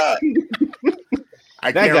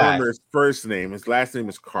 I can't remember his first name. His last name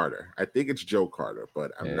is Carter. I think it's Joe Carter,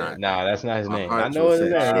 but I'm not. No, that's not his name. I know his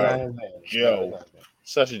name. Joe.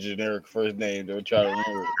 Such a generic first name. Don't try to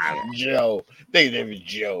remember. Joe. They name is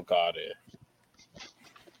Joe Carter.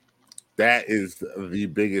 That is the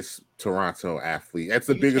biggest Toronto athlete. That's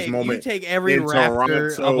the biggest moment. You take every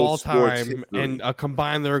Raptor of all time and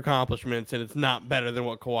combine their accomplishments, and it's not better than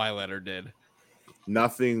what Kawhi Leonard did.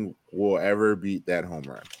 Nothing will ever beat that home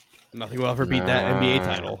run. Nothing will ever beat that NBA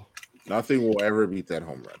title. Nothing will ever beat that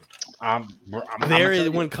home run.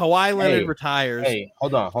 When Kawhi Leonard retires,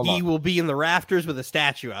 hold on. He will be in the rafters with a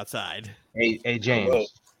statue outside. Hey James.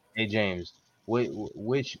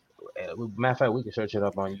 Which matter of fact, we can search it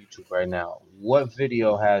up on YouTube right now. What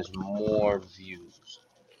video has more views?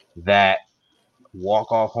 That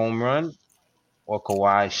walk-off home run or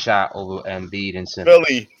Kawhi shot over Embiid and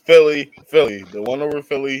Simmons? Philly. The one over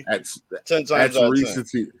Philly. That's 10 times out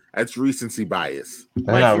of 10. That's recency biase.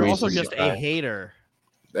 Mike, you're also just a hater.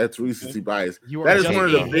 That's recency bias. That is one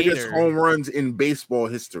of the biggest home runs in baseball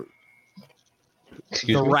history.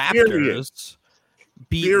 The Raptors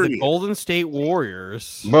beat the Golden State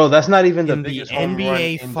Warriors. Bro, that's not even the biggest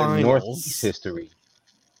NBA home run in the Northeast history.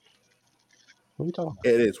 What are you talking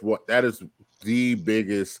about? That is the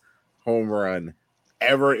biggest home run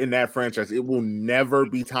ever in that franchise. It will never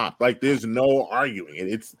be topped. Like, there's no arguing it.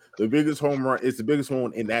 It's the biggest home run. It's the biggest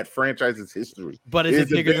one in that franchise's history. But is it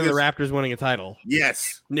bigger than the Raptors winning a title?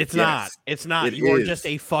 Yes. It's not. It's not. You're just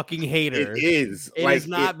a fucking hater. It is. It is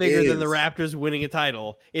not bigger than the Raptors winning a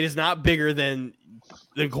title. It is not bigger than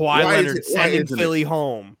Kawhi Leonard sending Philly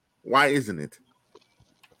home. Why isn't it?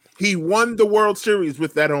 He won the World Series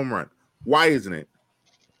with that home run. Why isn't it?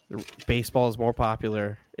 Baseball is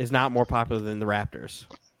not more popular than the Raptors.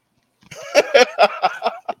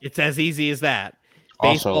 It's as easy as that.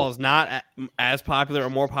 Baseball is not as popular or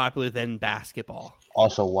more popular than basketball.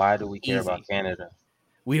 Also, why do we care about Canada?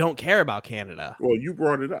 We don't care about Canada. Well, you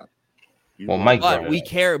brought it up. Mike, but we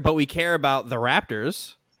care about the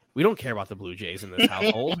Raptors. We don't care about the Blue Jays in this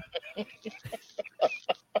household.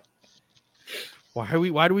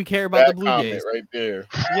 Why do we care about the Blue Jays? Right there.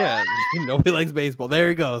 Yeah, nobody likes baseball. There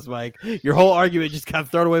he goes, Mike. Your whole argument just got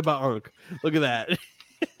thrown away by Unk. Look at that.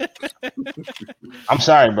 I'm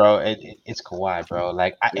sorry, bro. It's Kawhi, bro.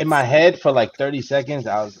 Like in my head for like 30 seconds,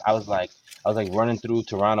 I was like running through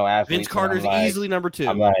Toronto athletes. Vince Carter's easily number 2.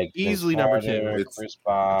 I'm like easily number 2. It's Chris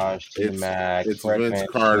Bosh, T-Mac, it's Vince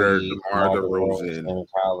Carter, DeMar DeRozan, and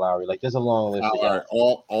Kyle Lowry. Like there's a long list.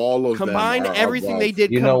 All of combine them everything they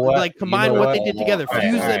did. Combine what they did together.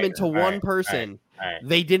 Fuse them into one person.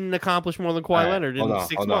 They didn't accomplish more than Kawhi Leonard in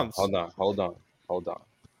 6 months. Hold on.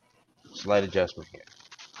 Slight adjustment here.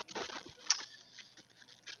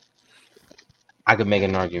 I could make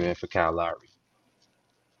an argument for Kyle Lowry,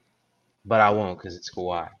 but I won't because it's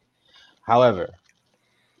Kawhi. However,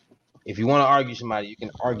 if you want to argue somebody, you can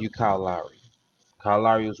argue Kyle Lowry. Kyle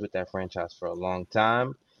Lowry was with that franchise for a long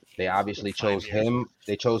time. They obviously chose him.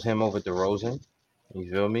 They chose him over DeRozan.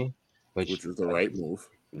 You feel me? Which is the right move.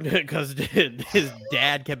 Because his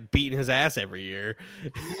dad kept beating his ass every year.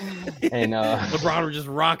 And LeBron was just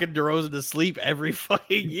rocking DeRozan to sleep every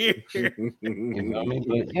fucking year. You feel me?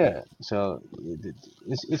 But yeah, so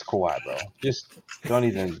it's Kawhi, bro. Just don't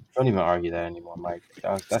even argue that anymore, Mike.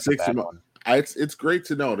 That's a 6 bad months. one. It's great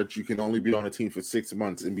to know that you can only be on a team for 6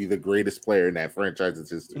 months and be the greatest player in that franchise's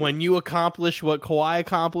history. When you accomplish what Kawhi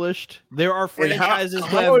accomplished, there are franchises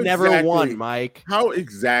who how have never exactly- won, Mike. How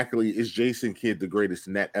exactly is Jason Kidd the greatest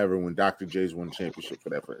net ever when Dr. J's won a championship for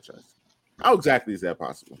that franchise? How exactly is that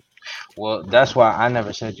possible? Well, that's why I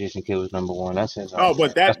never said Jason Kidd was number one. That's his. Oh,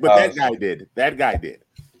 but that guy did. That guy did.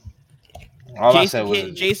 All I said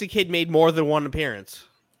was Jason Kidd made more than one appearance.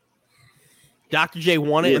 Dr. J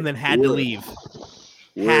won it and then had to leave.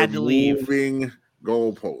 Had to leave. Moving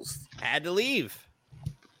goalposts. Had to leave.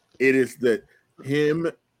 It is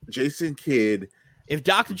Jason Kidd. If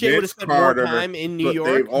Dr. J would have spent more time in New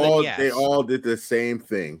York, then yes. They all did the same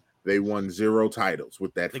thing. They won 0 titles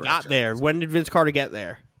with that. They got there. When did Vince Carter get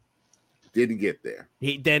there? Didn't get there.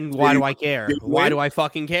 Why do I care? Why do I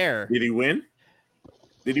fucking care? Did he win?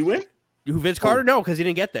 Did he win? Who, Vince Carter? No, because he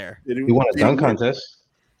didn't get there. He won a dunk contest.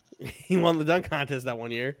 He won the dunk contest that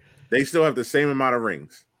one year. They still have the same amount of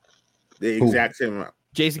rings. The exact same amount.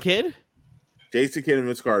 Jason Kidd? Jason Kidd and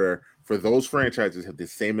Vince Carter, for those franchises, have the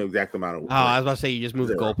same exact amount of rings. Oh, I was about to say you just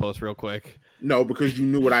moved the goalpost real quick. No, because you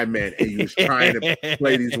knew what I meant, and you was trying to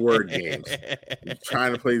play these word games. You're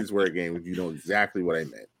trying to play these word games. You know exactly what I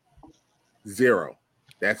meant. 0.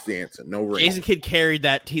 That's the answer. No ring. Jason Kidd carried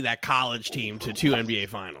that college team to 2 NBA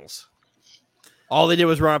finals. All they did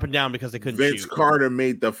was run up and down because they couldn't Vince shoot. Carter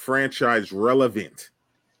made the franchise relevant.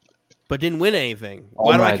 But didn't win anything.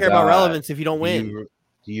 Why do I care about relevance if you don't win?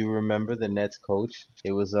 Do you remember the Nets coach?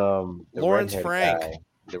 It was Lawrence Frank.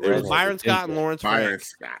 It was Byron Scott and Lawrence Frank. Byron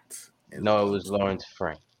Scott. No, it was Lawrence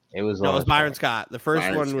Frank. It was Byron Scott. The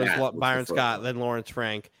first one was Byron Scott, then Lawrence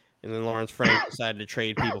Frank, and then Lawrence Frank decided to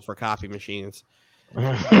trade people for copy machines.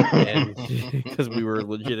 And because we were a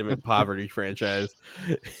legitimate poverty franchise.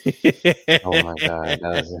 Oh my god,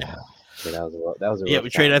 that was a we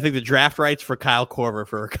traded I think the draft rights for Kyle Korver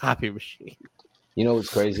for a copy machine. You know what's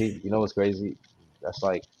crazy? That's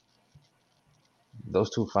like those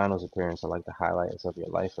 2 finals appearances are like the highlights of your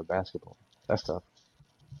life for basketball. That's tough.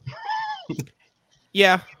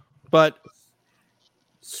 Yeah, but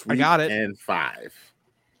Sweet I got it. And 5.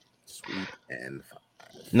 Sweet and 5.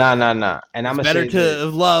 Nah. And I'm better to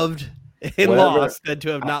have loved and lost than to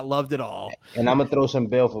have not loved at all. And I'm gonna throw some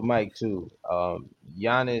bail for Mike too.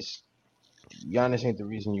 Giannis ain't the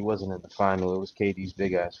reason you wasn't in the final. It was KD's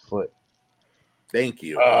big ass foot. Thank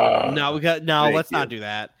you. Let's not do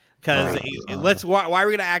that. Because why are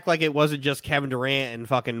we gonna act like it wasn't just Kevin Durant and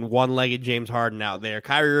fucking one-legged James Harden out there?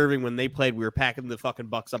 Kyrie Irving, when they played, we were packing the fucking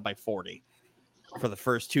Bucks up by 40 for the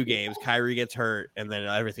first 2 games. Kyrie gets hurt, and then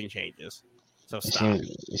everything changes. So stop.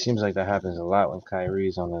 It seems like that happens a lot when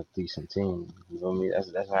Kyrie's on a decent team. You know what I mean? That's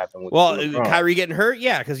what happened with Kyrie getting hurt,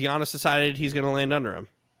 yeah, because Giannis decided he's gonna land under him.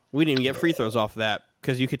 We didn't even get free throws off of that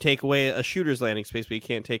because you could take away a shooter's landing space, but you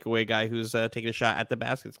can't take away a guy who's taking a shot at the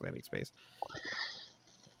basket's landing space.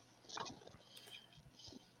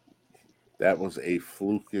 That was a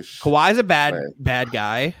flukish. Kawhi's a bad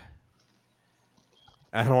guy.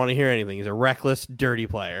 I don't want to hear anything. He's a reckless, dirty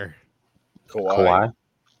player. Kawhi?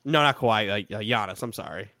 No, not Kawhi. Giannis. I'm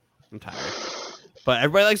sorry. I'm tired. But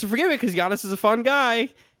everybody likes to forgive it because Giannis is a fun guy.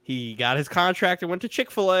 He got his contract and went to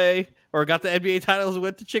Chick-fil-A, or got the NBA titles and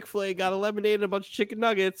went to Chick-fil-A, got a lemonade and a bunch of chicken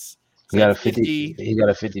nuggets. He got a 50. He got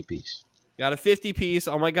a 50 piece. Got a 50 piece.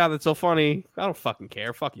 Oh my god, that's so funny. I don't fucking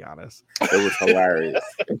care. Fuck Giannis. It was hilarious.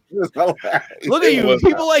 Look at you.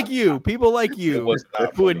 People like you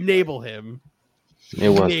who enable him. It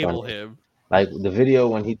was enable funny. him. Like the video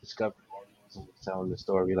when he discovered Oreos and was telling the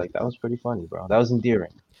story, like that was pretty funny, bro. That was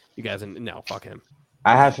endearing. You guys, no, fuck him.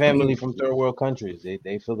 I have family from third world countries.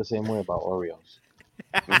 They feel the same way about Oreos.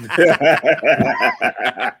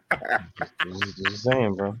 Just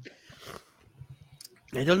saying, bro.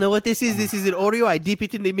 I don't know what this is. This is an Oreo. I dip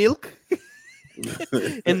it in the milk,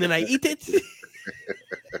 and then I eat it.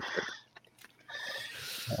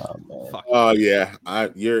 Oh man. Oh yeah,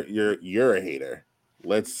 you're a hater.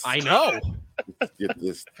 I know. Get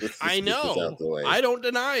this. I know. Get this out the way. I don't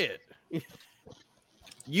deny it.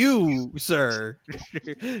 You, sir,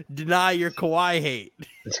 deny your Kawhi hate.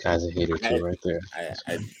 This guy's a hater too, right there.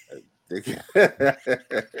 I think.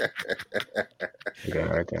 Yeah,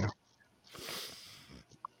 right there.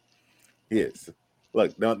 Yes.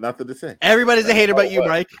 Look, nothing to say. Everybody's a hater but you,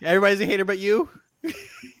 Mike. Everybody's a hater but you.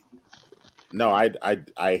 No, I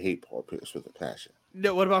hate Paul Pierce with a passion.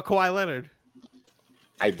 No, what about Kawhi Leonard?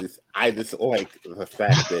 I just like the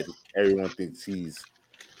fact that everyone thinks he's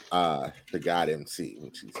the God MC,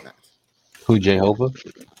 which he's not. Who, Jehovah?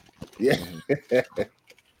 Yeah.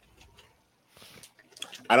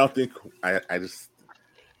 I don't think I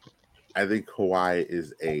think Kawhi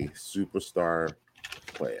is a superstar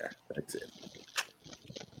player. That's it.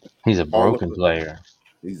 He's a broken player.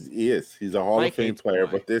 He is. He's a Hall of Fame player,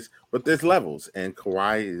 but there's levels, and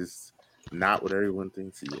Kawhi is not what everyone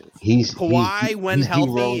thinks he is. Kawhi, when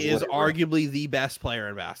healthy, is arguably the best player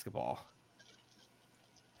in basketball.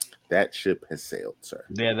 That ship has sailed, sir.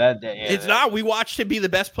 Yeah, it's not. We watched him be the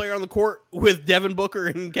best player on the court with Devin Booker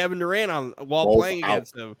and Kevin Durant while playing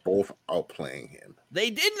against him. Both outplaying him. They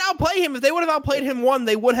didn't outplay him. If they would have outplayed him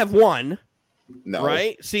they would have won. No,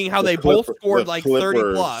 right? Seeing how they both scored like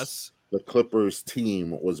 30 plus. The Clippers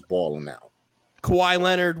team was balling out. Kawhi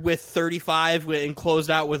Leonard with 35 and closed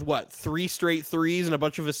out with 3 straight threes and a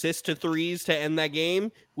bunch of assists to threes to end that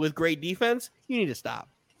game with great defense. You need to stop.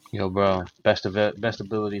 Yo, bro, best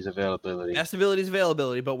ability is availability. Best ability is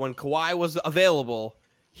availability, but when Kawhi was available,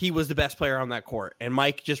 he was the best player on that court, and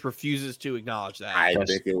Mike just refuses to acknowledge that. I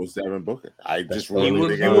think it was Devin Booker. I just really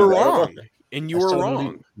think you were wrong, and you were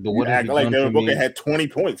wrong. But what act like Devin Booker had 20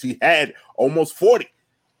 points. He had almost 40,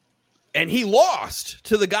 and he lost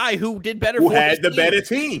to the guy who did better. Who had the better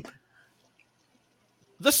team?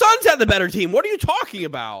 The Suns had the better team. What are you talking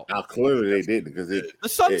about? Now, clearly they did because the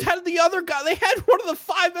Suns had the other guy. They had one of the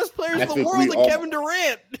 5 best players in the world, Kevin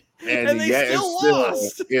Durant, and they still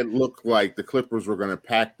lost. It looked like the Clippers were going to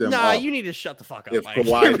pack them up. You need to shut the fuck up, if Mike.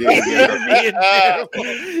 Kawhi didn't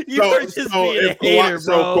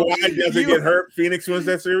So Kawhi doesn't get hurt, Phoenix wins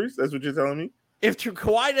that series? That's what you're telling me? If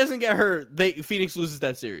Kawhi doesn't get hurt, Phoenix loses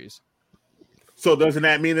that series. So doesn't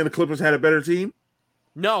that mean that the Clippers had a better team?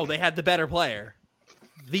 No, they had the better player.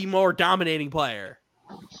 The more dominating player.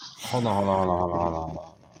 Hold on.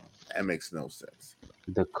 That makes no sense.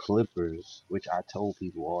 The Clippers, which I told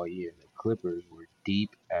people all year, the Clippers were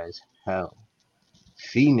deep as hell.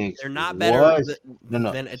 Phoenix, they're not better than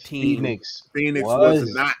a team. Phoenix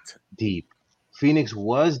was not deep. Phoenix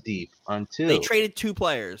was deep until they traded 2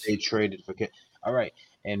 players. They traded for all right,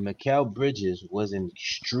 and Mikal Bridges was an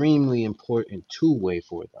extremely important two-way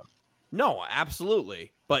for them. No,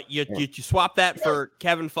 absolutely. But you swap that for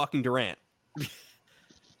Kevin fucking Durant.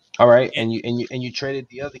 All right, and you traded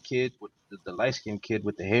the other kid with the light-skinned kid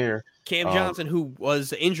with the hair, Cam Johnson, who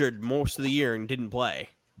was injured most of the year and didn't play.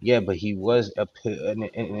 Yeah, but he was an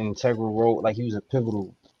integral role, like he was a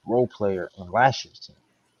pivotal role player on last year's team.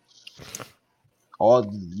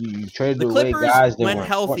 You traded the away Clippers guys that when weren't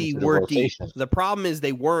healthy were rotation. deep. The problem is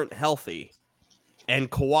they weren't healthy. And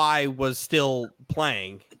Kawhi was still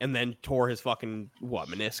playing and then tore his fucking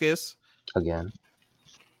meniscus again.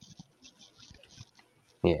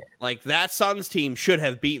 Yeah. Like that Suns team should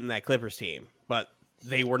have beaten that Clippers team, but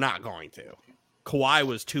they were not going to. Kawhi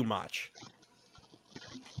was too much.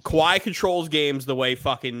 Kawhi controls games the way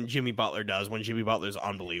fucking Jimmy Butler does when Jimmy Butler's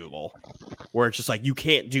unbelievable. Where it's just like you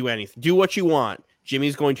can't do anything. Do what you want.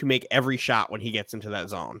 Jimmy's going to make every shot when he gets into that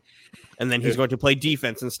zone. And then he's going to play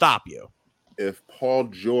defense and stop you. If Paul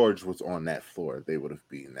George was on that floor, they would have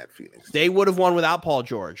beaten that Phoenix. They would have won without Paul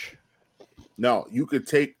George. No, you could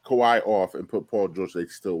take Kawhi off and put Paul George. They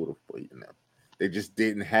still would have beaten them. They just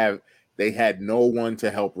didn't have. They had no one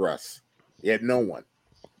to help Russ. He had no one.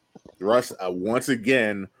 Russ once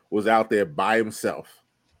again was out there by himself.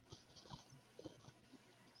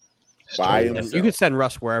 You could send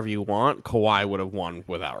Russ wherever you want. Kawhi would have won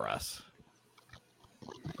without Russ.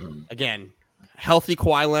 Again, healthy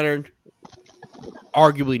Kawhi Leonard.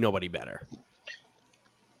 Arguably nobody better.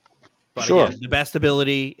 But again, the best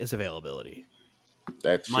ability is availability.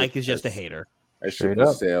 Mike is just a hater. That ship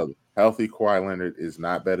has sailed. Healthy Kawhi Leonard is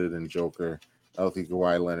not better than Joker. Healthy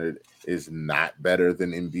Kawhi Leonard is not better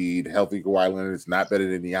than Embiid. Healthy Kawhi Leonard is not better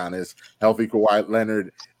than Giannis. Healthy Kawhi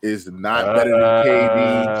Leonard is not better than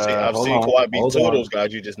KD. I've seen Kawhi beat two of those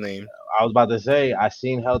guys you just named. I was about to say, I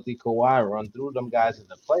seen healthy Kawhi run through them guys in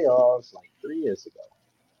the playoffs like 3 years ago.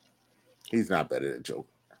 He's not better than Joker.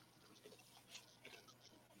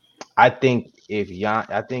 I think if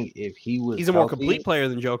he was, he's a more complete player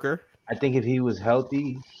than Joker. I think if he was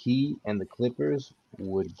healthy, he and the Clippers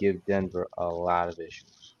would give Denver a lot of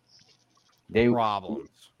issues. Problems.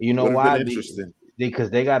 You know why? Because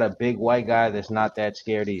they got a big white guy that's not that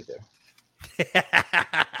scared either.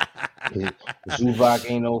 Zubac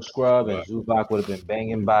ain't no scrub, and Zubac would have been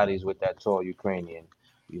banging bodies with that tall Ukrainian.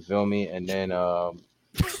 You feel me? And then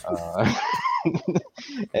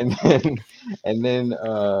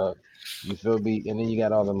you feel me? And then you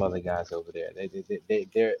got all them other guys over there.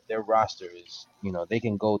 Their roster is, they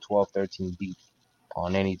can go 12, 13 deep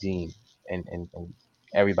on any team, and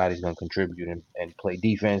everybody's gonna contribute and play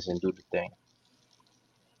defense and do the thing.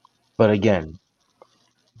 But again,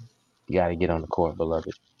 you got to get on the court,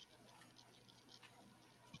 beloved.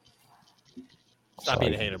 Stop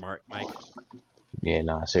being a hater, Mike. Yeah,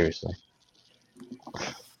 nah, seriously.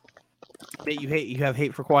 You have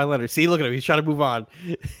hate for Kawhi Leonard. See, look at him. He's trying to move on.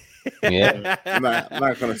 Yeah. I'm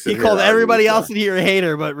not gonna sit He here called and argue everybody with else y'all. in here a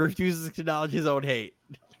hater, but refuses to acknowledge his own hate.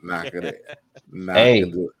 Not gonna Hey.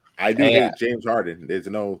 do it. I do hate James Harden. There's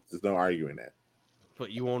no arguing that.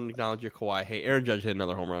 But you won't acknowledge your Kawhi hate. Aaron Judge hit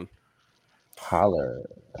another home run. Holler.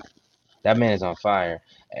 That man is on fire.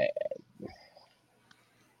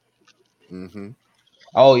 Mm-hmm.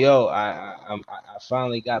 Oh, yo, I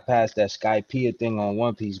finally got past that Skypea thing on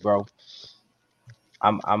One Piece, bro.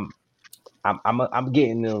 I'm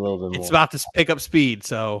getting it a little bit more. It's about to pick up speed,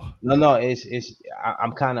 so No,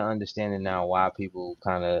 I'm kind of understanding now why people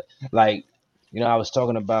kind of like, I was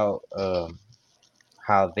talking about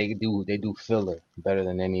how they do filler better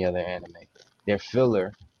than any other anime. Their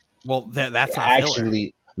filler, well, that's not actually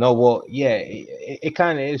filler. No, well, yeah, it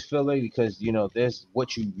kind of is filler because there's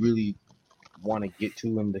what you really want to get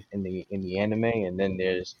to in the anime, and then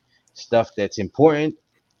there's stuff that's important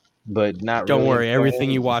but not Don't really worry, important.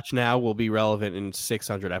 everything you watch now will be relevant in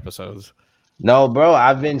 600 episodes. No, bro,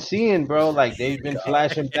 I've been seeing, bro, like they've been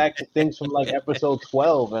flashing back to things from like episode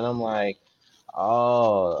 12, and I'm like,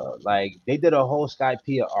 oh, like they did a whole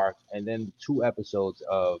Skypea arc and then 2 episodes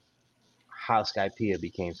of how Skypea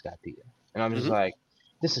became Skypea, and I'm just like,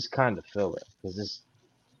 this is kind of filler because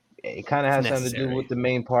it kind of has something to do with the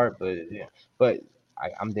main part, but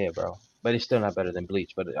I'm there, bro. But it's still not better than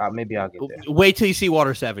Bleach, but maybe I'll get there. Wait till you see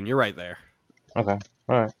Water 7. You're right there. Okay.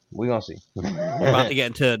 All right. We're going to see. We're about to get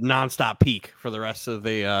into nonstop peak for the rest of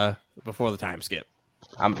the before the time skip.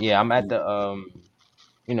 I'm at the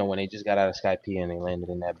when they just got out of Skypea and they landed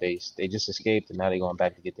in that base. They just escaped and now they're going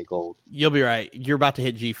back to get their gold. You'll be right. You're about to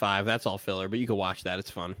hit G5. That's all filler, but you can watch that.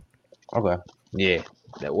 It's fun. Okay. Yeah.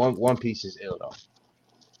 That One Piece is ill though.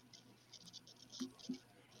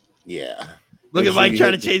 Yeah. Look at Mike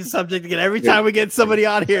trying to change the subject again. Every time we get somebody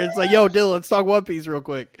on here, it's like, yo, Dylan, let's talk One Piece real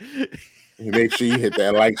quick. Make sure you hit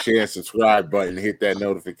that like, share, subscribe button, hit that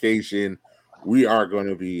notification. We are going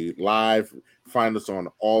to be live. Find us on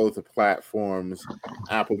all of the platforms.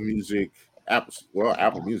 Apple Music, yes.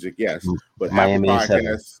 But Miami Apple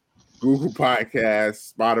Podcasts, Google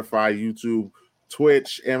Podcasts, Spotify, YouTube,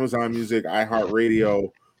 Twitch, Amazon Music, iHeartRadio,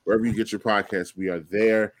 wherever you get your podcasts, we are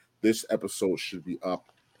there. This episode should be up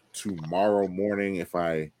tomorrow morning if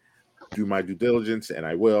I do my due diligence, and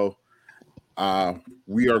I will.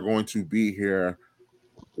 We are going to be here.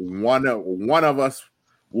 One of us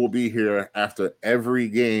will be here after every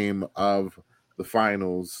game of the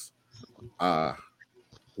finals.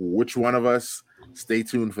 Which one of us? Stay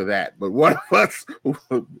tuned for that. But one of us,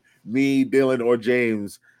 me, Dylan, or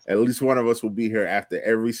James, at least one of us will be here after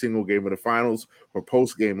every single game of the finals or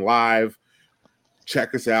post game live.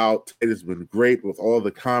 Check us out. It has been great with all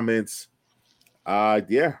the comments.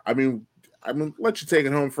 Yeah, I mean, let you take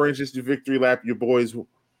it home, French. Just your victory lap, your boys,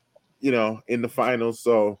 in the finals.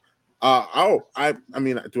 So, I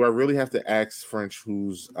mean, do I really have to ask French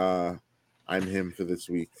who's I'm him for this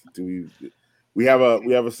week? Do we have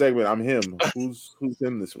a segment? I'm him. Who's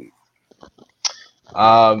him this week?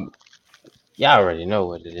 Y'all already know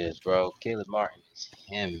what it is, bro. Caleb Martin is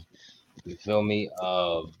him. You feel me?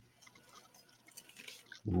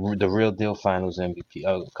 The real deal finals MVP,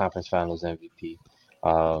 conference finals MVP.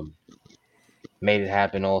 Made it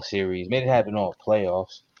happen all series, made it happen all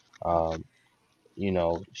playoffs.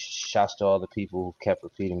 Shouts to all the people who kept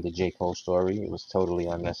repeating the J. Cole story. It was totally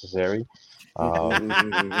unnecessary.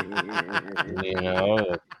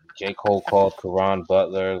 J. Cole called Karan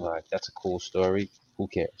Butler. Like, that's a cool story. Who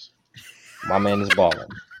cares? My man is balling.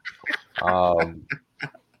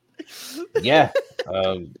 Yeah.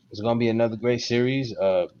 It's gonna be another great series.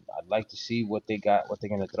 I'd like to see what they're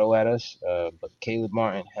gonna throw at us. But Caleb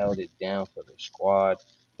Martin held it down for the squad,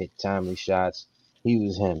 hit timely shots. He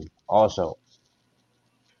was him. Also,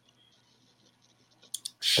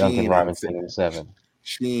 Duncan Robinson in 7.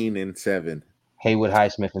 Sheen in 7. Haywood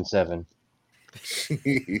Highsmith in 7.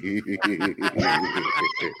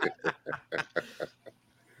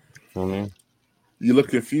 You look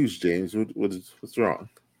confused, James. What's wrong?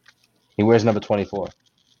 He wears number 24.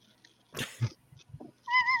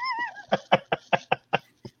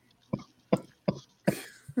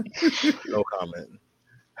 No comment.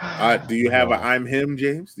 Do you have a I'm him,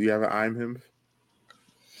 James? Do you have a I'm him?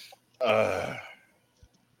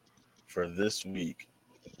 For this week.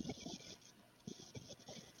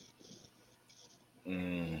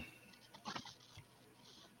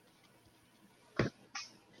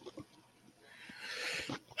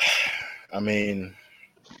 mean,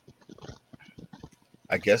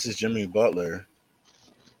 I guess it's Jimmy Butler.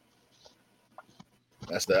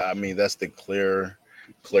 That's the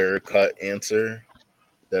clear cut answer.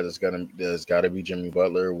 There's got to be Jimmy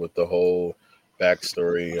Butler with the whole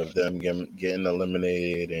backstory of them getting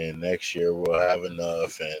eliminated, and next year we'll have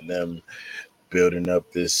enough, and them building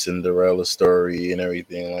up this Cinderella story and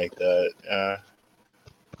everything like that.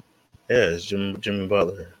 Yeah, it's Jimmy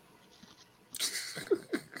Butler.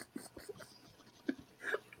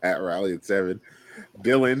 At Rally at 7.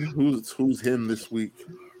 Dylan, who's him this week?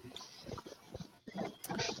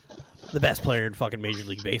 The best player in fucking Major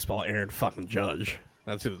League Baseball, Aaron fucking Judge.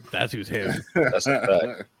 That's who's him. That's a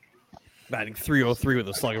fact. Batting .303 with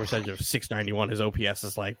a slugging percentage of .691. His OPS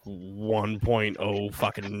is like 1.0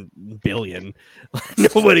 fucking billion.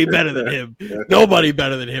 Nobody better than him. Nobody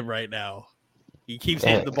better than him right now. He keeps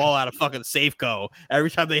hitting the ball out of fucking Safeco. Every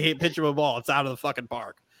time they pitch him a ball, it's out of the fucking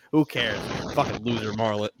park. Who cares? Fucking loser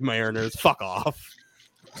Mariners. Fuck off.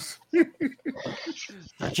 The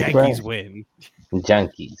Yankees win.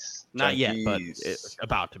 Yankees. Not yet, but it's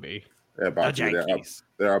about to be. They're about to be.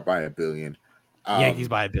 They're up by $1 billion. Yankees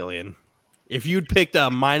by $1 billion. If you'd picked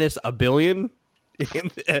a minus $1 billion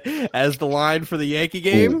as the line for the Yankee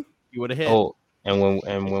game, you would have hit. Oh, and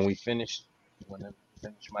when we finish,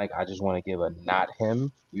 Mike, I just want to give a not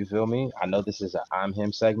him. You feel me? I know this is a I'm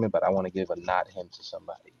him segment, but I want to give a not him to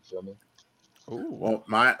somebody. You feel me? Ooh. Well,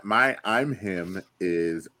 my I'm him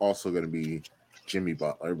is also going to be Jimmy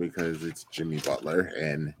Butler because it's Jimmy Butler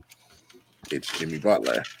and it's Jimmy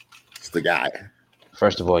Butler. It's the guy.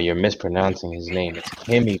 First of all, you're mispronouncing his name. It's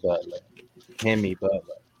Kimmy Butler. Kimmy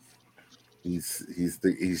Butler. He's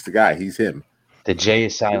the guy. He's him. The J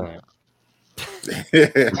is silent.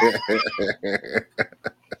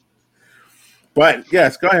 But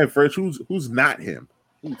yes, go ahead first. Who's not him?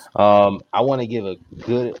 I want to give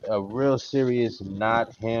a real serious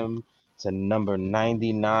not him to number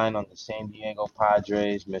 99 on the San Diego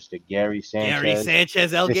Padres, Mr. Gary Sanchez. Gary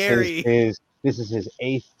Sanchez, Gary. This is his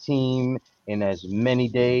 8th team in as many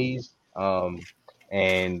days.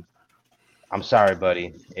 And I'm sorry,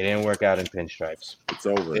 buddy. It didn't work out in pinstripes. It's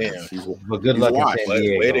over. But good luck in San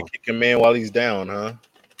Diego. Way to kick a man while he's down, huh?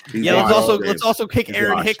 Let's also kick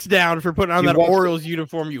Aaron Hicks down for putting on that Orioles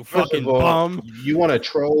uniform, you fucking bum. You want to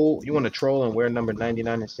troll and wear number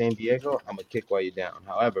 99 in San Diego? I'm gonna kick while you're down.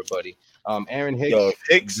 However, buddy, Aaron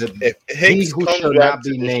Hicks. If Hicks who comes should back not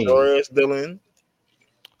to be named, destroy us, Dylan.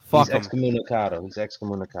 Fuck he's excommunicado. He's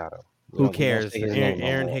excommunicado. Who cares?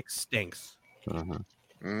 Aaron Hicks stinks.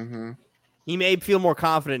 Mm-hmm. He may feel more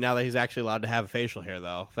confident now that he's actually allowed to have facial hair,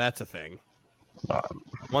 though. That's a thing.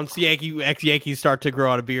 Once the ex-Yankees start to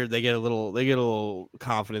grow out a beard, they get a little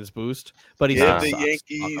confidence boost. But the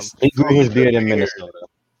Yankees. He grew his beard in Minnesota.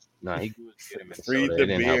 No, he grew his beard in Minnesota. Free the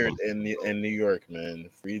beard in New York, man.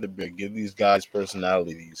 Free the beard. Give these guys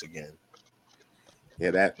personalities again.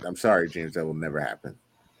 Yeah, I'm sorry, James. That will never happen.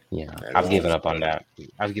 Yeah, I've given up on that.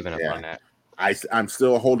 I'm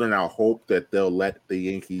still holding out hope that they'll let the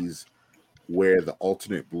Yankees wear the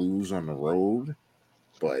alternate blues on the road.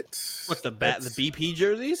 But what's the BP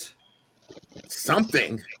jerseys?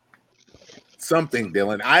 Something,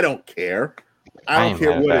 Dylan. I don't care. I don't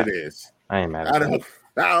care what it is. I ain't mad at that.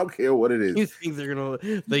 I don't care what it is. You think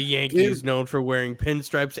the Yankees, known for wearing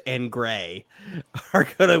pinstripes and gray, are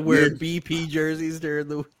gonna wear BP jerseys during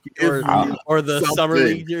the or the summer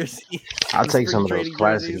league jerseys? I'll take some of those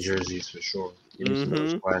classic jerseys for sure. Give me some of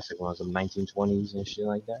those classic ones, some 1920s and shit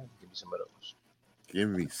like that. Give me some of those. Give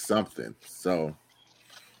me something. So,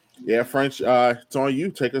 yeah, French. It's on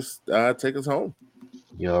you. Take us home.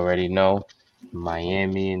 You already know,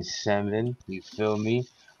 Miami in 7. You feel me?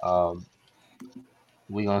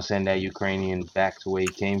 We're going to send that Ukrainian back to where he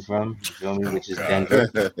came from, you feel me, which is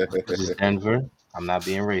Denver. I'm not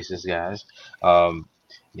being racist, guys. Y'all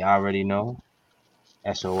already know.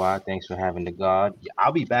 SOI, thanks for having the God.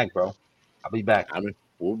 I'll be back, bro. I'll be back. I mean,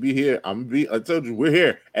 we'll be here. I told you, we're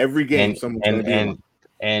here. Every game, someone's going to be on.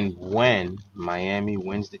 And when Miami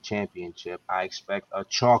wins the championship, I expect a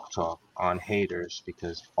chalk talk on haters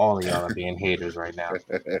because all of y'all are being haters right now.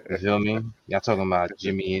 You feel me? Y'all talking about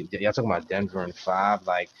Jimmy. Y'all talking about Denver in 5.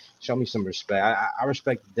 Like, show me some respect. I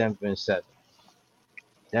respect Denver in 7.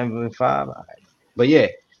 Denver in 5. All right. But yeah,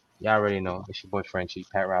 y'all already know. It's your boy Frenchie,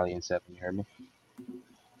 Pat Riley in 7. You heard me?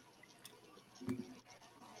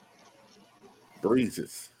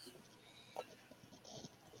 Breezes.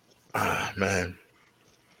 Man.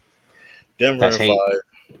 Denver in 5.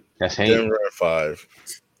 That's hate. Denver in 5.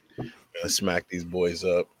 Gonna smack these boys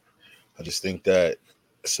up. I just think that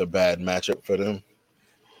it's a bad matchup for them.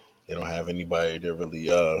 They don't have anybody to really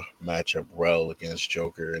match up well against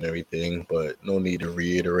Joker and everything, but no need to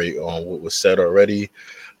reiterate on what was said already.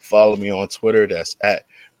 Follow me on Twitter. That's at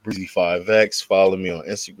Breezy5X. Follow me on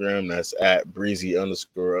Instagram. That's at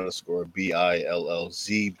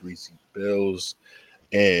Breezy__BILLZ, Breezy Bills.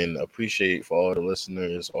 And appreciate for all the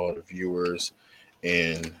listeners, all the viewers,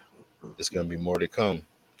 and there's going to be more to come.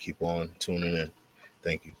 Keep on tuning in.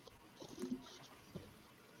 Thank you.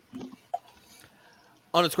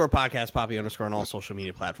 _podcast, Poppy _ on all social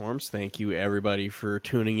media platforms. Thank you, everybody, for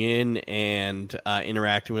tuning in and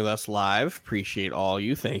interacting with us live. Appreciate all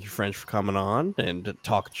you. Thank you, French, for coming on and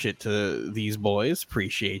talking shit to these boys.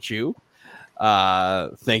 Appreciate you.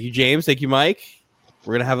 Thank you, James. Thank you, Mike.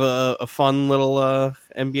 We're going to have a fun little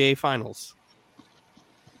NBA Finals.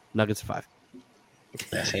 Nuggets 5.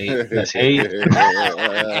 That's hate. That's hate.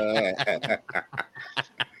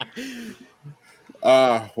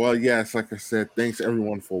 Well, yes, like I said, thanks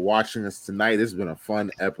everyone for watching us tonight. It's been a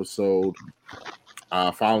fun episode.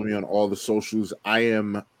 Follow me on all the socials. I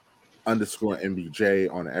am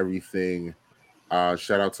 _MBJ on everything.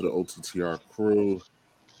 Shout out to the OTTR crew.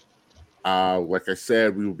 Like I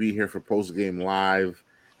said, we will be here for post game live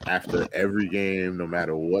after every game, no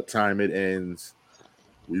matter what time it ends.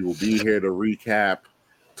 We will be here to recap,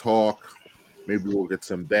 talk. Maybe we'll get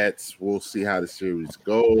some bets. We'll see how the series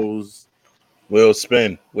goes. We'll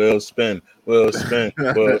spin.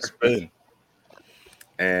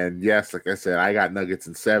 And yes, like I said, I got Nuggets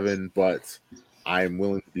in 7, but I'm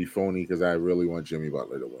willing to be phony because I really want Jimmy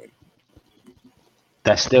Butler to win.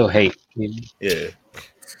 That's still hate. Yeah.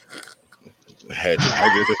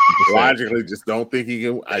 Logically, just don't think he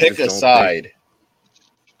can. Pick a side.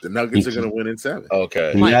 The Nuggets are going to win in 7.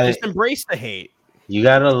 Okay. Just embrace the hate. You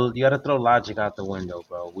gotta throw logic out the window,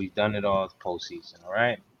 bro. We've done it all postseason, all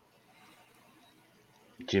right?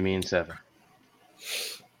 Jimmy in 7.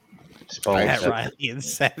 Pat Riley in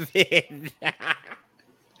 7. He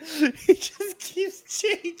just keeps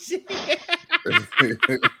changing.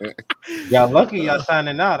 Y'all lucky y'all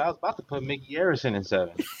signing out. I was about to put Mickey Harrison in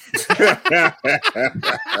 7.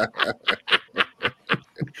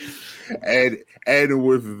 And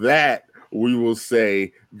with that, we will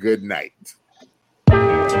say good night.